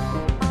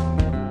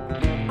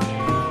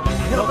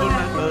 Helping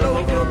at the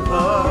local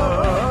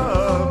pub.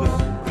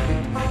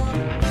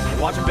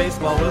 watching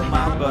baseball with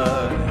my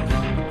bud.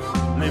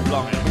 Live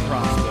long and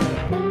prosper.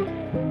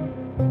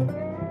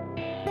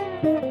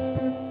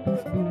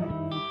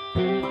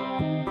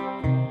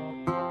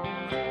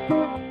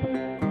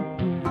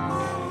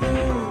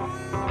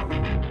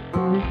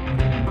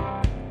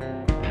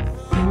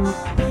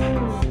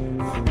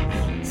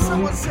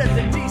 Someone said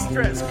the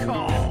de-stress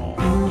call.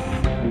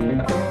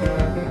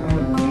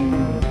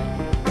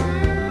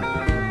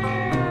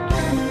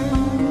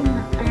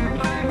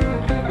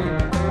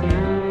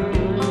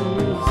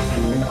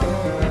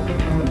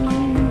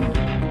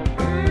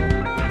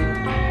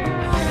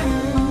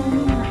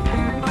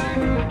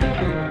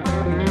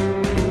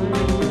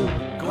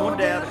 Going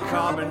down to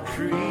Carbon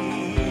Creek.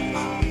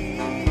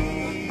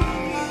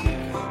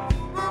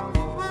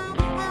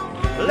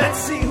 Let's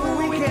see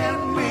who we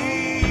can be.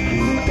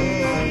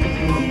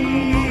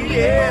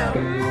 Yeah,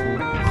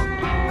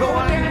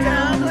 going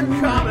down to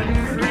Carbon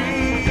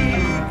Creek.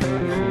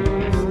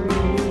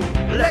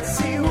 Let's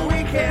see who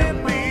we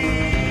can be.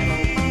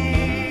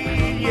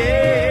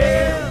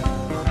 Yeah,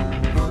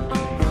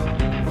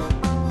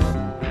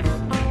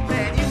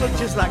 man, you look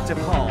just like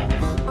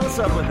DePaul. What's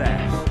up with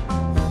that?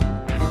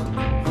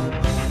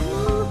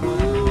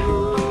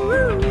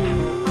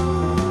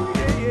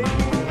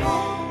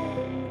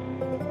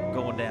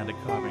 Going down to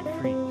Carbon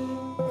Creek.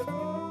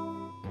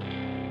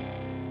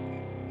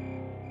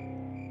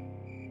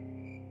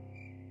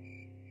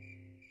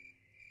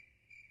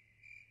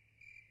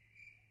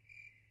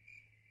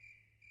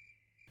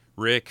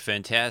 Rick,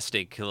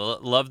 fantastic.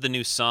 Love the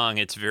new song.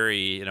 It's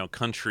very,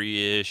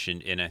 country-ish,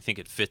 and I think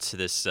it fits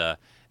this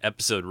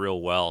episode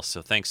real well.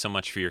 So thanks so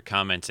much for your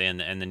comments and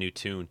the new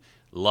tune.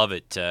 Love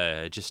it.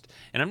 And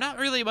I'm not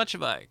really much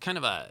of a kind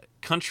of a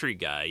country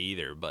guy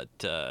either, but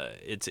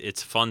it's a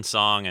fun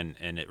song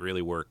and it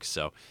really works.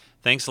 So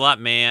thanks a lot,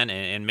 man,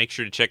 and make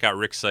sure to check out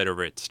Rick's site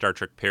over at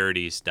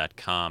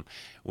StarTrekParodies.com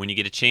when you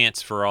get a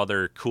chance for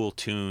other cool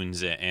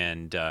tunes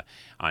and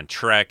on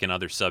Trek and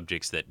other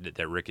subjects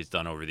that Rick has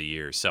done over the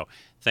years. So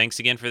thanks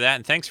again for that,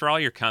 and thanks for all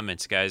your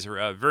comments, guys.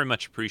 Very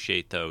much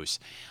appreciate those.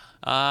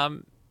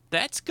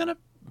 That's going to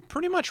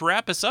pretty much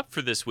wrap us up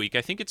for this week.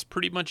 I think it's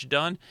pretty much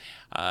done.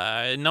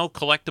 No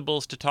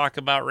collectibles to talk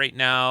about right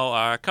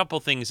now. A couple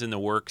things in the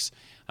works.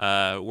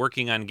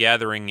 Working on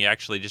gathering.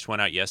 Actually just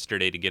went out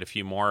yesterday to get a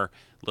few more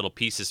little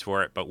pieces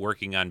for it, but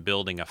working on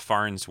building a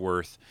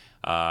Farnsworth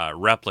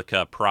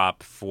replica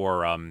prop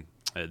for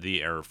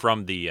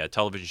from the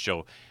television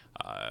show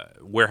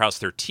Warehouse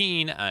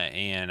 13,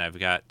 and I've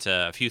got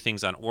a few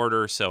things on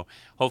order. So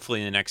hopefully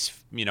in the next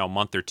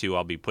month or two,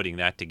 I'll be putting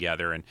that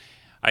together. And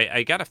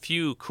I got a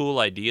few cool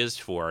ideas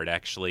for it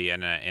actually,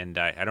 and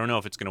I don't know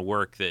if it's going to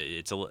work.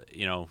 It's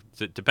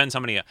it depends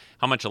how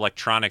much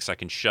electronics I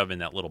can shove in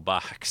that little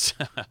box.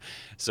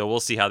 So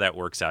we'll see how that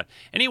works out.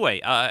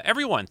 Anyway,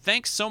 everyone,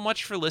 thanks so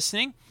much for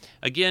listening.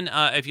 Again,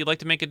 if you'd like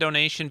to make a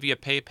donation via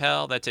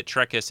PayPal, that's at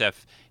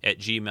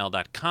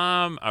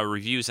treksf@gmail.com.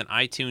 Reviews on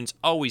iTunes,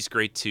 always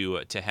great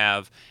to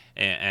have.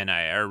 And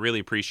I really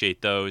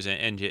appreciate those.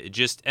 And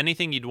just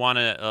anything you'd want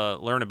to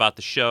learn about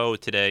the show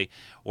today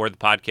or the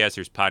podcast,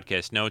 there's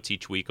podcast notes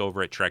each week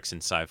over at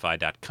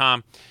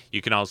treksandsci-fi.com.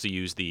 You can also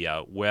use the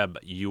web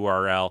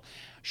URL,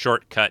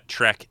 shortcut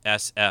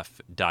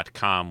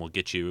treksf.com. Will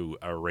get you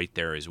right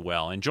there as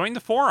well. And join the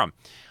forum.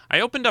 I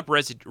opened up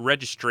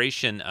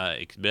registration.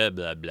 Blah,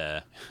 blah,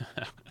 blah.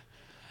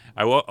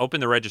 I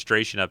opened the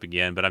registration up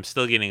again, but I'm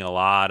still getting a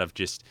lot of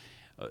just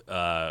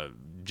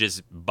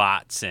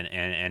bots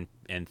and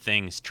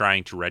things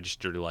trying to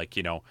register to, like,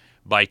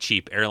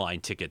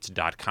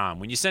 buycheapairlinetickets.com.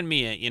 When you send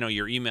me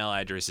your email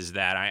address is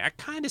that, I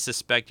kind of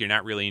suspect you're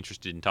not really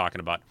interested in talking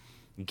about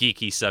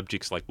geeky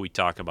subjects like we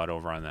talk about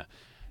over on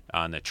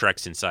the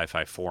Treks and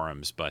Sci-Fi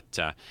forums. But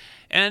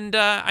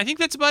I think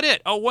that's about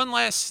it. Oh, one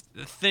last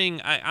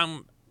thing.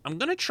 I'm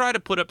going to try to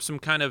put up some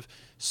kind of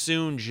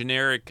soon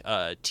generic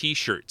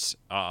T-shirts,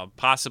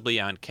 possibly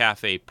on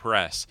Cafe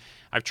Press.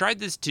 I've tried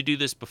to do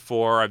this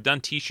before. I've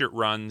done T-shirt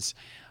runs,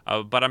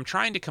 but I'm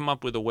trying to come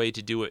up with a way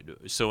to do it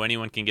so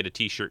anyone can get a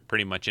T-shirt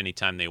pretty much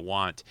anytime they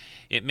want.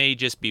 It may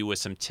just be with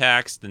some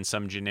text and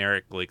some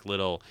generic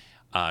little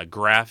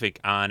graphic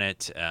on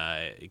it,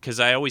 because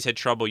I always had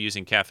trouble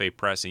using Cafe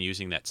Press and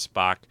using that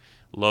Spock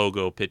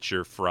logo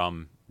picture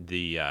from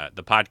the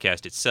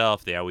podcast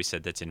itself. They always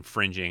said that's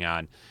infringing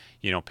on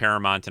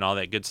Paramount and all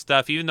that good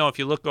stuff, even though if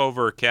you look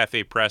over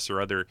Cafe Press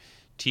or other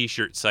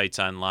T-shirt sites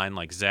online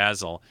like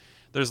Zazzle,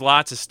 there's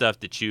lots of stuff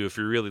that if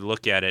you really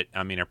look at it,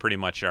 are pretty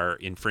much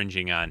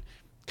infringing on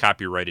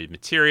copyrighted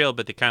material,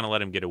 but they kind of let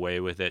them get away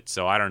with it.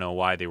 So I don't know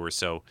why they were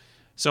so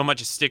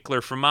much a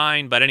stickler for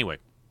mine. But anyway,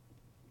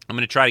 I'm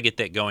going to try to get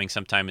that going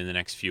sometime in the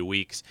next few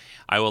weeks.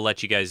 I will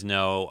let you guys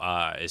know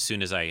as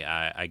soon as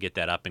I get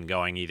that up and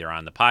going, either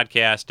on the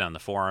podcast, on the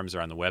forums,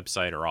 or on the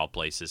website, or all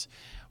places,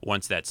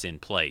 once that's in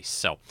place.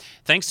 So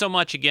thanks so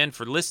much again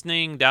for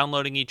listening,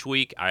 downloading each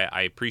week.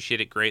 I appreciate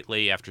it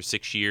greatly. After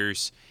 6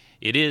 years,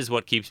 it is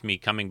what keeps me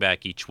coming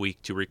back each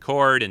week to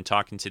record and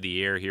talking to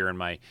the air here in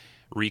my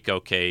Rico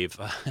cave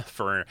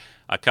for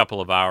a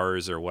couple of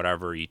hours or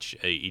whatever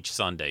each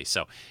Sunday.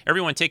 So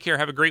everyone, take care.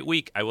 Have a great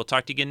week. I will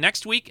talk to you again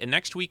next week. And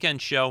next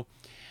weekend's show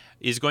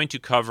is going to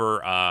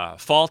cover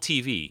fall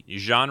TV,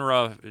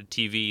 genre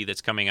TV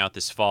that's coming out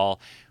this fall.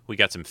 We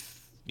got some,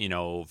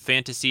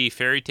 fantasy,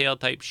 fairy tale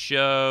type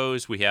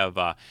shows. We have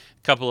a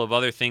couple of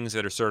other things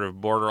that are sort of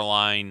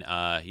borderline,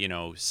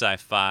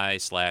 sci-fi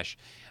 /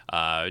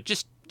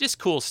 just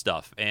cool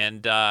stuff.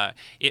 And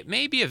it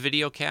may be a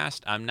video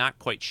cast. I'm not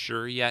quite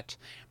sure yet.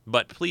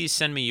 But please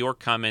send me your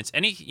comments.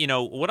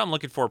 What I'm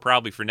looking for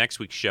probably for next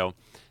week's show,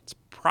 it's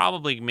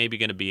probably maybe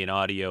going to be an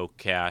audio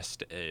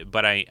cast,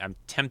 but I'm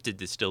tempted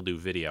to still do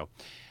video.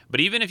 But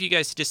even if you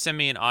guys just send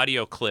me an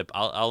audio clip,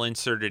 I'll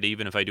insert it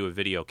even if I do a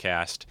video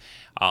cast.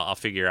 I'll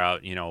figure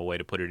out, a way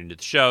to put it into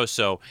the show.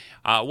 So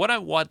what I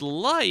would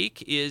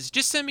like is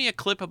just send me a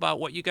clip about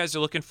what you guys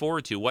are looking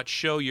forward to, what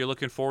show you're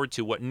looking forward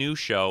to, what new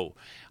show.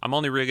 I'm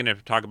only really going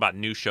to talk about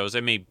new shows. I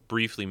may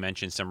briefly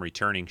mention some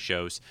returning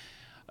shows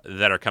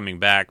that are coming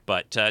back,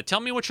 but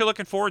tell me what you're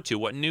looking forward to.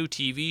 What new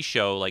TV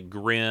show like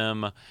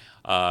Grimm,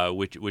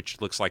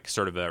 which looks like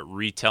sort of a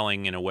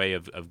retelling in a way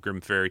of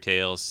Grimm fairy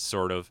tales,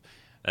 sort of.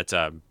 That's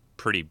a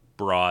pretty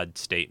broad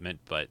statement,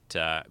 but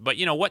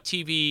what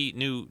TV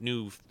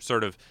new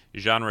sort of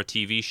genre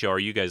TV show are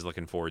you guys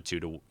looking forward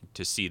to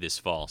see this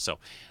fall? So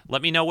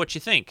let me know what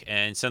you think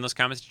and send those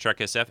comments to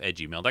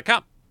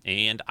treksf@gmail.com.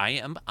 And I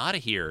am out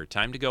of here.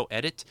 Time to go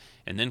edit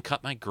and then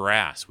cut my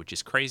grass, which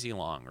is crazy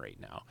long right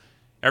now.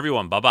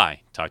 Everyone,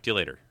 bye-bye. Talk to you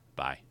later.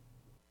 Bye.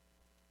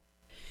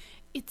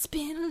 It's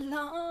been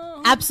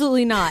long.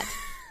 Absolutely not.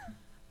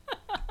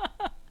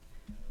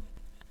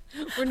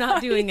 We're not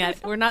doing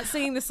that. We're not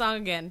singing the song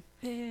again.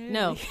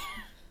 No.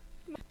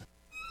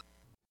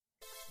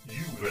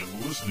 You've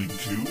been listening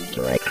to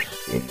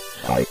Treks in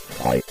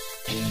Sci-Fi.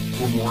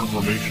 For more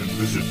information,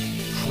 visit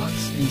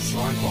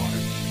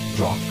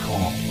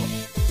treksinsci-fi.com.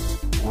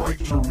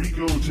 Write to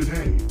Rico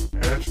today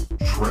at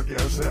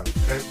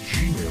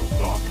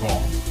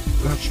treksf@gmail.com.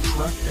 That's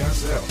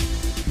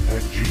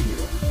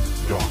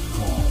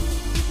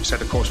treksf@gmail.com.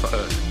 Set a course for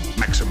Earth.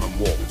 Maximum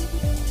warp.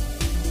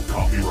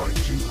 Copyright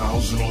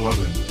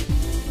 2011.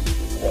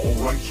 All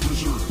rights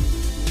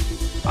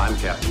reserved. I'm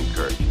Captain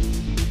Kirk.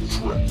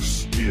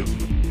 Treks in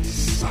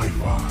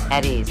Sci-Fi.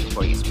 At ease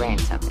before you sprain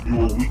something.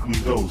 Your weekly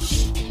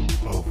dose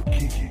of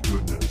geeky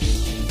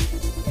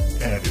goodness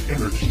and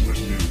entertainment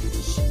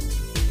news.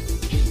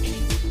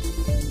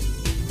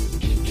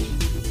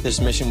 This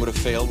mission would have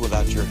failed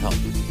without your help.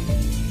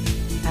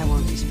 I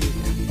won't dispute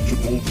that.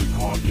 Chipotle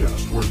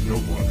podcast where no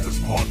one has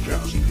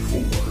podcast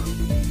before.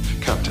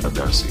 Captain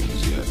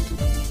Cardassians yet.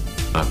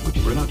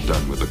 We're not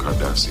done with the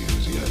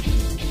Cardassians yet.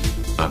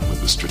 Not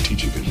with the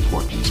strategic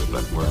importance of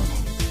that world.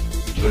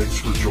 Thanks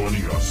for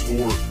joining us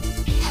for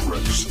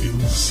Treks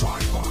in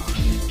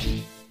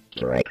Sci-Fi.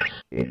 Treks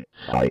in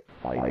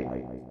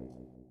Sci-Fi.